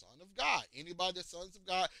angel, son of God. Anybody that's sons of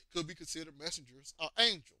God could be considered messengers or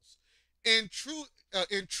angels.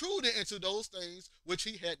 Intruding into those things which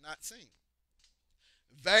he had not seen.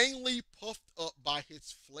 Vainly puffed up by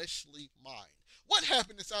his fleshly mind. What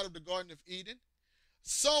happened inside of the Garden of Eden?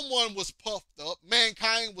 Someone was puffed up.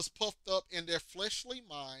 Mankind was puffed up in their fleshly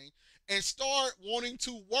mind and started wanting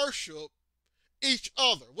to worship each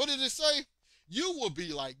other. What did it say? You will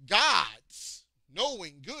be like gods,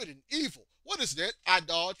 knowing good and evil. What is that?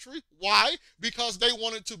 Idolatry. Why? Because they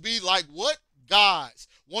wanted to be like what? Gods.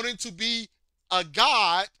 Wanting to be a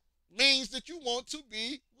god means that you want to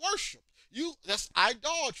be worshipped. That's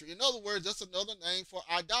idolatry. In other words, that's another name for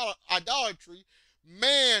idolatry.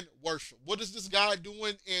 Man worship. What is this guy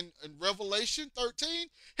doing in Revelation 13?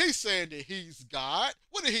 He's saying that he's God.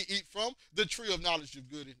 What did he eat from? The tree of knowledge of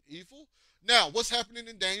good and evil. Now, what's happening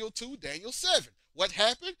in Daniel 2, Daniel 7? What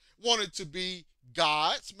happened? Wanted to be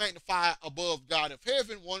gods, magnified above God of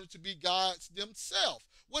heaven, wanted to be gods themselves.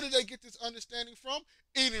 Where did they get this understanding from?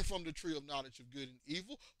 Eating from the tree of knowledge of good and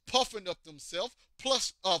evil, puffing up themselves,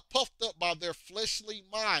 plus puffed up by their fleshly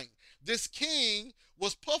mind. This king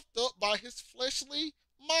was puffed up by his fleshly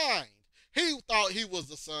mind. He thought he was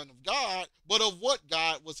the son of God, but of what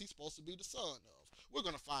God was he supposed to be the son of? We're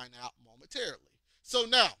going to find out momentarily. So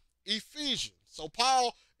now, Ephesians. So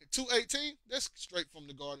Paul, 2:18, that's straight from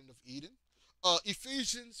the Garden of Eden.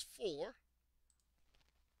 Ephesians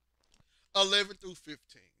 4:11 through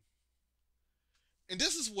 15. And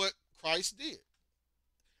this is what Christ did.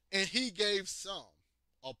 And he gave some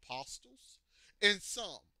apostles, and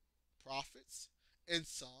some prophets, and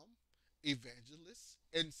some evangelists,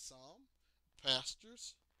 and some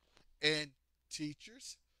pastors and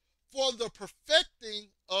teachers for the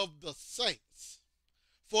perfecting of the saints,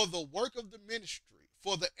 for the work of the ministry,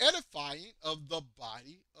 for the edifying of the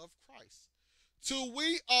body of Christ, till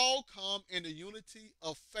we all come in the unity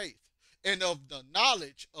of faith and of the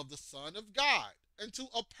knowledge of the Son of God, unto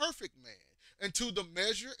a perfect man, and to the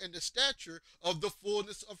measure and the stature of the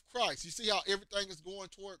fullness of Christ. You see how everything is going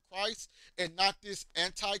toward Christ and not this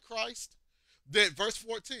antichrist? That verse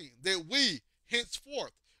 14, that we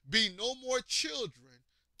henceforth be no more children,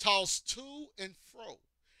 tossed to and fro,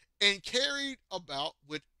 and carried about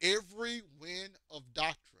with every wind of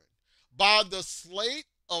doctrine, by the sleight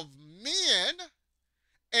of men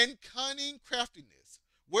and cunning craftiness,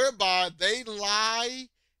 whereby they lie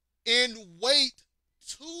in wait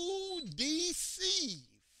to deceive.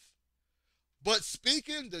 But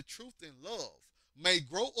speaking the truth in love, may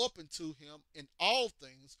grow up into him in all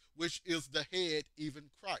things, which is the head, even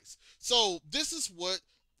Christ. So this is what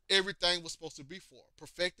everything was supposed to be for,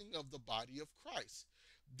 perfecting of the body of Christ.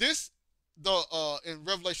 This, in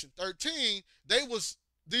Revelation 13,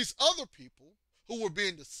 these other people who were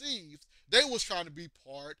being deceived, they was trying to be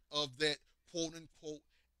part of that quote unquote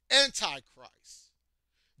antichrist.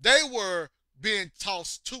 They were being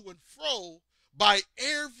tossed to and fro by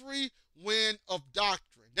every wind of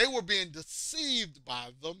doctrine. They were being deceived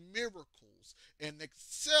by the miracles and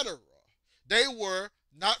etc. They were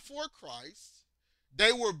not for Christ.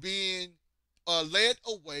 They were being led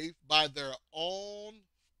away by their own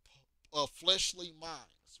fleshly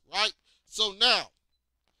minds, right? So now,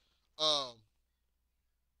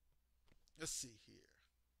 let's see here.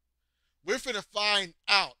 We're finna find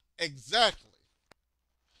out exactly.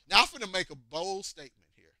 Now, I'm finna make a bold statement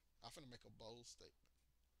here.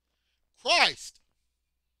 Christ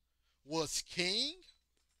was king.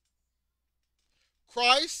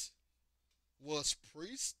 Christ was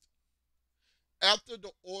priest after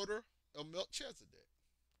the order of Melchizedek.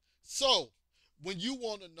 So, when you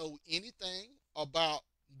want to know anything about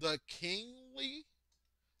the kingly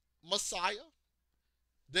Messiah,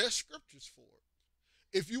 there's scriptures for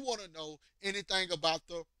it. If you want to know anything about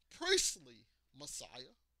the priestly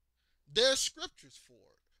Messiah, there's scriptures for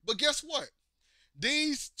it. But guess what?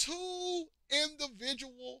 These two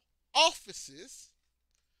individual offices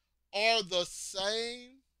are the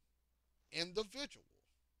same individual.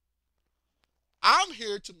 I'm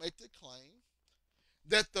here to make the claim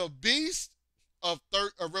that the beast of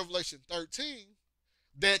Revelation 13,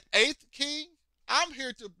 that eighth king, I'm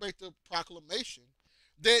here to make the proclamation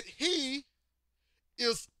that he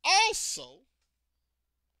is also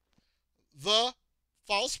the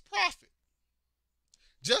false prophet.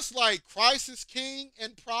 Just like Christ is king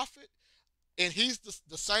and prophet, and he's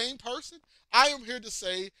the same person, I am here to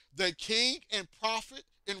say the king and prophet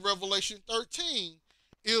in Revelation 13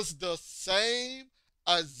 is the same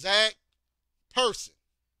exact person.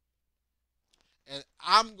 And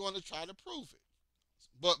I'm going to try to prove it.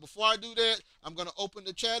 But before I do that, I'm going to open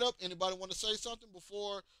the chat up. Anybody want to say something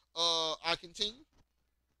before I continue?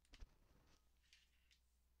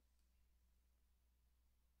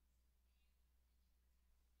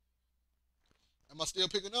 Am I still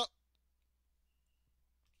picking up?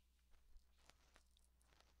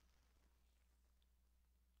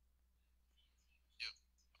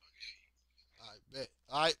 I bet.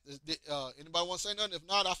 All right. Anybody want to say nothing? If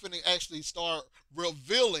not, I'm finna actually start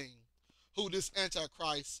revealing who this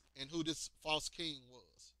Antichrist and who this false king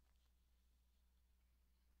was.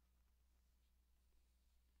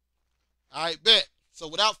 All right, bet. So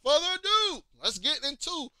without further ado, let's get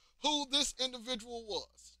into who this individual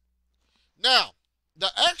was. Now, the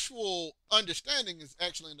actual understanding is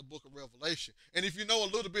actually in the book of Revelation. And if you know a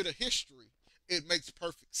little bit of history, it makes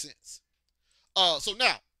perfect sense. So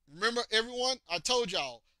now, remember everyone, I told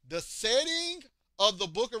y'all, the setting of the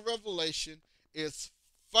book of Revelation is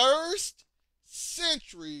first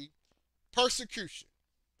century persecution,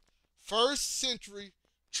 first century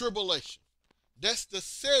tribulation. That's the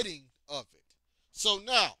setting of it. So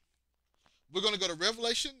now, we're going to go to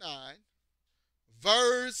Revelation 9,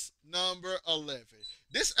 verse number 11.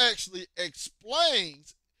 This actually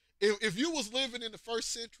explains, if you was living in the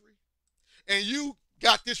first century and you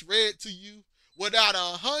got this read to you without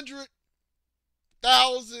 100,000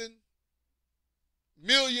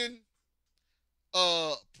 million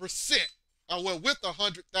percent, or well, with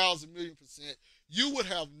 100,000 million percent, you would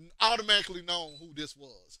have automatically known who this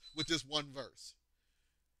was with this one verse.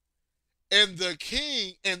 And the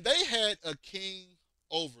king, and they had a king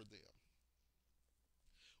over them,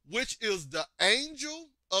 which is the angel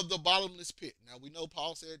of the bottomless pit. Now we know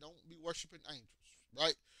Paul said don't be worshiping angels,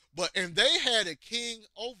 right? And they had a king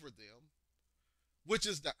over them, which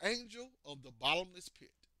is the angel of the bottomless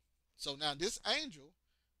pit. So now this angel,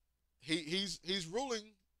 he's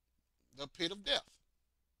ruling the pit of death.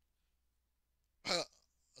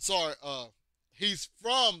 Sorry, he's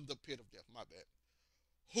from the pit of death, my bad.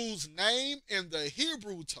 Whose name in the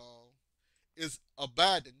Hebrew tongue is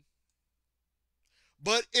Abaddon.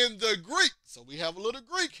 But in the Greek, so we have a little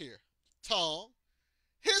Greek here, tongue,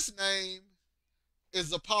 his name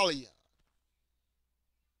is Apollyon.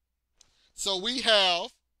 So we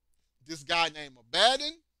have this guy named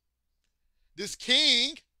Abaddon, this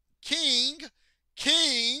king,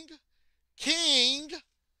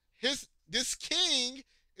 this king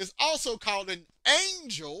is also called an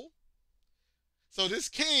angel. So this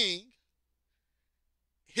king,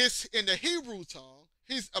 in the Hebrew tongue,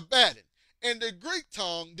 he's Abaddon. In the Greek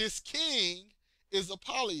tongue, this king is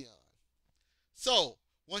Apollyon. So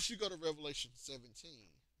once you go to Revelation 17,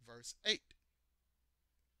 verse 8.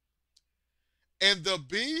 And the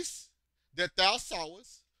beast that thou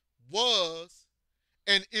sawest was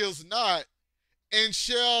and is not, and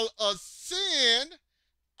shall ascend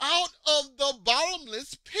out of the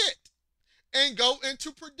bottomless pit and go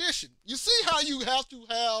into perdition. You see how you have to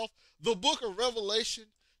have the book of Revelation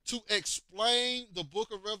to explain the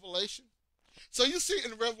book of Revelation? So you see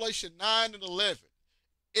in Revelation 9 and 11,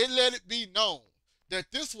 it let it be known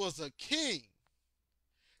that this was a king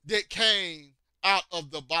that came out of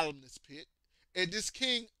the bottomless pit. And this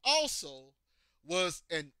king also was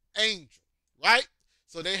an angel, right?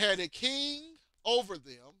 So they had a king over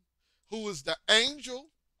them who is the angel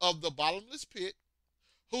of the bottomless pit,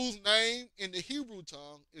 whose name in the Hebrew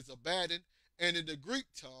tongue is Abaddon, and in the Greek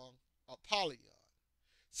tongue, Apollyon.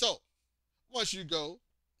 So, once you go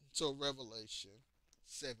to Revelation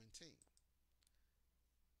 17,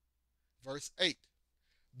 verse 8,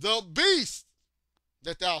 the beast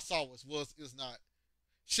that thou sawest is not,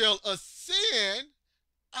 shall ascend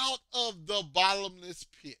out of the bottomless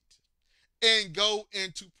pit and go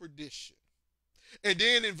into perdition. And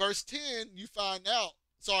then in verse 10, you find out,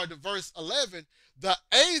 the verse 11, the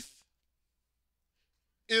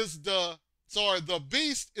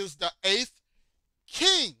beast is the eighth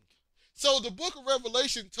king. So the book of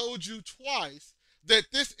Revelation told you twice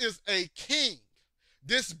that this is a king.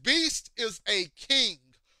 This beast is a king.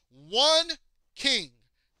 One king,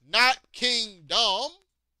 not kingdom,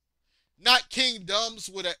 not kingdoms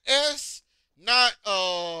with an S, not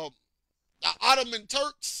the Ottoman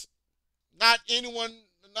Turks, not anyone,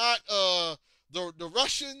 not the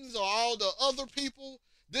Russians or all the other people.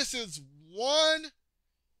 This is one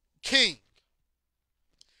king.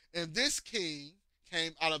 And this king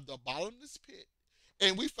came out of the bottomless pit.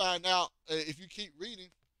 And we find out, if you keep reading,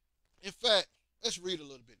 in fact, let's read a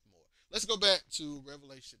little bit more. Let's go back to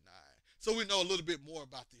Revelation 9. So we know a little bit more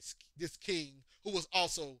about this king who was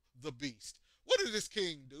also the beast. What did this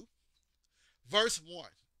king do? Verse 1,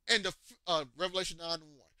 and Revelation 9 and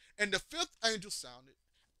 1. And the fifth angel sounded,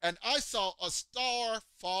 and I saw a star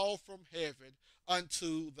fall from heaven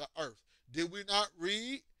unto the earth. Did we not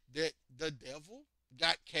read that the devil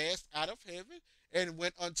got cast out of heaven and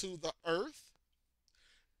went unto the earth?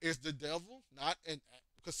 Is the devil not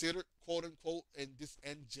considered, quote unquote, this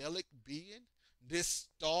angelic being, this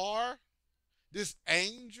star, this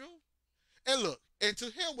angel? And look, and to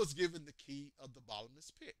him was given the key of the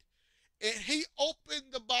bottomless pit. And he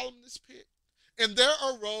opened the bottomless pit, and there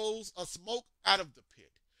arose a smoke out of the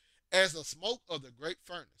pit, as the smoke of the great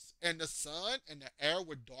furnace. And the sun and the air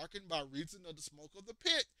were darkened by reason of the smoke of the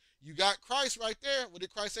pit. You got Christ right there. What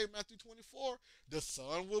did Christ say in Matthew 24? The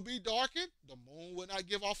sun will be darkened, the moon will not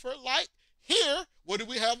give off her light. Here, what do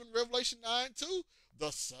we have in Revelation 9 2?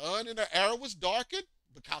 The sun and the air was darkened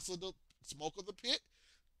because of the smoke of the pit.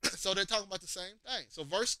 So they're talking about the same thing. So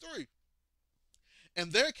verse 3,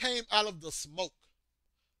 and there came out of the smoke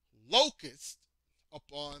locusts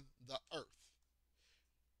upon the earth.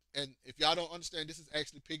 And if y'all don't understand, this is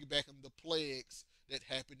actually piggybacking the plagues that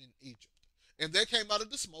happened in Egypt. And there came out of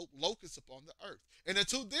the smoke locusts upon the earth. And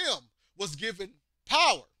unto them was given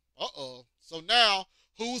power. Uh-oh. So now,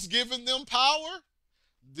 who's giving them power?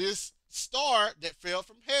 This star that fell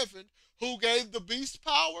from heaven. Who gave the beast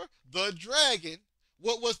power? The dragon.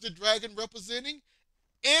 What was the dragon representing?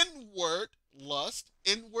 Inward lust,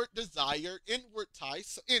 inward desire, inward ties.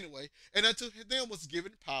 So anyway, and unto them was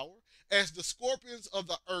given power, as the scorpions of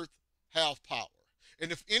the earth have power.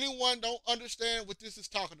 And if anyone don't understand what this is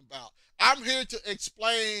talking about, I'm here to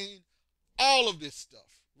explain all of this stuff.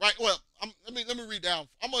 Right? Well, let me read down.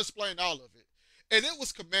 I'm gonna explain all of it. And it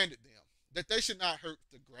was commanded them that they should not hurt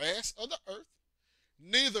the grass of the earth,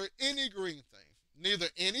 neither any green thing, neither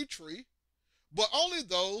any tree, but only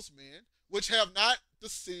those men which have not the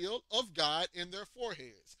seal of God in their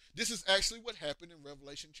foreheads. This is actually what happened in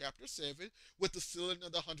Revelation chapter 7 with the sealing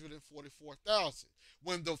of the 144,000.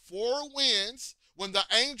 When the four winds, when the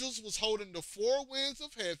angels was holding the four winds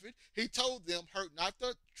of heaven, he told them, hurt not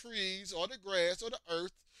the trees or the grass or the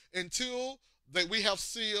earth until that we have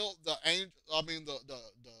sealed the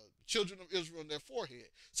children of Israel in their forehead.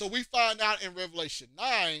 So we find out in Revelation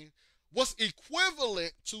 9 what's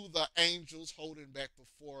equivalent to the angels holding back the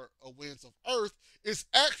four winds of earth is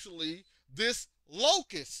actually this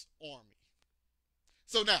locust army.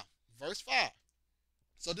 So now, verse 5.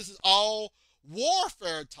 So this is all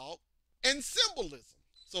warfare talk and symbolism.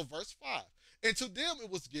 So verse 5. And to them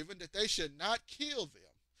it was given that they should not kill them,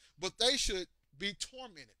 but they should be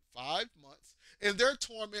tormented 5 months. And their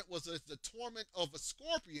torment was as the torment of a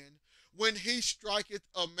scorpion when he striketh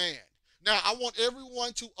a man. Now, I want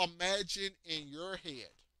everyone to imagine in your head,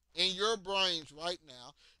 in your brains right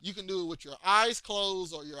now. You can do it with your eyes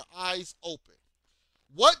closed or your eyes open.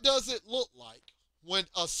 What does it look like when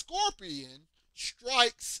a scorpion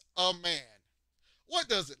strikes a man? What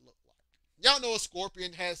does it look like? Y'all know a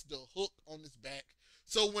scorpion has the hook on his back.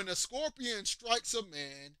 So when a scorpion strikes a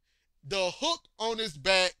man, the hook on his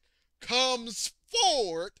back comes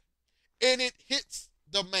forward and it hits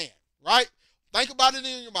the man, right? Think about it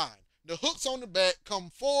in your mind. The hooks on the back come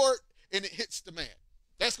forward and it hits the man.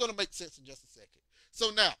 That's going to make sense in just a second. So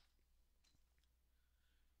now,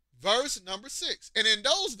 verse number 6. And in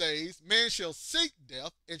those days, men shall seek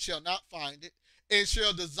death and shall not find it, and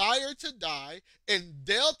shall desire to die, and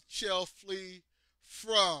death shall flee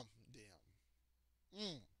from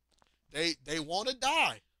them. They want to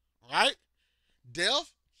die, right?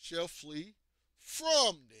 Death shall flee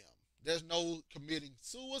from them. There's no committing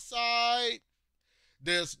suicide.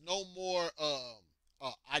 There's no more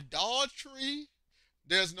idolatry.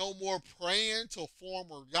 There's no more praying to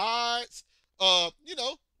former gods.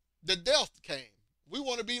 The death came. We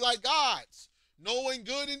want to be like gods, knowing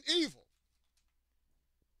good and evil.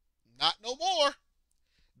 Not no more.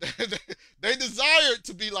 They desired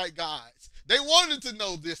to be like gods. They wanted to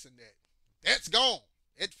know this and that. That's gone.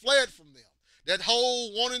 It fled from them. That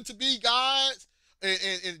whole wanting to be gods and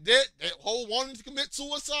that whole wanting to commit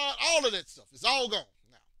suicide, all of that stuff is all gone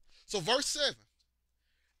now. So verse 7.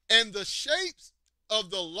 And the shapes of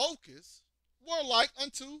the locusts were like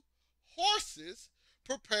unto horses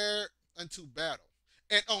prepared unto battle.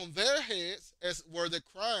 And on their heads as were the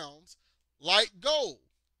crowns like gold.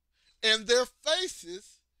 And their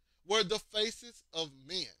faces were the faces of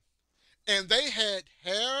men. And they had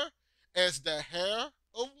hair as the hair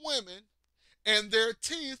of women, and their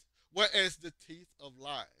teeth were as the teeth of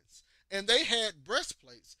lions. And they had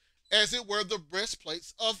breastplates, as it were the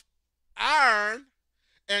breastplates of iron,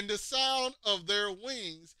 and the sound of their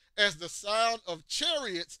wings as the sound of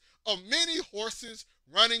chariots of many horses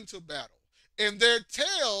running to battle. And their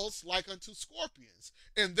tails like unto scorpions,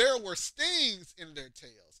 and there were stings in their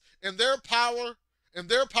tails. And their power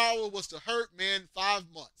was to hurt men 5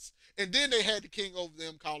 months. And then they had the king over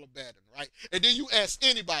them called Abaddon, right? And then you ask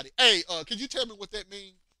anybody, hey, can you tell me what that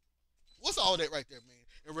means? What's all that right there mean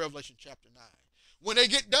in Revelation chapter 9? When they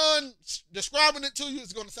get done describing it to you,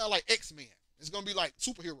 it's going to sound like X-Men. It's going to be like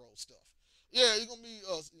superhero stuff. Yeah, it's going to be,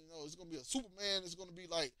 it's going to be a Superman. It's going to be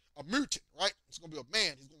like a mutant, right? It's going to be a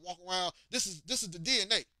man. He's going to walk around. This is the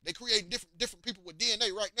DNA. They creating different people with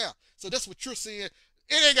DNA right now. So that's what you're seeing.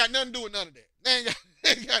 It ain't got nothing to do with none of that. It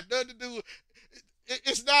ain't got nothing to do with.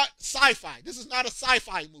 It's not sci-fi. This is not a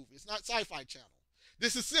sci-fi movie. It's not Sci-Fi Channel.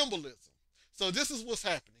 This is symbolism. So this is what's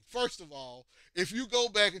happening. First of all, if you go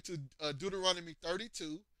back into Deuteronomy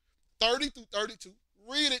 32, 30 through 32,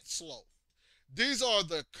 read it slow. These are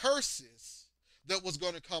the curses that was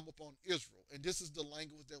going to come upon Israel. And this is the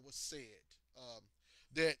language that was said.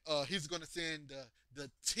 That he's going to send the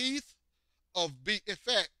teeth of beast. In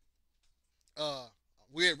fact,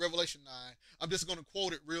 we're at Revelation 9. I'm just going to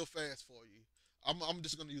quote it real fast for you. I'm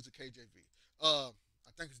just going to use the KJV. I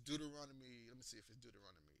I think it's Deuteronomy. Let me see if it's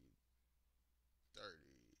Deuteronomy 30.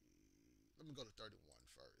 Let me go to 31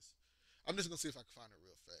 first. I'm just gonna see if I can find it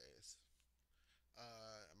real fast.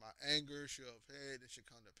 My anger shall have had, it should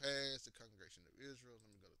come to pass, the congregation of Israel. Let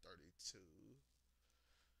me go to 32.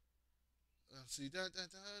 Let's see,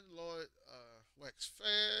 Lord, wax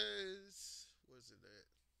fast. Where's it at?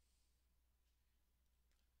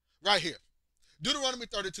 Right here. Deuteronomy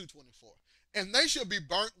 32:24. And they shall be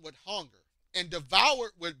burnt with hunger and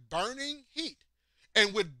devoured with burning heat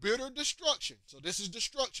and with bitter destruction. So this is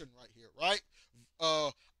destruction right here, right?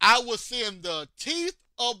 I will send the teeth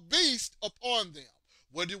of beast upon them.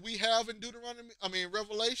 What do we have in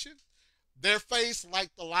Revelation? Their face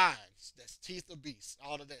like the lions. That's teeth of beasts,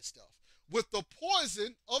 all of that stuff. With the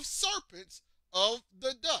poison of serpents of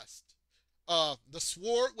the dust. The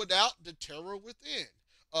sword without, the terror within.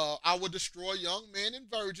 I will destroy young men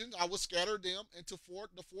and virgins. I will scatter them into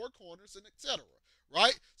the four corners and etc.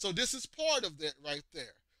 Right? So this is part of that right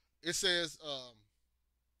there. It says,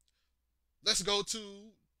 let's go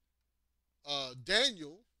to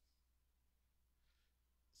Daniel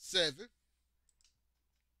 7.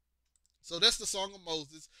 So that's the Song of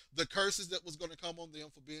Moses, the curses that was going to come on them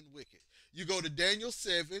for being wicked. You go to Daniel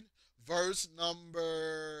 7, verse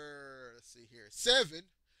number, let's see here, 7.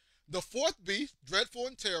 The fourth beast, dreadful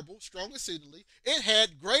and terrible, strong exceedingly, it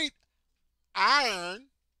had great iron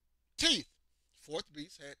teeth. Fourth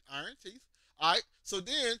beast had iron teeth. All right, so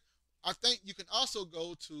then I think you can also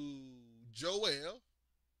go to Joel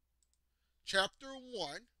chapter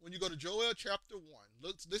 1. When you go to Joel chapter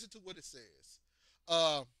 1, listen to what it says.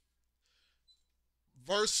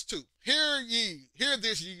 Verse 2. Hear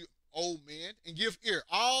this, ye old men, and give ear,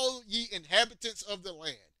 all ye inhabitants of the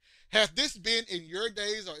land. Hath this been in your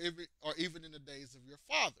days, or even in the days of your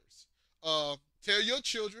fathers? Tell your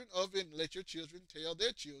children of it, and let your children tell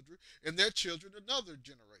their children, and their children another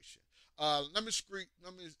generation. Let me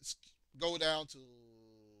go down to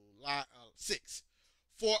 6.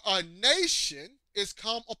 For a nation is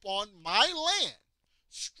come upon my land,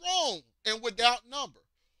 strong and without number,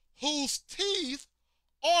 whose teeth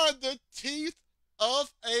are the teeth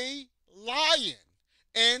of a lion,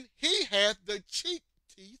 and he hath the cheek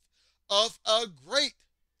teeth of a great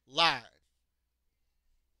lion.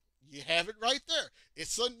 You have it right there.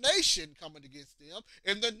 It's a nation coming against them,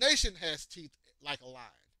 and the nation has teeth like a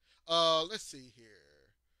lion. Let's see here.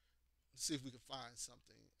 Let's see if we can find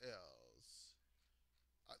something else.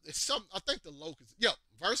 I think the locust. Yep,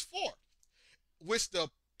 verse 4. Which the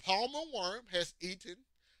palmer worm has eaten,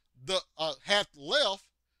 hath left,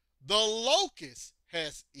 the locust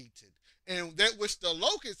has eaten. And that which the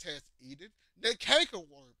locust has eaten, the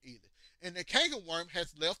cankerworm eateth. And the cankerworm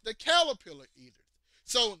has left, the caterpillar eateth.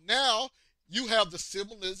 So now you have the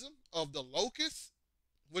symbolism of the locust,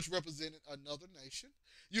 which represented another nation.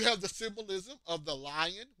 You have the symbolism of the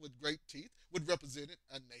lion with great teeth, which represented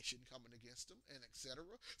a nation coming against them, and etc.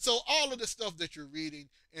 So all of the stuff that you're reading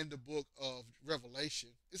in the book of Revelation,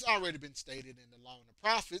 it's already been stated in the law and the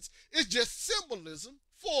prophets. It's just symbolism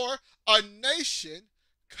for a nation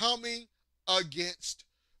coming against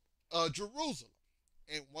Jerusalem.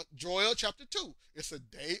 And what Joel chapter 2, it's a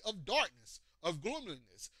day of darkness, of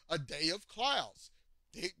gloominess, a day of clouds,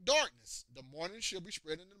 thick darkness. The morning shall be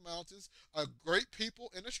spread in the mountains, a great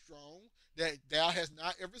people and a strong, that thou hast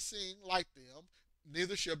not ever seen like them,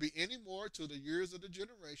 neither shall be any more till the years of the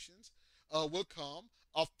generations will come.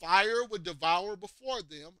 A fire would devour before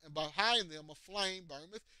them, and behind them a flame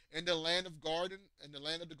burneth, in the land of the garden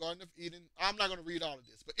of Eden. I'm not going to read all of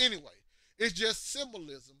this, but anyway, it's just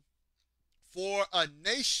symbolism for a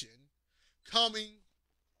nation coming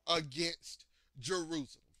against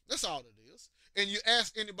Jerusalem. That's all it is. And you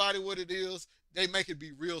ask anybody what it is, they make it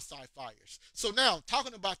be real sci-fi-ish. So now,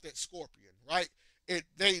 talking about that scorpion, right?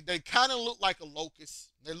 They kind of look like a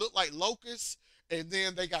locust. They look like locusts, and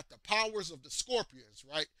then they got the powers of the scorpions,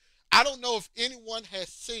 right? I don't know if anyone has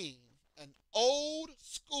seen an old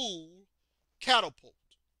school catapult,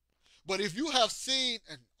 but if you have seen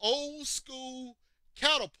an old school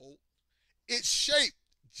catapult, it's shaped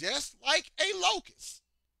just like a locust.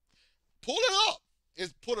 Pull it up.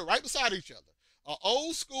 Put it right beside each other. An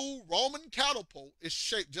old school Roman catapult is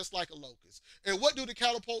shaped just like a locust. And what do the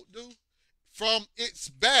catapult do? From its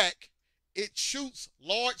back, it shoots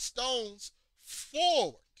large stones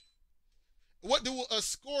forward. What do a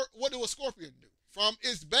scorpion do? From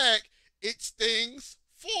its back, it stings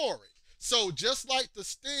forward. So just like the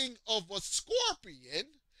sting of a scorpion,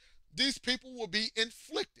 these people will be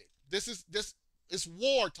inflicted. This is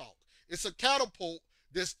war talk. It's a catapult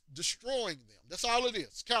that's destroying them. That's all it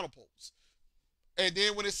is, catapults. And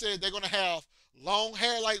then when it says they're going to have long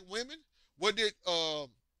hair like women, What did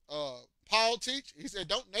Paul teach? He said,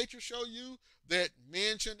 "Don't nature show you that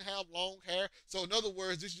men shouldn't have long hair?" So, in other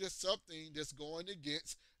words, it's just something that's going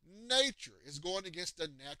against nature. It's going against the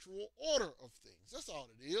natural order of things. That's all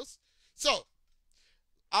it is. So,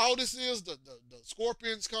 all this is the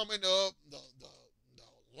scorpions coming up, the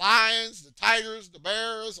lions, the tigers, the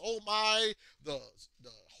bears, oh my, the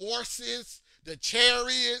horses, the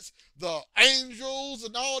chariots, the angels,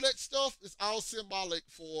 and all that stuff is all symbolic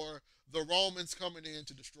for the Romans coming in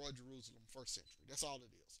to destroy Jerusalem first century. That's all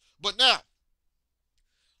it is. But now,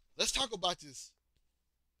 let's talk about this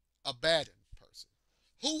Abaddon person.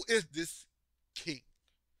 Who is this king?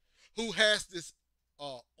 Who has this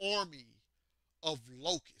army of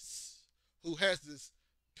locusts? Who has this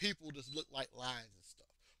people that look like lions and stuff?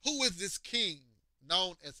 Who is this king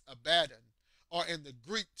known as Abaddon, or in the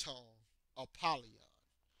Greek tongue, Apollyon?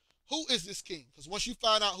 Who is this king? Because once you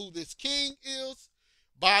find out who this king is,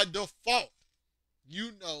 by default,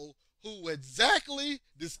 you know who exactly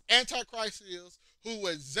this Antichrist is, who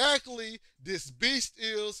exactly this beast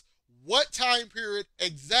is, what time period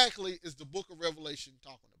exactly is the book of Revelation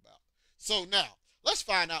talking about. So now, let's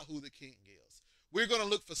find out who the king is. We're going to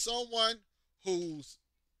look for someone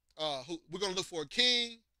we're going to look for a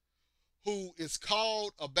king who is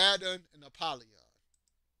called Abaddon and Apollyon.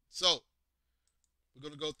 So, we're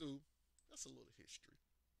going to go through, that's a little history.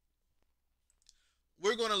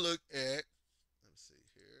 We're going to look at, let's see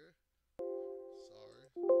here. Sorry.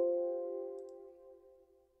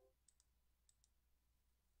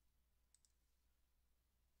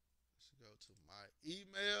 Let's go to my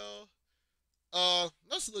email.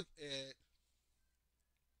 Let's look at,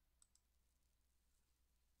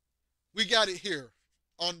 we got it here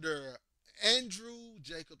under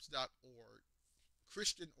andrewjacobs.org,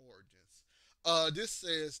 Christian Origins. This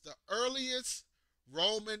says the earliest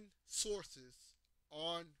Roman sources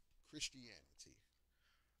on Christianity.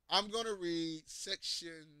 I'm going to read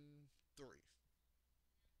section 3.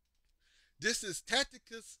 This is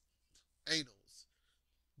Tacticus Annals,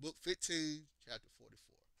 book 15, chapter 44.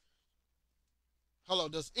 Hello,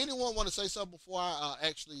 does anyone want to say something before I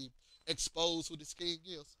actually expose who this king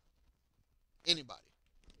is? Anybody?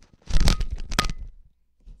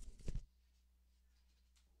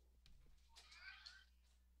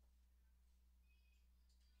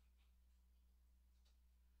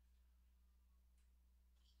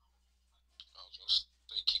 I was gonna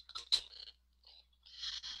say keep cooking, man.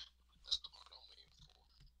 That's the part I'm waiting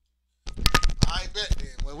for. I bet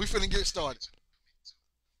then. Well, we finna get started.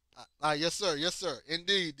 Yes, sir. Yes, sir.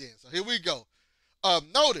 Indeed, then. So here we go.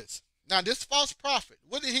 Notice now this false prophet.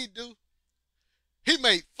 What did he do? He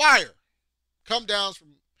made fire come down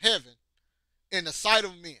from heaven in the sight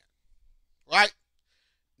of men. Right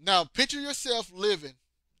now, picture yourself living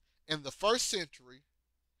in the first century.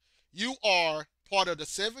 You are part of the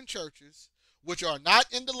 7 churches, which are not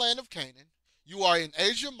in the land of Canaan. You are in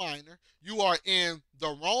Asia Minor. You are in the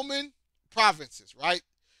Roman provinces, right?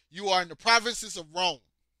 You are in the provinces of Rome.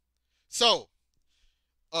 So,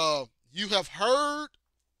 you have heard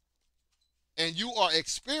and you are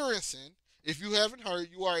experiencing, if you haven't heard,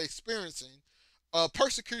 you are experiencing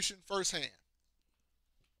persecution firsthand.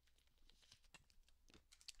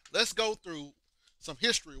 Let's go through some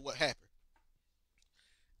history of what happened.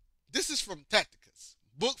 This is from Tacticus,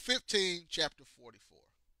 book 15, chapter 44.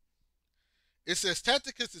 It says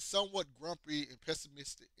Tacticus is somewhat grumpy and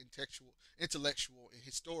pessimistic intellectual and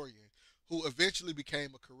historian who eventually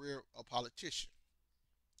became a career politician.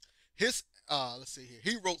 Let's see here.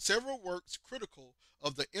 He wrote several works critical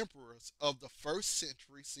of the emperors of the first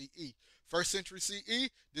century CE. First century CE,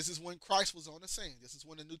 this is when Christ was on the scene. This is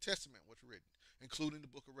when the New Testament was written, including the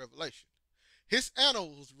book of Revelation. His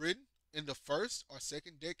annals was written in the first or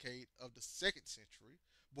second decade of the second century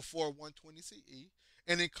before 120 CE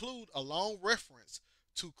and include a long reference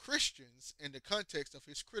to Christians in the context of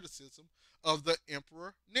his criticism of the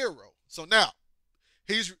Emperor Nero. So now,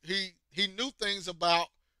 he knew things about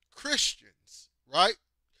Christians, right?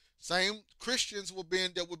 Same Christians were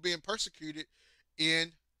being persecuted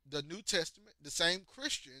in the New Testament, the same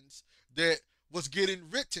Christians that was getting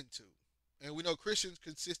written to. And we know Christians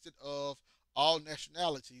consisted of all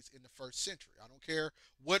nationalities in the first century. I don't care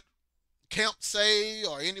what Camp say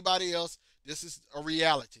or anybody else. This is a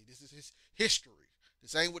reality. This is his history.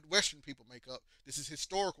 This ain't what Western people make up. This is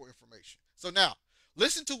historical information. So now,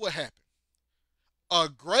 listen to what happened. A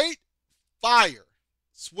great fire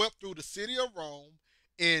swept through the city of Rome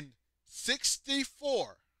in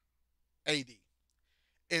 64 AD.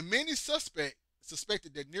 And many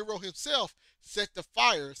suspected that Nero himself set the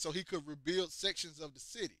fire so he could rebuild sections of the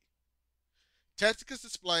city. Tacitus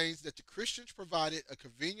explains that the Christians provided a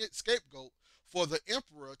convenient scapegoat for the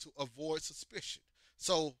emperor to avoid suspicion.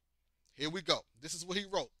 So here we go. This is what he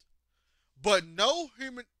wrote. But no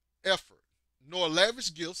human effort, nor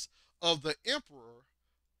lavish gifts of the emperor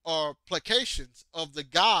or placations of the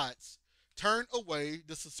gods turned away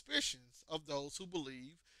the suspicions of those who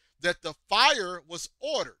believe that the fire was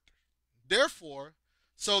ordered. Therefore,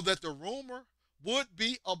 so that the rumor would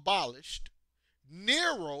be abolished,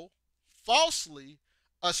 Nero falsely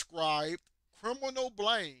ascribed criminal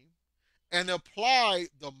blame and applied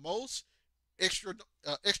the most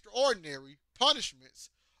extraordinary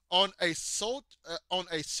punishments on on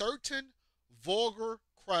a certain vulgar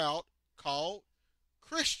crowd called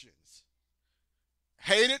Christians,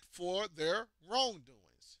 hated for their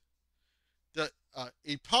wrongdoings. The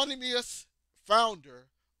eponymous founder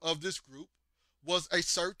of this group was a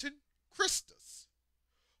certain Christus,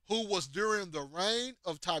 who was during the reign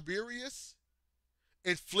of Tiberius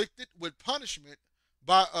inflicted with punishment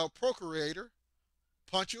by a procurator,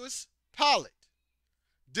 Pontius Pilate.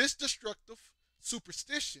 This destructive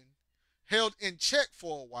superstition, held in check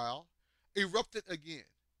for a while, erupted again,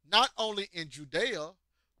 not only in Judea,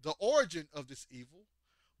 the origin of this evil,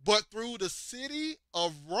 but through the city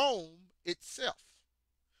of Rome itself,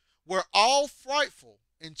 where all frightful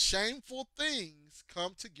and shameful things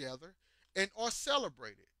come together and are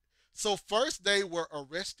celebrated. So first they were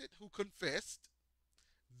arrested who confessed.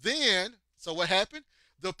 Then, so what happened?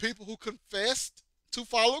 The people who confessed to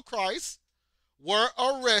follow Christ were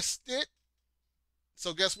arrested.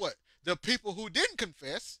 So guess what? The people who didn't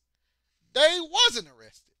confess, they wasn't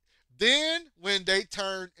arrested. Then when they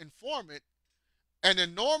turned informant, an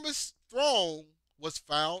enormous throng was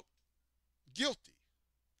found guilty.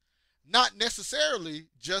 Not necessarily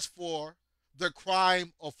just for the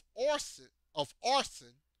crime of arson,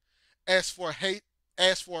 as for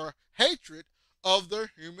hatred of the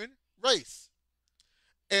human race.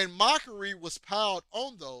 And mockery was piled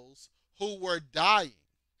on those who were dying,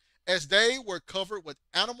 as they were covered with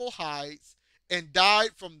animal hides and died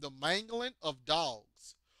from the mangling of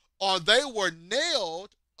dogs, or they were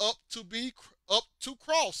nailed up to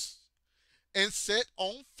cross and set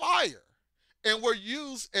on fire, and were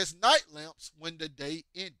used as night lamps when the day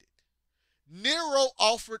ended. Nero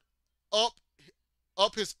offered up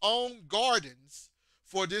his own gardens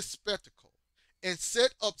for this spectacle, and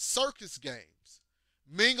set up circus games,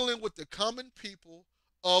 mingling with the common people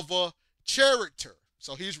of a charioteer.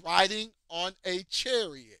 So he's riding on a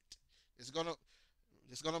chariot. It's gonna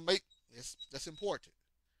make this. That's important.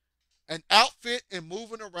 An outfit and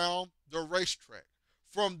moving around the racetrack.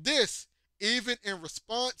 From this, even in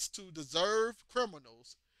response to deserved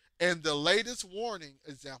criminals and the latest warning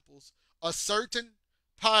examples, a certain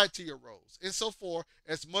piety arose, insofar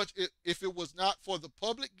as much if it was not for the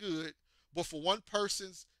public good, but for one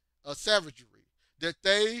person's savagery, that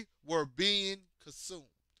they were being consumed.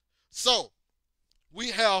 So,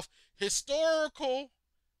 we have historical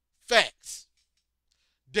facts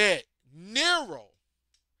that Nero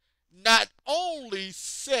not only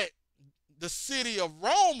set the city of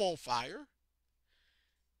Rome on fire,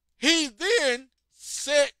 he then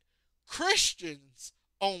set Christians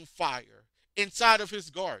on fire inside of his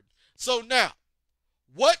garden. So now,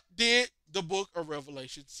 what did the book of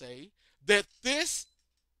Revelation say that this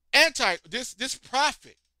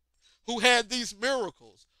prophet who had these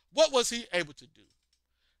miracles, what was he able to do?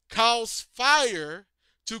 Cause fire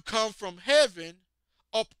to come from heaven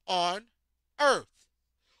up on earth.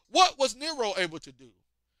 What was Nero able to do?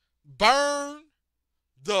 Burn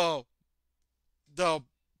the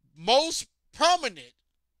most prominent,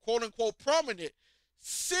 quote unquote prominent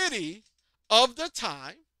city of the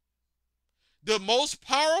time, the most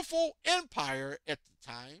powerful empire at the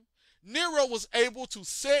time. Nero was able to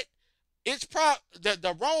set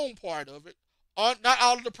the Rome part of it, on not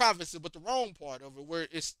all of the provinces, but the Rome part of it, where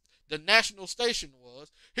it's the national station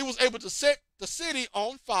was. He was able to set the city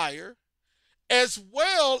on fire, as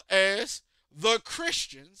well as the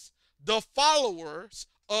Christians, the followers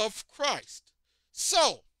of Christ.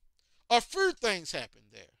 So, a few things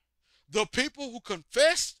happened there. The people who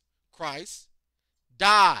confessed Christ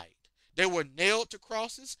died. They were nailed to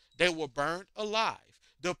crosses. They were burned alive.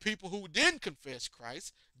 The people who didn't confess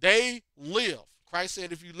Christ, they lived. Christ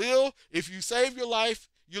said, if you save your life,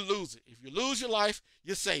 you lose it. If you lose your life,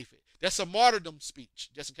 you save it. That's a martyrdom speech,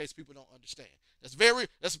 just in case people don't understand.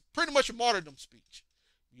 That's pretty much a martyrdom speech.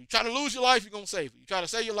 You try to lose your life, you're going to save it. You try to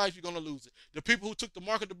save your life, you're going to lose it. The people who took the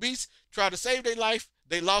mark of the beast tried to save their life,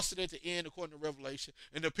 they lost it at the end, according to Revelation.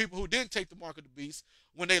 And the people who didn't take the mark of the beast,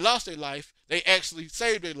 when they lost their life, they actually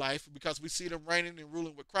saved their life because we see them reigning and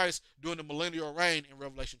ruling with Christ during the millennial reign in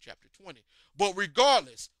Revelation chapter 20. But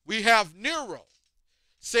regardless, we have Nero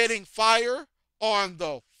setting fire on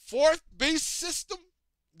the fourth beast system,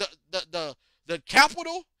 the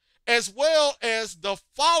capital, as well as the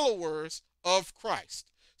followers of Christ.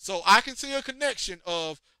 So I can see a connection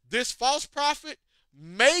of this false prophet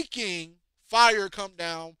making fire come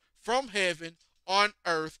down from heaven on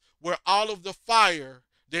earth, where all of the fire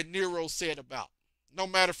that Nero said about. No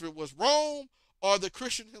matter if it was Rome or the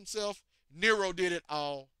Christian himself, Nero did it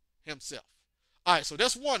all himself. All right, so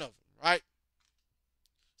that's one of them, right?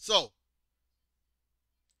 So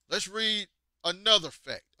let's read another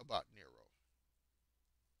fact about Nero.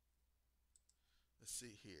 Let's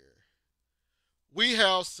see here. We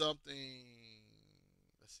have something.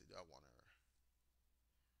 Let's see. I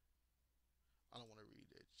don't want to read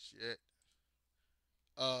that yet.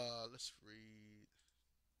 Let's read.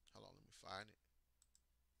 Hold on, let me find it.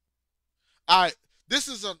 All right. This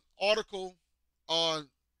is an article on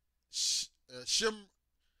Shimromak.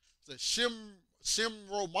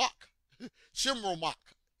 Shimromak.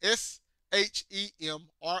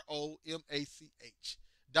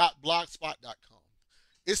 SHEMROMACH.blogspot.com.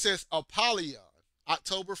 It says Apollyon,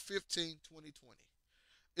 October 15, 2020.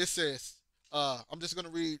 It says, I'm just going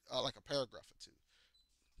to read like a paragraph or two.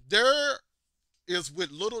 There is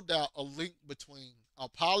with little doubt a link between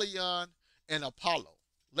Apollyon and Apollo.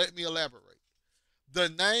 Let me elaborate. The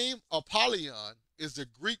name Apollyon is the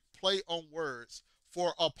Greek play on words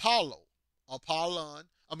for Apollo. Apollon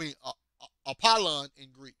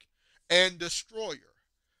in Greek, and destroyer.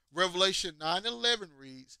 Revelation 9:11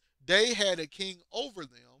 reads, they had a king over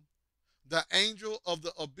them, the angel of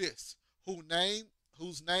the abyss,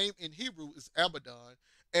 whose name in Hebrew is Abaddon,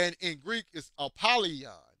 and in Greek is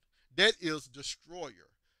Apollyon, that is destroyer.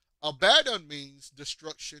 Abaddon means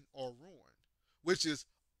destruction or ruin, which is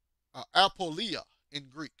apolia in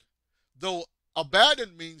Greek. Though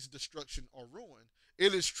Abaddon means destruction or ruin,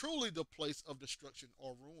 it is truly the place of destruction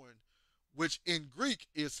or ruin, which in Greek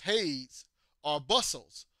is Hades or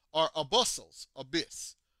Bussos or Abussos,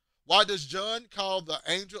 abyss. Why does John call the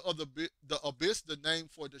angel of the abyss the name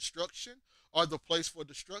for destruction or the place for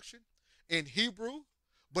destruction in Hebrew,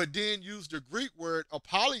 but then use the Greek word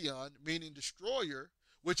Apollyon, meaning destroyer,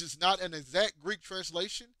 which is not an exact Greek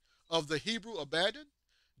translation of the Hebrew Abaddon?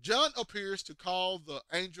 John appears to call the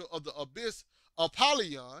angel of the abyss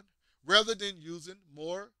Apollyon rather than using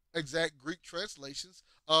more exact Greek translations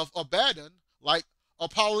of Abaddon like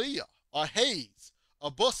Apollia or Hades,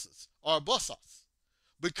 Abussus or Bussos,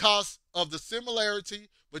 because of the similarity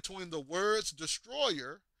between the words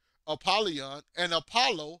destroyer, Apollyon, and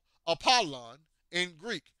Apollo, Apollon, in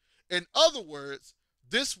Greek. In other words,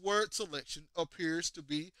 this word selection appears to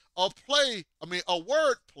be a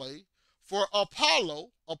word play for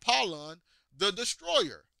Apollo, Apollon, the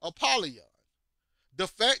destroyer, Apollyon. The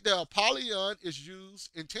fact that Apollyon is used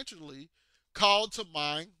intentionally called to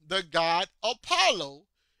mind the god Apollo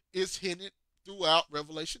is hinted throughout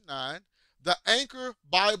Revelation 9. The Anchor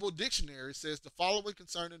Bible Dictionary says the following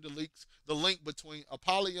concerning the link between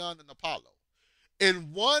Apollyon and Apollo.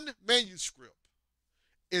 In one manuscript,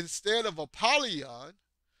 instead of Apollyon,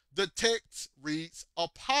 the text reads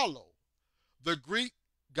Apollo, the Greek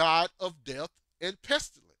god of death and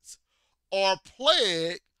pestilence, or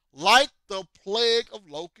plague, like the plague of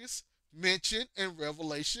locusts mentioned in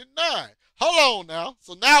Revelation 9. Hold on now.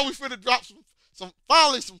 So now we finna drop some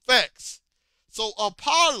facts. So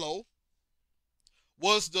Apollo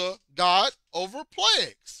was the god over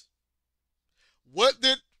plagues. What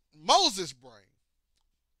did Moses bring?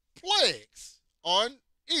 Plagues on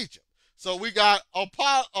Egypt. So we got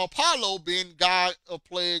Apollo being god of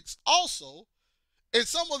plagues also, and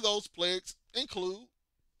some of those plagues include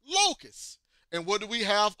locusts. And what do we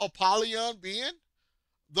have Apollyon being?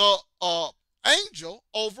 The angel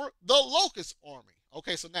over the locust army.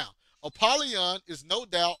 Okay, so now Apollyon is no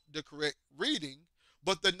doubt the correct reading,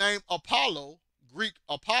 but the name Apollo, Greek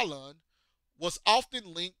Apollon, was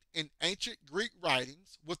often linked in ancient Greek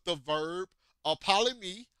writings with the verb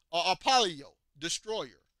apollimi or apollio,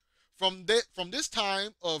 destroyer. From this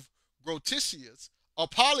time of Grotesius,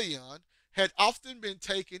 Apollyon had often been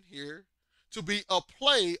taken here to be a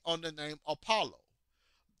play on the name Apollo.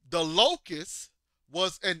 The locust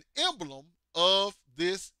was an emblem of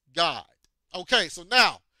this god. Okay, so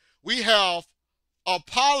now we have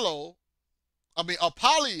Apollyon,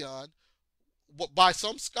 by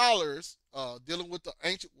some scholars dealing with the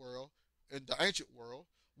ancient world,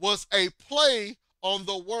 was a play on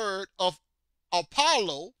the word of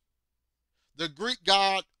Apollo, the Greek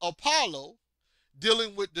god Apollo,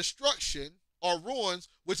 dealing with destruction or ruins,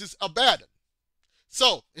 which is Abaddon.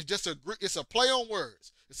 So it's a play on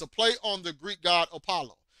words. It's a play on the Greek god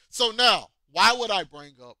Apollo. So now, why would I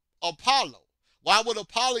bring up Apollo? Why would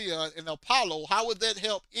Apollyon and Apollo, how would that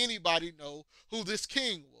help anybody know who this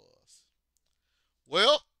king was?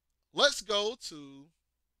 Well, let's go to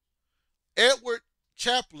Edward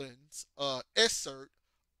Chaplin's excerpt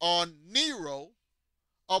on Nero,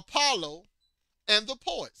 Apollo, and the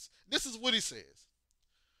poets. This is what he says.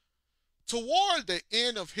 Toward the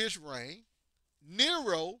end of his reign,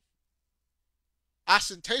 Nero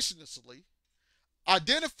ostentatiously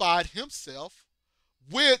identified himself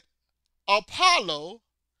with Apollo,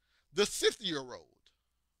 the Scythian-year-old,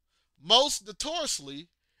 most notoriously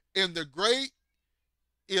in the great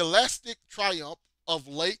elastic triumph of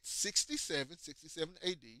late 67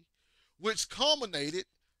 AD, which culminated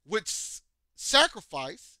with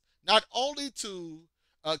sacrifice not only to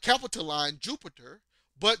Capitoline Jupiter,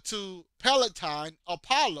 but to Palatine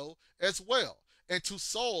Apollo as well, and to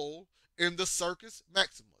Sol in the Circus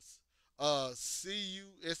Maximus. CUST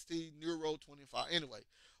Nero 25. Anyway,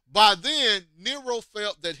 by then, Nero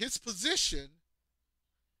felt that his position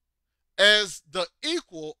as the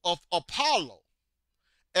equal of Apollo,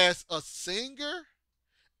 as a singer,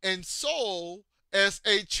 and Sol as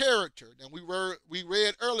a character. Now we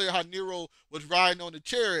read earlier how Nero was riding on the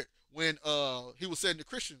chariot when he was setting the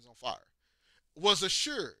Christians on fire, was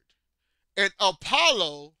assured. And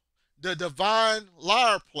Apollo, the divine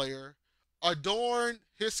lyre player, adorned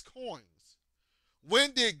his coins.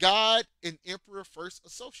 When did God and emperor first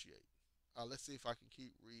associate? Let's see if I can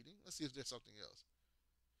keep reading. Let's see if there's something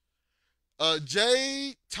else.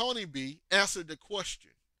 J. Tony B. answered the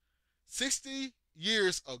question 60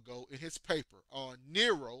 years ago in his paper on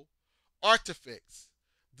Nero artifacts,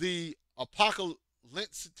 the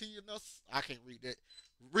Apocalyptianus, I can't read that,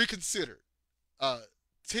 reconsidered.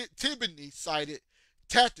 Tibony cited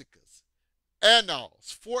Tacticus,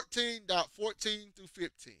 Annals 14.14 through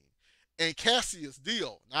 15, and Cassius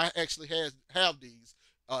Dio. And I actually have these.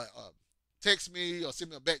 Text me or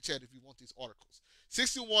send me a back chat if you want these articles.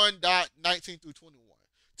 61.19 through 21.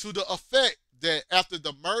 To the effect that after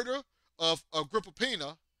the murder of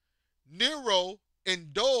Agrippina, Nero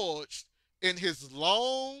indulged in his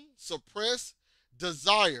long suppressed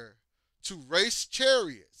desire to race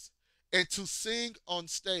chariots and to sing on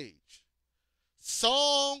stage.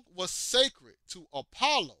 Song was sacred to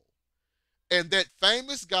Apollo, and that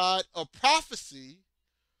famous god of prophecy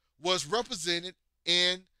was represented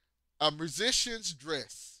in a musician's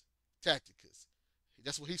dress, Tacticus.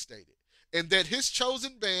 That's what he stated. And that his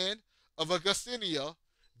chosen band of Augustinia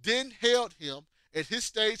then held him at his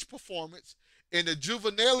stage performance in the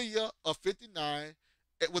Juvenalia of 59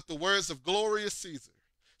 with the words of Glorious Caesar.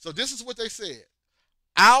 So this is what they said.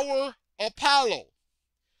 Our Apollo,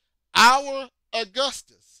 our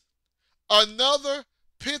Augustus, another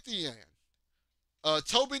Pythian.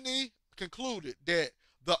 Tobiny concluded that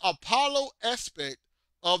the Apollo aspect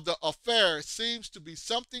of the affair seems to be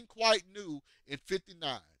something quite new in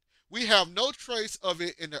 59. We have no trace of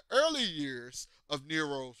it in the early years of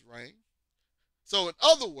Nero's reign. So in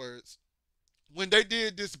other words, when they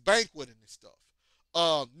did this banqueting and stuff,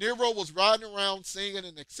 Nero was riding around singing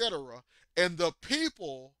and etc., and the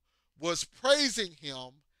people was praising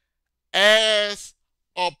him as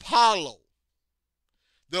Apollo.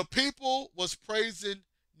 The people was praising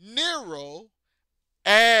Nero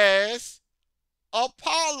as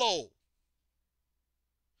Apollo.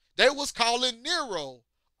 They was calling Nero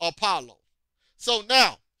Apollo. So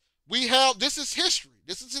now we have, this is history.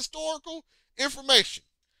 This is historical information.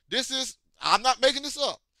 I'm not making this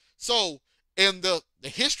up. So in the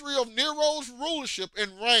history of Nero's rulership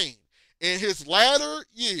and reign, in his latter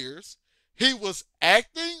years, he was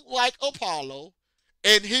acting like Apollo,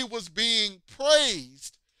 and he was being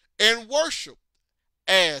praised and worshiped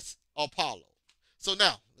as Apollo. So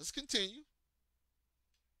now, let's continue.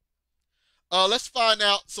 Let's find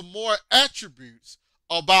out some more attributes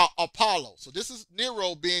about Apollo. So this is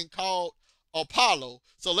Nero being called Apollo.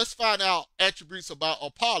 So let's find out attributes about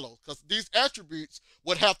Apollo, because these attributes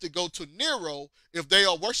would have to go to Nero if they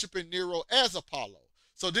are worshiping Nero as Apollo.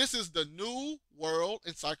 So this is the New World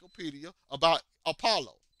Encyclopedia about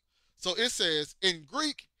Apollo. So it says, in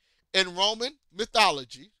Greek and Roman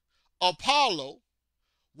mythology, Apollo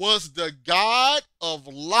was the god of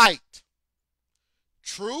light,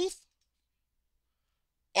 truth,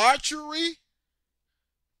 archery,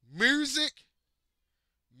 music,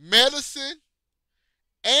 medicine,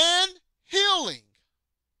 and healing.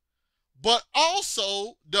 but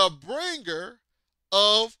also the bringer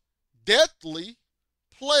of deathly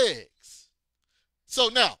plagues. So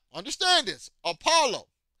now, understand this. Apollo,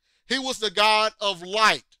 he was the god of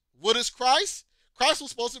light. What is Christ? Christ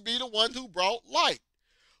was supposed to be the one who brought light.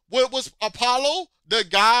 What was Apollo? The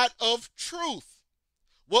god of truth.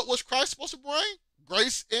 What was Christ supposed to bring?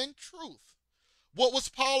 Grace and truth. What was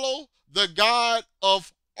Apollo? The god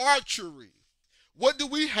of archery. What do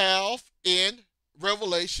we have in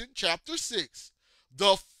Revelation chapter 6?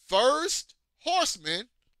 The first horseman,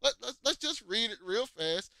 let's just read it real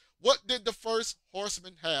fast. What did the first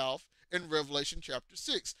horseman have in Revelation chapter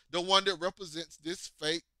 6? The one that represents this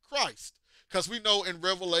fake Christ. Because we know in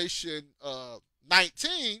Revelation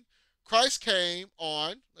 19, Christ came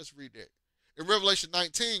on, let's read that. In Revelation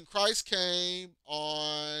 19, Christ came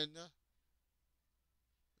on,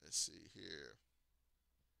 let's see here,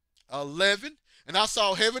 11. And I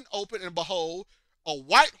saw heaven open, and behold, a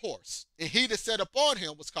white horse. And he that sat upon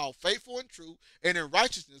him was called Faithful and True, and in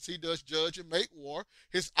righteousness he does judge and make war.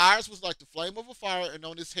 His eyes was like the flame of a fire, and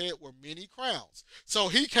on his head were many crowns. So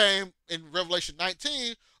he came in Revelation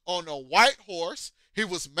 19 on a white horse. He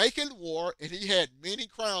was making war, and he had many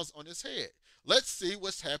crowns on his head. Let's see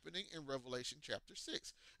what's happening in Revelation chapter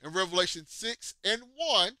 6. In Revelation 6 and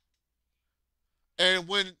 1, and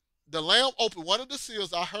when the Lamb opened one of the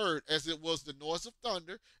seals, I heard as it was the noise of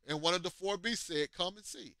thunder, and one of the four beasts said, Come and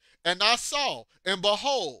see. And I saw, and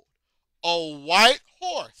behold, a white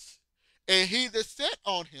horse, and he that sat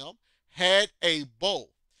on him had a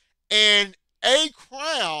bow, and a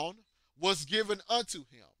crown was given unto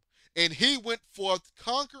him, and he went forth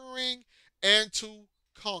conquering and to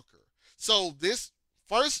conquer. So this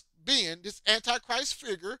first being, this Antichrist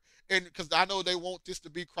figure, and because I know they want this to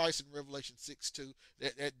be Christ in Revelation 6 too,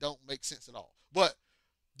 that don't make sense at all. But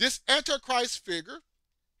this Antichrist figure,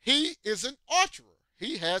 he is an archer.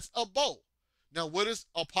 He has a bow. Now, what is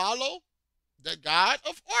Apollo? The god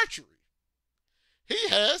of archery. He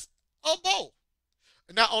has a bow.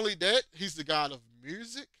 Not only that, he's the god of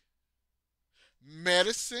music,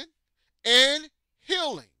 medicine, and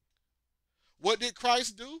healing. What did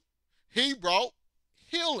Christ do? He brought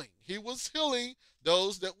healing. He was healing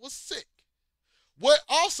those that was sick. What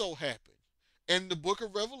also happened in the book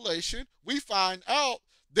of Revelation, we find out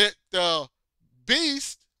that the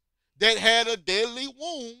beast that had a deadly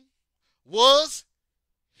wound was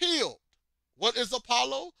healed. What is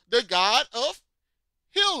Apollo? The god of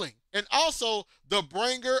healing, and also the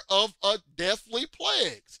bringer of a deathly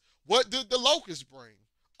plagues. What did the locust bring?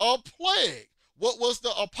 A plague. What was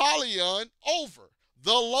the Apollyon over?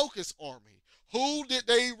 The locust army. Who did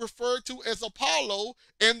they refer to as Apollo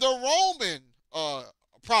in the Roman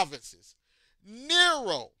provinces?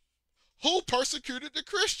 Nero. Who persecuted the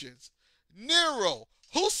Christians? Nero.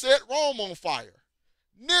 Who set Rome on fire?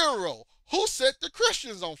 Nero. Who set the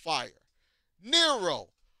Christians on fire? Nero.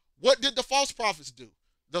 What did the false prophets do?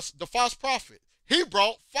 The false prophet, he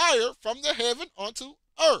brought fire from the heaven onto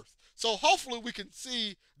earth. So hopefully we can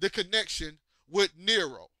see the connection with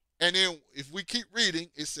Nero. And then if we keep reading,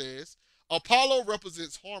 it says, Apollo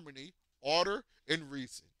represents harmony, order, and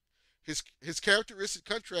reason. His characteristics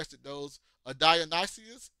contrasted those of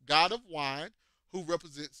Dionysius, god of wine, who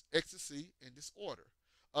represents ecstasy and disorder.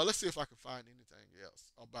 Let's see if I can find anything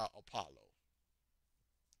else about Apollo.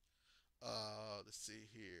 Let's see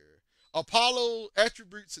here. Apollo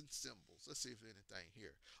attributes and symbols. Let's see if there's anything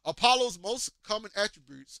here. Apollo's most common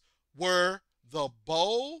attributes were the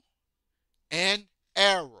bow and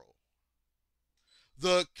arrow,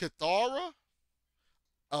 the kithara,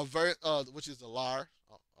 which is a lyre,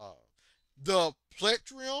 the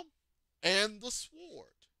plectrum, and the sword.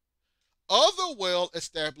 Other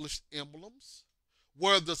well-established emblems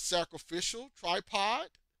were the sacrificial tripod,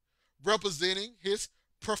 representing his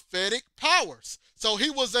prophetic powers. So he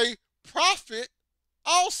was a prophet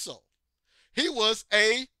also. He was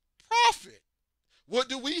a prophet. What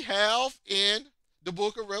do we have in the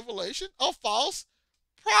book of Revelation? A false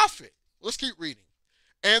prophet. Let's keep reading.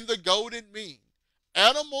 And the golden mean.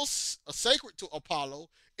 Animals sacred to Apollo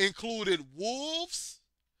included wolves,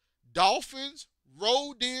 dolphins,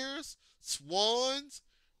 roe deers, swans,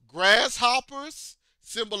 grasshoppers,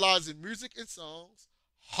 symbolizing music and songs,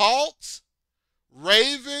 hawks,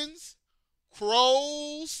 ravens,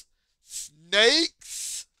 crows,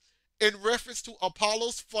 snakes, in reference to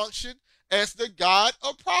Apollo's function as the god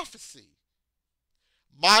of prophecy.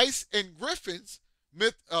 Mice and griffins,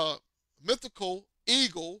 mythical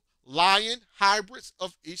eagle, lion hybrids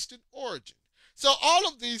of Eastern origin. So all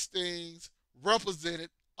of these things represented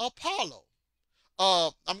Apollo.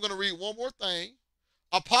 I'm going to read one more thing.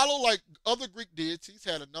 Apollo, like other Greek deities,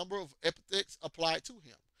 had a number of epithets applied to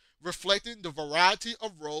him. reflecting the variety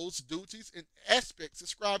of roles, duties, and aspects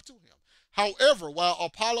ascribed to him. However, while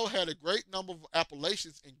Apollo had a great number of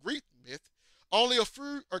appellations in Greek myth, only a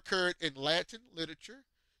few occurred in Latin literature,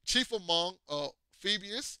 chief among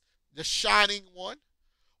Phoebus, the Shining One,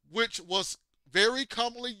 which was very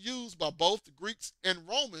commonly used by both the Greeks and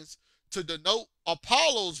Romans to denote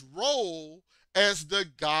Apollo's role as the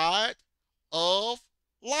god of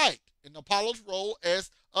light, and Apollo's role as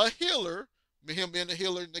a healer, him being a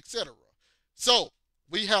healer, and etc. So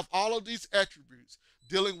we have all of these attributes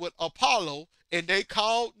dealing with Apollo, and they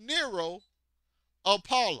called Nero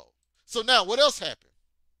Apollo. So now, what else happened?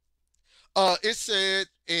 It said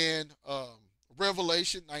in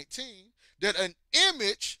Revelation 19 that an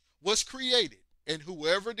image was created, and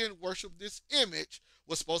whoever didn't worship this image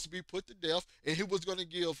was supposed to be put to death, and he was going to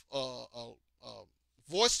give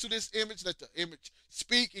voice to this image, let the image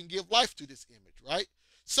speak and give life to this image, right?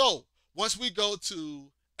 So once we go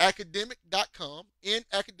to academic.com, in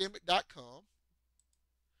academic.com,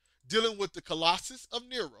 dealing with the Colossus of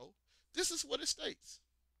Nero, this is what it states.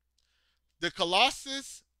 The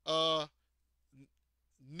Colossus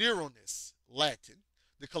Neronis, Latin,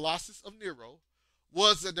 the Colossus of Nero,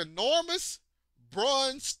 was an enormous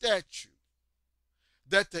bronze statue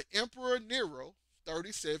that the Emperor Nero,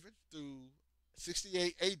 37 through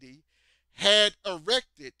 68 AD, had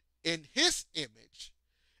erected in his image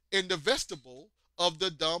in the vestibule of the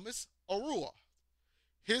Domus Aurea,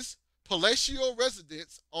 his palatial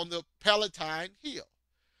residence on the Palatine Hill.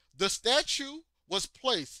 The statue was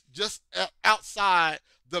placed just outside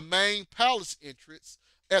the main palace entrance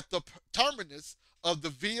at the terminus of the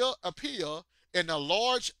Via Appia in a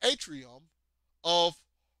large atrium of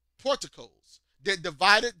porticos that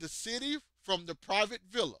divided the city from the private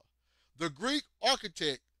villa. The Greek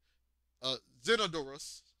architect uh,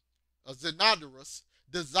 Zenodorus, Zenodorus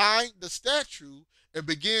designed the statue and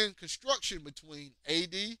began construction between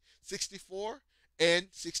AD 64 and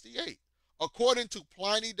 68. According to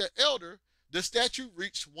Pliny the Elder, the statue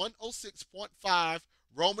reached 106.5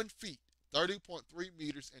 Roman feet, 30.3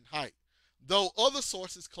 meters in height, though other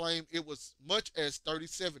sources claim it was much as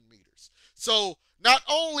 37 meters. So not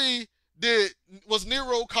only was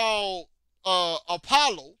Nero called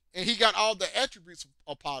Apollo, and he got all the attributes of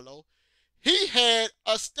Apollo, he had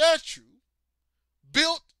a statue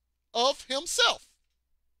built of himself,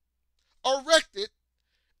 erected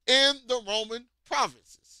in the Roman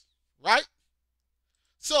provinces, right?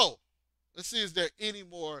 So let's see, is there any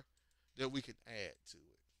more that we can add to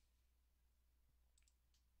it?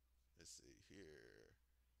 Let's see here.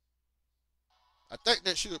 I think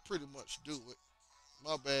that should pretty much do it.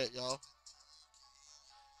 My bad, y'all.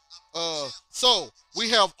 So we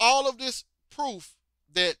have all of this proof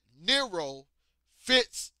that Nero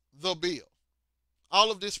fits the bill.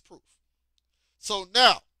 All of this proof. So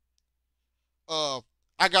now,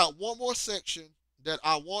 I got one more section that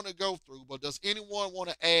I want to go through, but does anyone want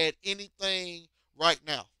to add anything right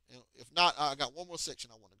now? And if not, I got one more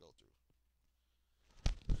section I want to go through.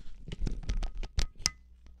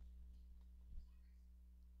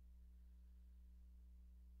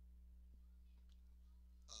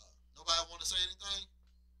 Nobody want to say anything?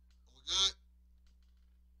 Are we good?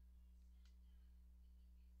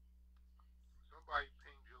 Somebody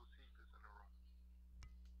ping Josephus in the room.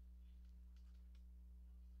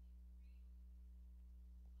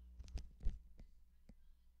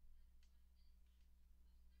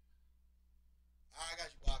 I got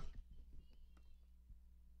you, Bobby.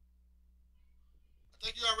 I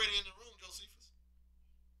think you're already in the room, Josephus.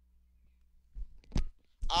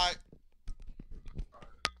 All right. Something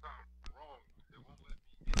wrong. It won't let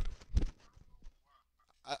me in.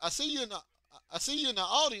 I see you in the. I see you in the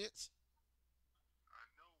audience. I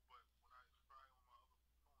know, but when I try on my other phone, it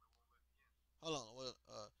won't let me in. Hold on. Well,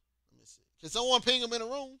 let me see. Can someone ping him in the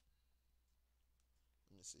room?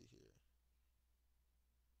 Let me see here.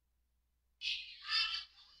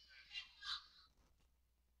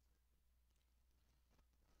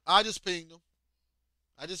 I just pinged him.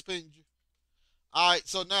 I just pinged you. All right.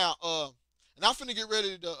 So now, and I'm finna get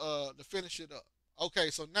ready to finish it up. Okay.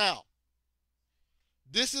 So now,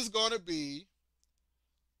 this is gonna be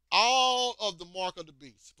all of the mark of the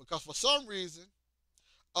beast, because for some reason,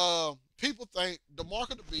 people think the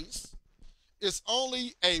mark of the beast is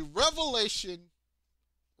only a revelation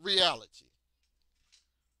reality.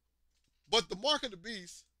 But the mark of the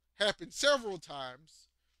beast happened several times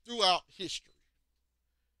throughout history.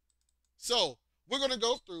 So we're going to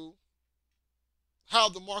go through how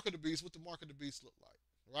the mark of the beast, what the mark of the beast looked like,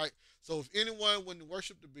 right? So if anyone wouldn't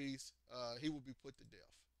worship the beast, he would be put to death.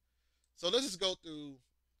 So let's just go through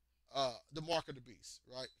the mark of the beast,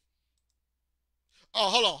 right? Oh,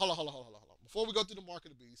 hold on. Before we go through the mark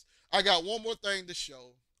of the beast, I got one more thing to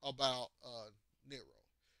show about Nero.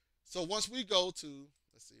 So once we go to,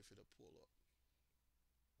 let's see if it'll pull up.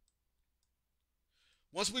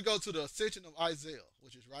 Once we go to the ascension of Isaiah,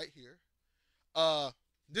 which is right here, uh,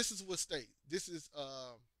 this is what states. This is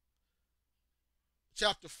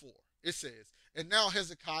chapter 4. It says, "And now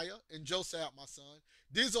Hezekiah and Josiah my son,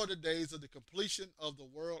 these are the days of the completion of the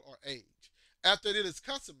world or age. After it is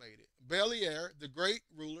consummated, Beliar, the great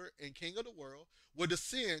ruler and king of the world, will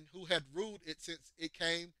descend, who had ruled it since it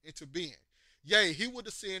came into being. Yea, he will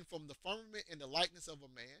descend from the firmament in the likeness of a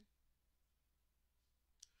man,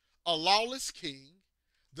 a lawless king,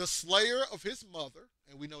 the slayer of his mother,"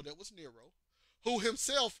 and we know that was Nero, "who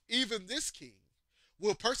himself, even this king,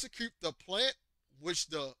 will persecute the plant which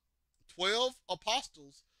the 12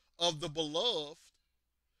 apostles of the beloved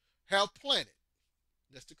have planted."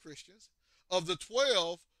 That's the Christians. "Of the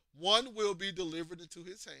 12, one will be delivered into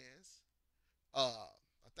his hands."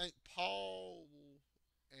 I think Paul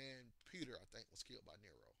and Peter, I think, was killed by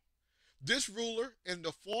Nero. "This ruler, in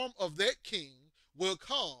the form of that king, will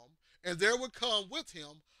come, and there will come with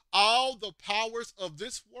him all the powers of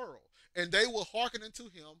this world, and they will hearken unto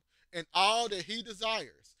him and all that he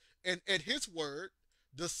desires. And at his word,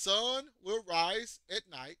 the sun will rise at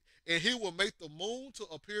night, and he will make the moon to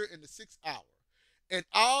appear in the sixth hour. And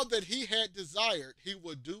all that he had desired, he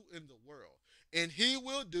will do in the world. And he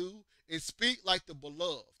will do and speak like the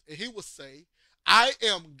beloved. And he will say, I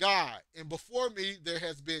am God, and before me there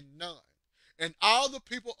has been none. And all the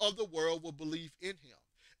people of the world will believe in him.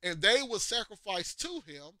 And they will sacrifice to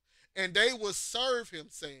him, and they will serve him,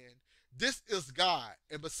 saying, This is God,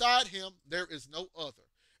 and beside him there is no other.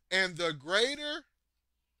 And the greater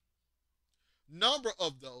number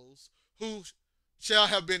of those who shall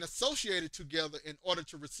have been associated together in order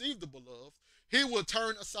to receive the beloved, he will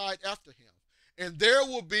turn aside after him. And there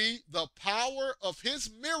will be the power of his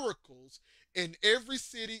miracles in every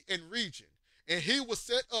city and region. And he will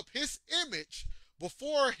set up his image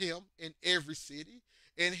before him in every city.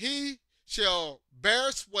 And he shall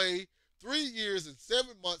bear sway 3 years and 7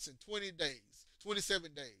 months and 20 days,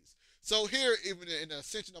 27 days. So here, even in the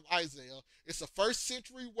ascension of Isaiah, it's a first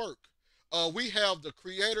century work. We have the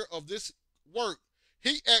creator of this work.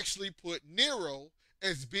 He actually put Nero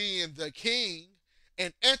as being the king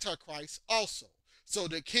and Antichrist also. So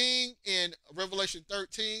the king in Revelation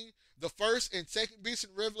 13, the first and second beast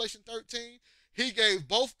in Revelation 13, he gave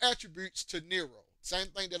both attributes to Nero. Same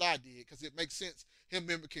thing that I did, because it makes sense him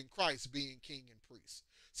mimicking Christ being king and priest.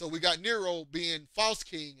 So we got Nero being false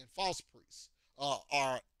king and false priest,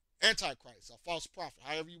 or Antichrist, or false prophet,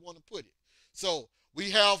 however you want to put it. So we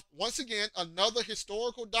have, once again, another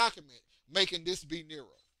historical document making this be Nero.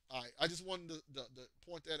 All right, I just wanted to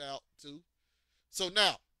point that out too. So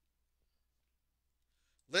now,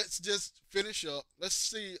 let's just finish up. Let's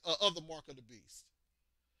see other mark of the beast.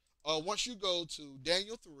 Once you go to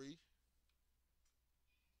Daniel 3,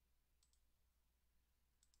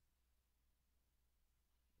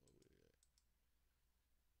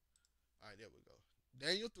 all right, there we go.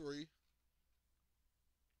 Daniel 3,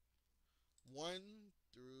 1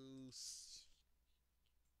 through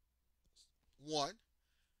 1.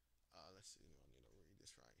 Let's see. I need to read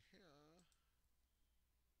this right here.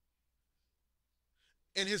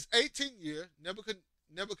 In his 18th year,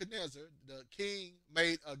 Nebuchadnezzar, the king,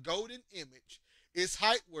 made a golden image. Its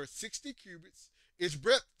height was 60 cubits, its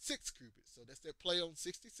breadth 6 cubits. So that's that play on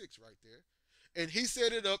 66 right there. And he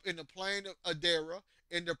set it up in the plain of Adara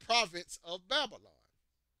in the province of Babylon.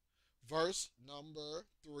 Verse number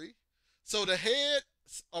 3. So the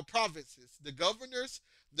heads of provinces, the governors,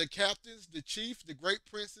 the captains, the chief, the great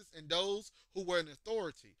princes, and those who were in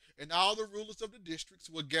authority, and all the rulers of the districts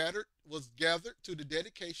was gathered to the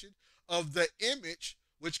dedication of the image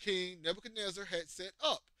which King Nebuchadnezzar had set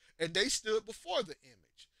up, and they stood before the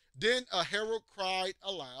image. Then a herald cried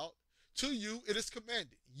aloud, To you it is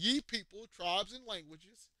commanded, ye people, tribes, and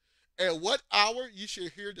languages, at what hour ye shall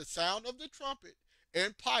hear the sound of the trumpet,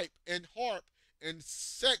 and pipe, and harp, and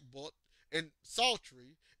sackbut, and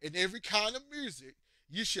psaltery, and every kind of music,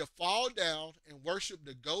 ye shall fall down and worship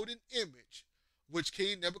the golden image which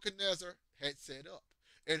King Nebuchadnezzar had set up.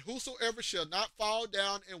 And whosoever shall not fall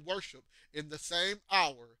down and worship in the same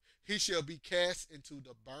hour, he shall be cast into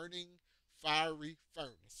the burning fiery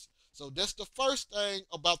furnace. So that's the first thing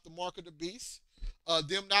about the mark of the beast.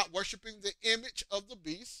 Them not worshiping the image of the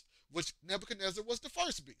beast, which Nebuchadnezzar was the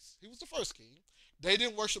first beast. He was the first king. They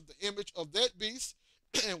didn't worship the image of that beast.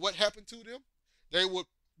 And what happened to them? They would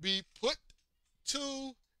be put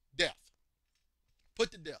to death.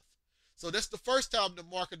 Put to death. So that's the first time the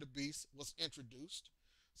mark of the beast was introduced.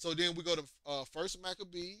 So then we go to First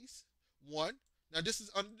Maccabees 1. Now this is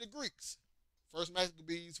under the Greeks. First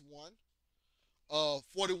Maccabees 1,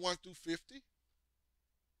 41 through 50.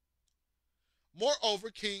 Moreover,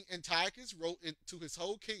 King Antiochus wrote into his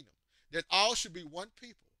whole kingdom that all should be one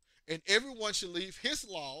people, and everyone should leave his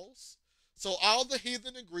laws. So all the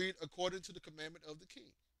heathen agreed according to the commandment of the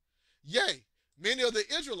king. Yea, many of the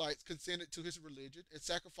Israelites consented to his religion and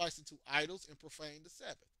sacrificing to idols and profaned the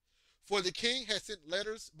Sabbath. For the king had sent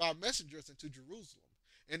letters by messengers into Jerusalem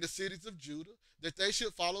and the cities of Judah that they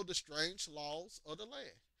should follow the strange laws of the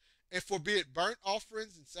land and forbid burnt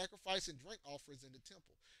offerings and sacrifice and drink offerings in the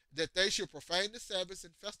temple, that they should profane the Sabbaths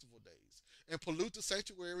and festival days and pollute the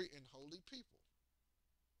sanctuary and holy people.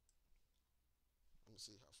 Let me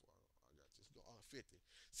see how far I got this. Go on 50.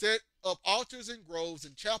 Set up altars and groves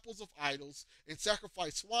and chapels of idols and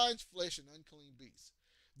sacrifice swine's flesh and unclean beasts.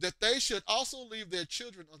 That they should also leave their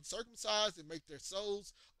children uncircumcised and make their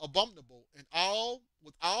souls abominable and all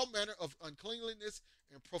with all manner of uncleanliness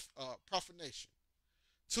and profanation,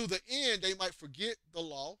 to the end they might forget the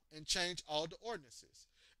law and change all the ordinances.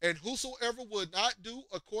 And whosoever would not do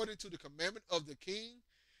according to the commandment of the king,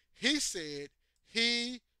 he said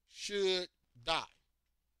he should die.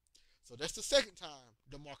 So that's the second time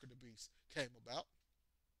the mark of the beast came about.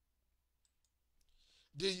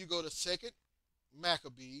 Then you go to Second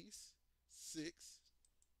Maccabees 6.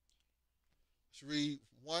 Let's read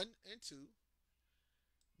 1 and 2.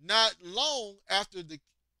 Not long after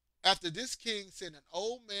this king sent an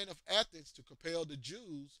old man of Athens to compel the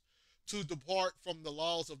Jews to depart from the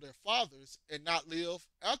laws of their fathers and not live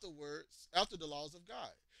afterwards after the laws of God,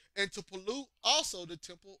 and to pollute also the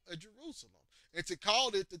temple of Jerusalem, and to call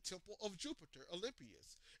it the temple of Jupiter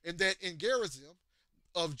Olympius, and that in Gerizim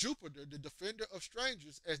of Jupiter, the defender of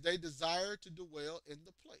strangers, as they desire to dwell in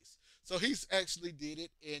the place. So he's actually did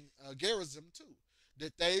it in Gerizim too,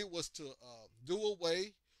 that they was to do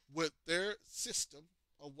away with their system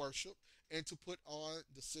of worship and to put on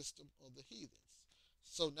the system of the heathens.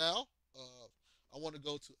 So now I want to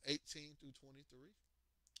go to 18 through 23.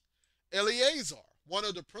 Eleazar, one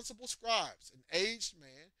of the principal scribes, an aged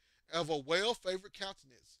man of a well-favored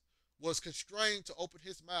countenance, was constrained to open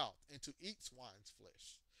his mouth and to eat swine's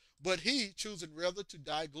flesh. But he, choosing rather to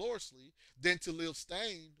die gloriously than to live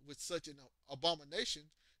stained with such an abomination,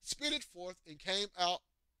 spit it forth and came out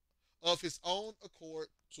of his own accord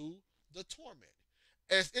to the torment,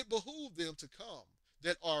 as it behooved them to come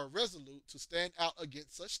that are resolute to stand out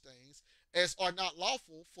against such things as are not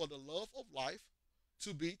lawful for the love of life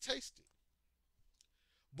to be tasted.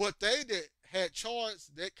 But they that had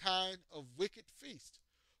charged that kind of wicked feast,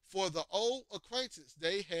 for the old acquaintance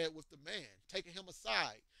they had with the man, taking him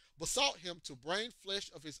aside, besought him to bring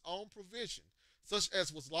flesh of his own provision, such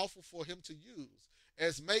as was lawful for him to use,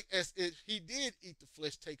 as make as if he did eat the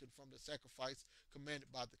flesh taken from the sacrifice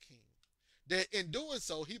commanded by the king, that in doing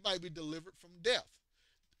so he might be delivered from death,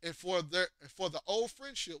 and for the old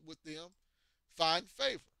friendship with them find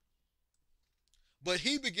favor. But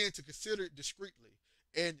he began to consider it discreetly,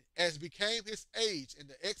 and as became his age and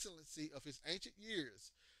the excellency of his ancient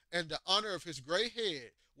years, and the honor of his gray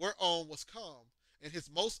head, whereon was come, and his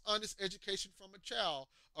most honest education from a child,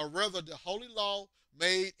 or rather the holy law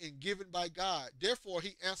made and given by God. Therefore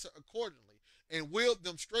he answered accordingly, and willed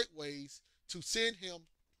them straightways to send him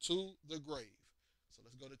to the grave. So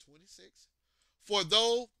let's go to 26. For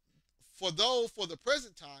the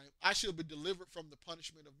present time I shall be delivered from the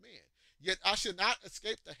punishment of men, yet I shall not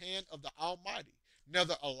escape the hand of the Almighty,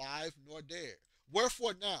 neither alive nor dead.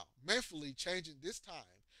 Wherefore now, manfully changing this time,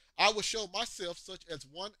 I will show myself such as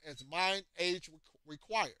one as mine age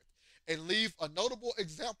required, and leave a notable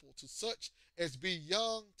example to such as be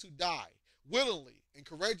young to die, willingly and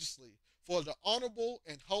courageously, for the honorable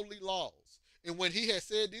and holy laws. And when he had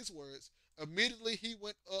said these words, immediately he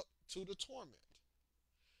went up to the torment.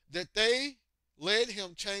 That they led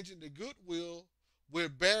him, changing the goodwill,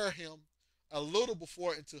 would bear him a little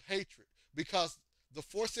before into hatred, because the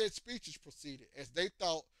foresaid speeches proceeded, as they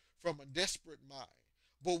thought, from a desperate mind.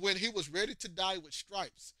 But when he was ready to die with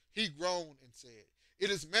stripes, he groaned and said,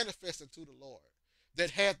 It is manifest unto the Lord,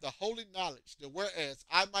 that hath the holy knowledge, that whereas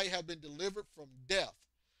I might have been delivered from death,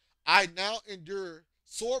 I now endure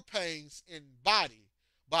sore pains in body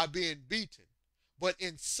by being beaten, but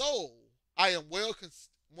in soul I am well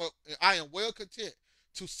content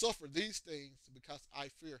to suffer these things, because I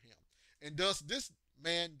fear him. And thus this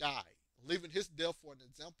man died, leaving his death for an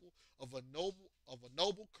example of a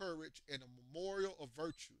noble courage and a memorial of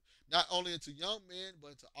virtue, not only unto young men, but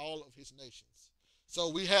unto all of his nations. So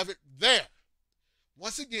we have it there.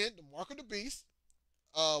 Once again, the mark of the beast.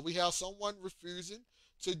 We have someone refusing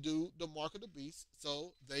to do the mark of the beast,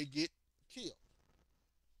 so they get killed.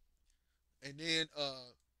 And then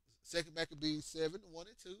Second Maccabees 7:1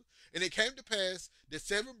 and 2. And it came to pass that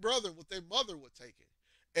 7 brethren with their mother were taken,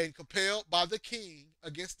 and compelled by the king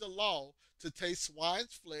against the law to taste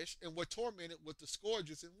swine's flesh, and were tormented with the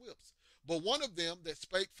scourges and whips. But one of them that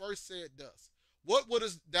spake first said thus, What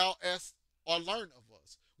wouldst thou ask or learn of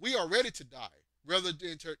us? We are ready to die, rather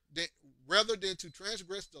than to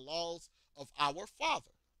transgress the laws of our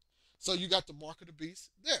father. So you got the mark of the beast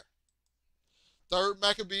there. Third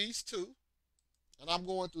Maccabees 2, and I'm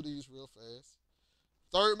going through these real fast.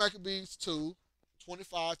 Third Maccabees 2,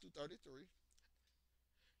 25 through 33.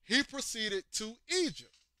 He proceeded to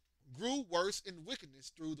Egypt, grew worse in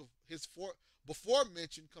wickedness through his before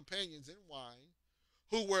mentioned companions in wine,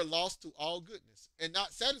 who were lost to all goodness, and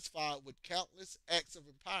not satisfied with countless acts of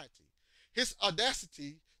impiety. His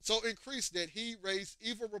audacity so increased that he raised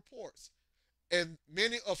evil reports, and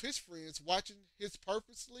many of his friends, watching his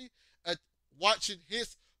purpose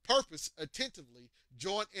attentively,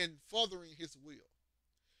 joined in furthering his will.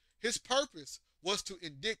 His purpose was to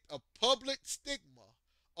indict a public stigma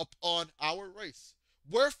upon our race.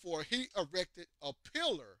 Wherefore he erected a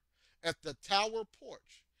pillar at the tower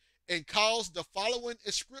porch, and caused the following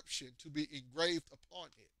inscription to be engraved upon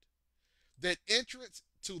it: that entrance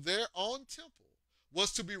to their own temple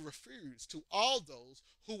was to be refused to all those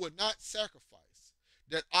who would not sacrifice,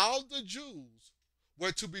 that all the Jews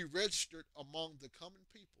were to be registered among the common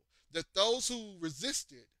people, that those who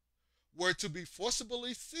resisted were to be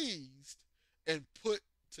forcibly seized and put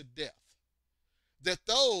to death, that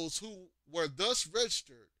those who were thus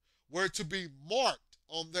registered were to be marked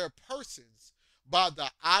on their persons by the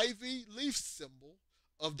ivy leaf symbol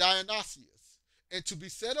of Dionysius, and to be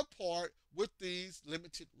set apart with these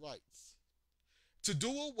limited rights. To do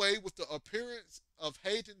away with the appearance of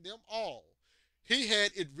hating them all, he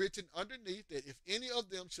had it written underneath that if any of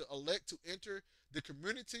them should elect to enter the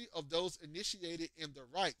community of those initiated in the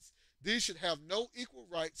rites, these should have no equal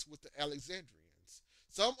rights with the Alexandrians.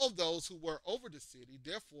 Some of those who were over the city,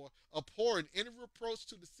 therefore, abhorring any reproach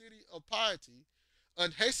to the city of piety,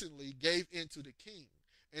 unhastily gave in to the king,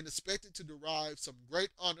 and expected to derive some great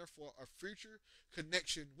honor for a future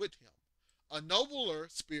connection with him. A nobler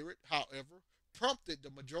spirit, however, prompted the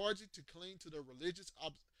majority to cling to their religious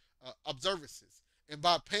observances, and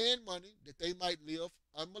by paying money that they might live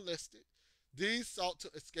unmolested, these sought to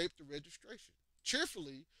escape the registration,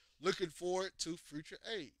 cheerfully looking forward to future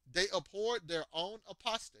aid. They abhorred their own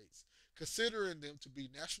apostates, considering them to be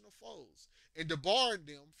national foes, and debarring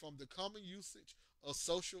them from the common usage of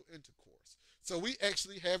social intercourse. So we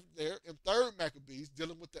actually have there in Third Maccabees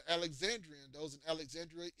dealing with the Alexandrian, those in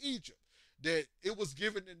Alexandria, Egypt, that it was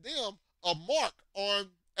given in them a mark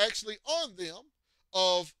on them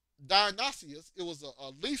of Dionysius. It was a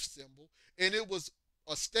leaf symbol, and it was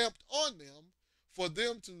stamped on them for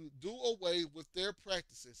them to do away with their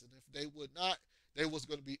practices, and if they would not, they was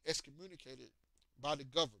going to be excommunicated by the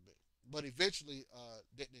government. But eventually,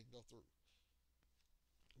 that didn't go through.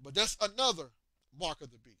 But that's another mark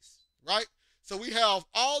of the beast, right? So we have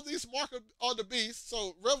all these mark of the beast.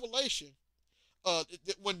 So Revelation,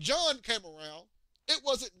 when John came around, it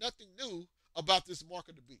wasn't nothing new about this mark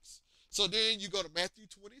of the beast. So then you go to Matthew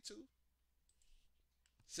 22,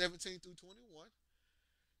 17 through 21.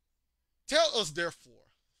 Tell us therefore,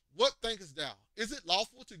 what thinkest thou? Is it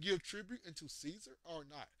lawful to give tribute unto Caesar or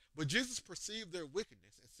not? But Jesus perceived their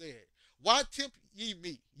wickedness and said, Why tempt ye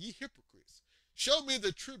me, ye hypocrites? Show me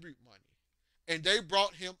the tribute money. And they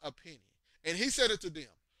brought him a penny. And he said unto them,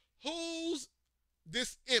 Whose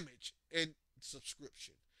this image and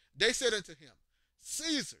subscription? They said unto him,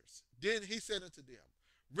 Caesar's. Then he said unto them,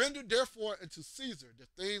 Render therefore unto Caesar the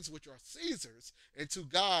things which are Caesar's, and to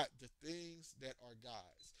God the things that are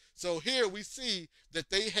God's. So here we see that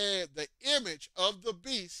they had the image of the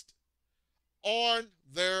beast on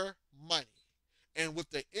their money. And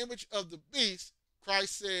with the image of the beast,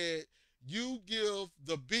 Christ said, you give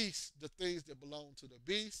the beast the things that belong to the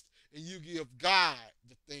beast, and you give God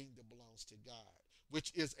the thing that belongs to God,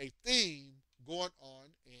 which is a theme going on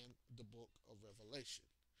in the book of Revelation.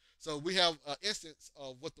 So we have an instance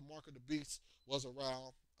of what the mark of the beast was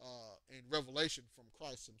around in Revelation from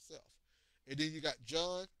Christ himself. And then you got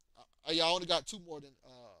John. Y'all only got 2 more than,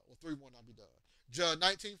 or 3 more and I'll be done. John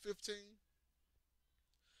 19:15.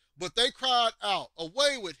 But they cried out,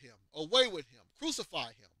 Away with him, crucify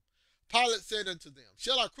him. Pilate said unto them,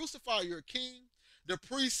 Shall I crucify your king? The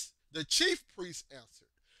chief priests answered,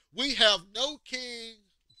 We have no king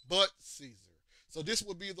but Caesar. So this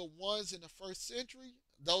would be the ones in the first century,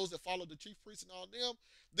 those that follow the chief priests and all them,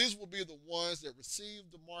 these will be the ones that receive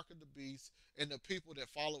the mark of the beast, and the people that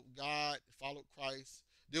followed God, followed Christ,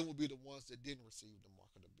 they will be the ones that didn't receive the mark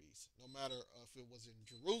of the beast, no matter if it was in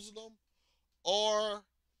Jerusalem or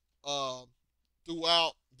uh,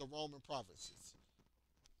 throughout the Roman provinces.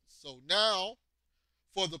 So now,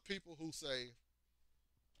 for the people who say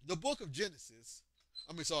the book of Genesis,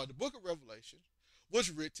 the book of Revelation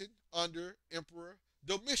was written under Emperor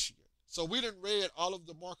Domitian. So we didn't read all of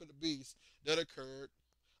the mark of the beast that occurred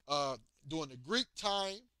uh, during the Greek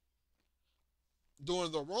time,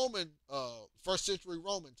 during the Roman, first century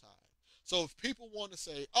Roman time. So if people want to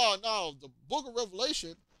say, oh no, the book of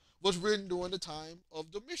Revelation was written during the time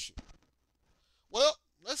of Domitian. Well,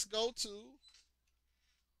 let's go to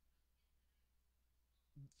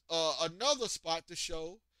another spot to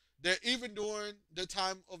show that even during the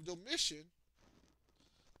time of Domitian,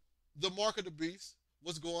 the mark of the beast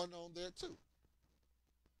was going on there too.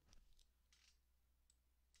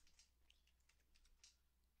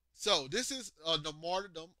 So this is the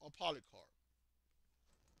martyrdom of Polycarp.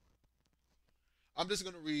 I'm just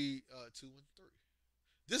going to read 2 and 3.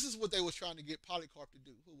 This is what they was trying to get Polycarp to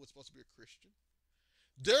do, who was supposed to be a Christian.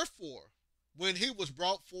 Therefore, when he was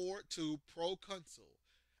brought forward to proconsul,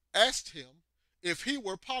 asked him if he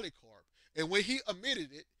were Polycarp, and when he admitted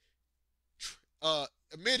it,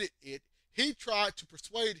 he tried to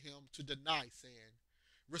persuade him to deny, saying,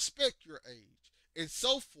 "Respect your age," and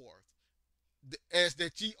so forth, as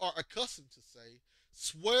that ye are accustomed to say,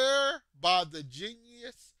 "Swear by the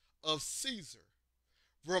genius of Caesar."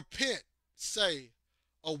 Repent, say,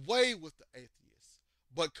 away with the atheists.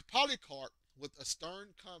 But Polycarp, with a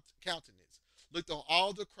stern countenance, looked on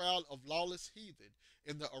all the crowd of lawless heathen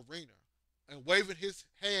in the arena, and waving his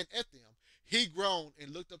hand at them, he groaned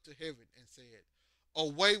and looked up to heaven and said,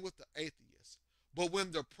 "Away with the atheists." But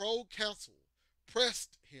when the proconsul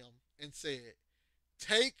pressed him and said,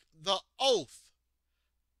 "Take the oath,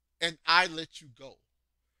 and I let you go.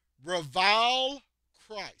 Revile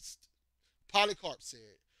Christ." Polycarp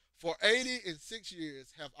said, "For 86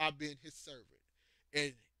 years have I been his servant,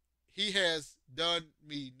 and he has done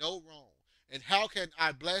me no wrong. And how can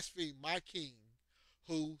I blaspheme my king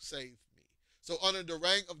who saved me?" So under the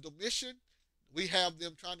reign of Domitian, we have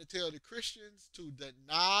them trying to tell the Christians to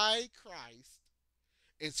deny Christ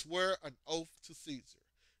and swear an oath to Caesar.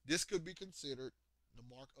 This could be considered the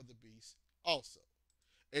mark of the beast also.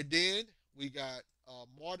 And then we got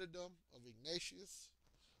martyrdom of Ignatius.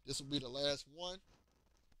 This will be the last one.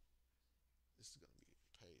 This is going to be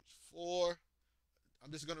page 4.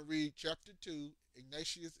 I'm just going to read chapter 2.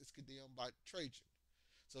 Ignatius is condemned by Trajan.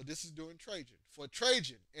 So this is during Trajan. For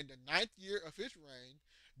Trajan, in the 9th year of his reign,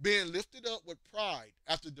 being lifted up with pride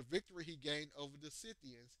after the victory he gained over the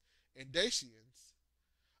Scythians and Dacians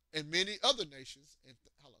and many other nations. And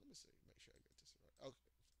hold on, let me see. Make sure I get this right. Okay.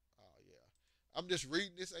 Oh, yeah. I'm just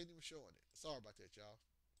reading this, ain't even showing it. Sorry about that, y'all.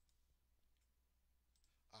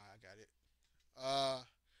 I got it.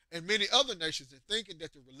 And many other nations, and thinking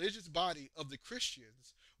that the religious body of the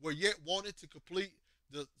Christians were yet wanted to complete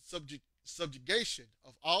the subjugation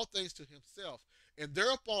of all things to himself, and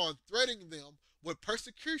thereupon threatening them with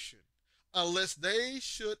persecution unless they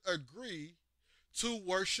should agree to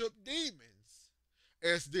worship demons,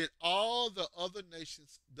 as did all the other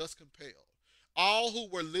nations thus compelled. All who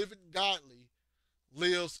were living godly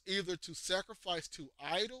lives either to sacrifice to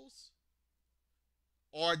idols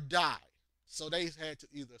or die. So they had to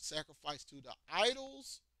either sacrifice to the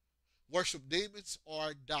idols, worship demons,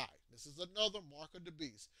 or die. This is another mark of the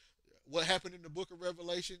beast. What happened in the book of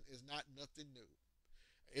Revelation is not nothing new.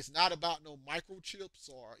 It's not about no microchips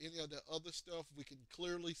or any of the other stuff. We can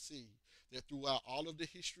clearly see that throughout all of the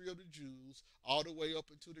history of the Jews, all the way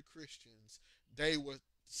up into the Christians, they were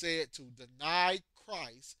said to deny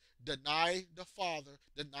Christ, deny the Father,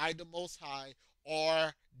 deny the Most High,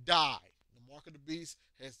 or die. The mark of the beast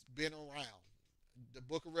has been around. The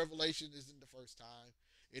book of Revelation isn't the first time,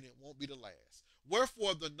 and it won't be the last.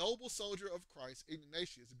 Wherefore, the noble soldier of Christ,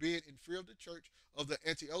 Ignatius, being in fear of the church of the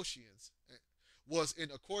Antiochians, was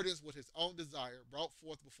in accordance with his own desire brought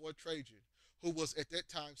forth before Trajan, who was at that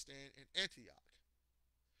time staying in Antioch,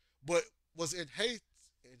 but was in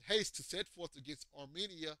haste to set forth against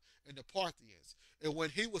Armenia and the Parthians. And when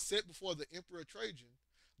he was set before the emperor Trajan,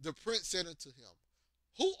 the prince said unto him,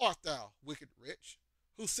 "Who art thou, wicked wretch,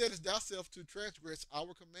 who settest thyself to transgress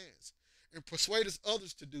our commands, and persuadest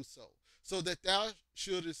others to do so, so that thou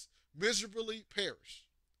shouldest miserably perish?"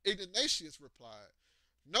 Ignatius replied,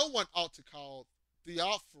 "No one ought to call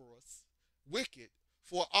Theophorus wicked,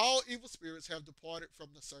 for all evil spirits have departed from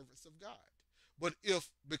the servants of God. But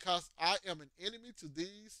if, because I am an enemy to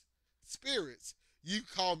these spirits, you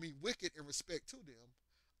call me wicked in respect to them,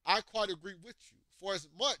 I quite agree with you. For as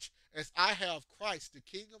much as I have Christ, the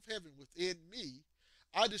King of heaven, within me,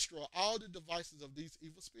 I destroy all the devices of these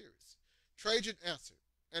evil spirits. Trajan answered,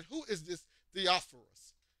 and who is this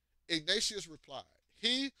Theophorus? Ignatius replied,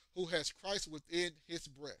 he who has Christ within his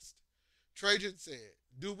breast. Trajan said,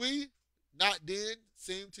 do we not then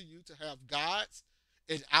seem to you to have gods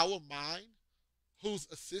in our mind whose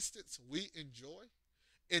assistance we enjoy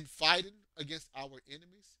in fighting against our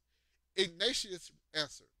enemies? Ignatius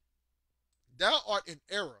answered, thou art in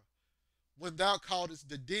error when thou callest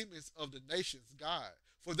the demons of the nations God.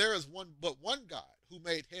 For there is but one God who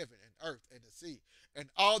made heaven and earth and the sea and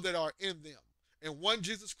all that are in them, and one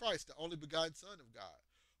Jesus Christ, the only begotten Son of God,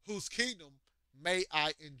 whose kingdom may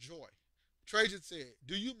I enjoy. Trajan said,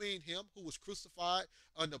 do you mean him who was crucified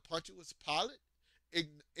under Pontius Pilate?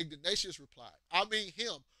 Ignatius replied, I mean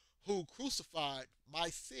him who crucified my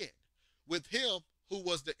sin with him who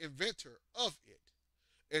was the inventor of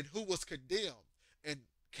it, and who was condemned and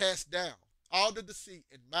cast down, all the deceit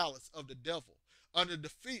and malice of the devil, under the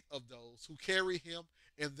feet of those who carry him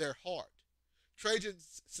in their heart. Trajan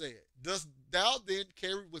said, dost thou then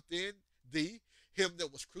carry within thee him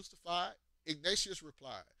that was crucified? Ignatius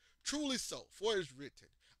replied, truly so, for it is written,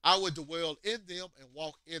 I will dwell in them and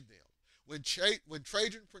walk in them. When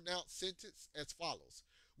Trajan pronounced sentence as follows,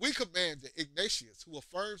 we command that Ignatius, who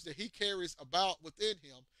affirms that he carries about within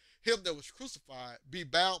him that was crucified, be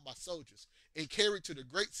bound by soldiers and carried to the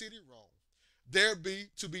great city Rome, there be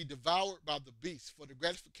to be devoured by the beast for the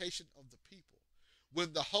gratification of the people.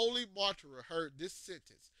 When the holy martyr heard this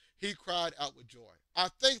sentence, he cried out with joy, I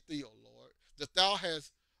thank thee, O Lord, that thou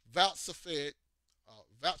hast vouchsafed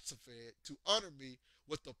to honor me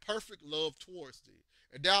with the perfect love towards thee,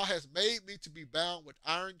 and thou hast made me to be bound with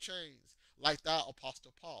iron chains, like thy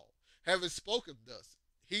apostle Paul. Having spoken thus,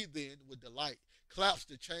 he then with delight clasped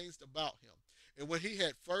the chains about him. And when he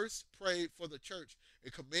had first prayed for the church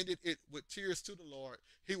and commended it with tears to the Lord,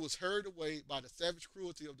 he was hurried away by the savage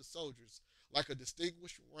cruelty of the soldiers, like a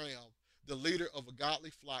distinguished ram, the leader of a godly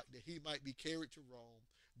flock, that he might be carried to Rome,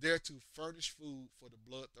 there to furnish food for the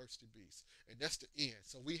bloodthirsty beasts. And that's the end.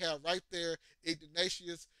 So we have right there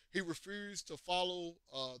Ignatius. He refused to follow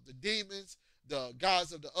the demons, the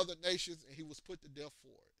gods of the other nations, and he was put to death for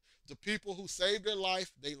it. The people who saved their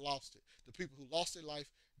life, they lost it. The people who lost their life,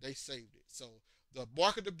 they saved it. So the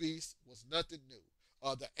mark of the beast was nothing new.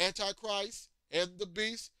 The Antichrist and the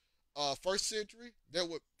beast, first century, that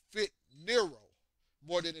would fit Nero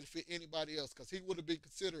more than it fit anybody else, because he would have been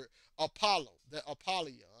considered Apollo, the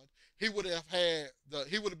Apollyon. He would have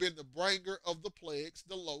been the bringer of the plagues,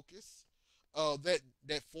 the locusts,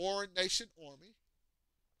 that foreign nation army,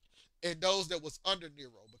 and those that was under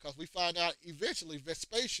Nero, because we find out eventually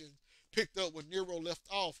Vespasian picked up when Nero left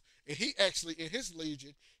off, and he actually, in his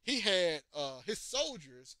legion, he had his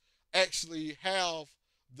soldiers actually have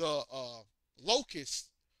the locust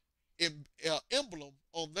emblem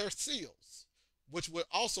on their seals, which would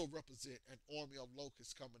also represent an army of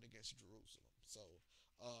locusts coming against Jerusalem. So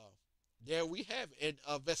there we have it.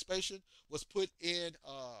 And Vespasian was put in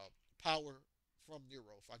power from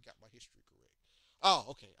Nero, if I got my history correct.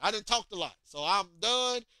 Oh, okay. I didn't talk a lot, so I'm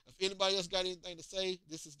done. If anybody else got anything to say,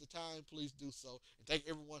 this is the time. Please do so. And thank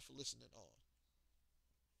everyone for listening on.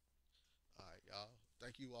 All right, y'all.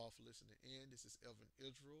 Thank you all for listening in. This is Elvin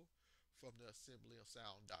Israel from the Assembly of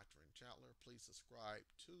Sound Doctrine Chandler. Please subscribe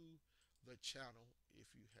to the channel if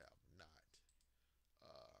you have not.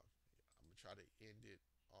 I'm going to try to end it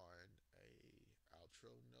on a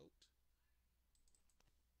outro note.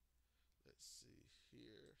 Let's see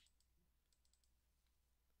here.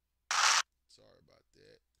 Sorry about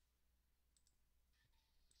that.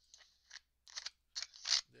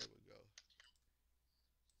 There we go.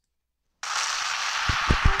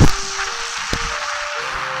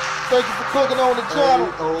 Thank you for clicking on the channel.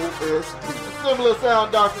 AOSD. Assembly of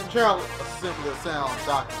Sound Doctrine channel. Assembly of Sound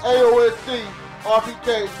Doctrine. AOSD.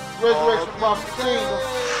 RPK-Resurrection Prophet Kingdom.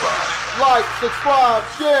 Like, subscribe,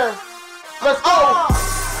 share. Let's go.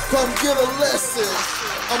 Come get a lesson.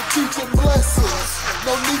 I'm teaching blessings.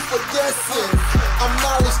 No need for guessing. I'm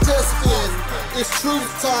knowledge testing. It's truth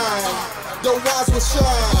time. The wise will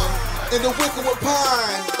shine, and the wicked will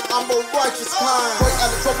pine. I'm a righteous kind. Straight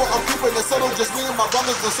out of trouble, I'm keeping it subtle. Just me and my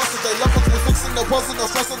brothers and sisters, they love us. We fixing the puzzle, no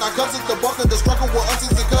stressing our cousins. The bucket, the struggle with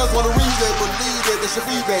aunties and cuz. Wanna read it, believe it, they should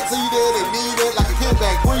be back. See it and need it like a kid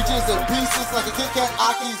back. Breaches and pieces like a Kit Kat,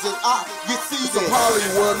 Akis and I get seasoned. It's a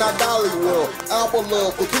Hollywood, not Dollywood. Album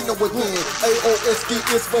love, the kingdom within. AOSD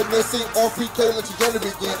is finessing, RPK, let your journey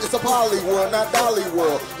begin. It's a Hollywood, not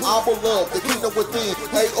Dollywood. Album love, the kingdom within.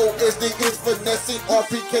 AOSD is finessing,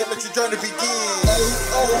 RPK, let your journey begin.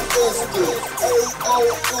 AOSD,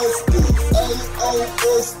 AOSD, AOSD,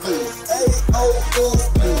 AOSD,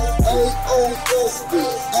 AOSD,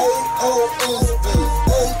 AOSD,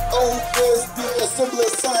 AOSD, Assembly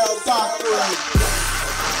of Sound Doctrine.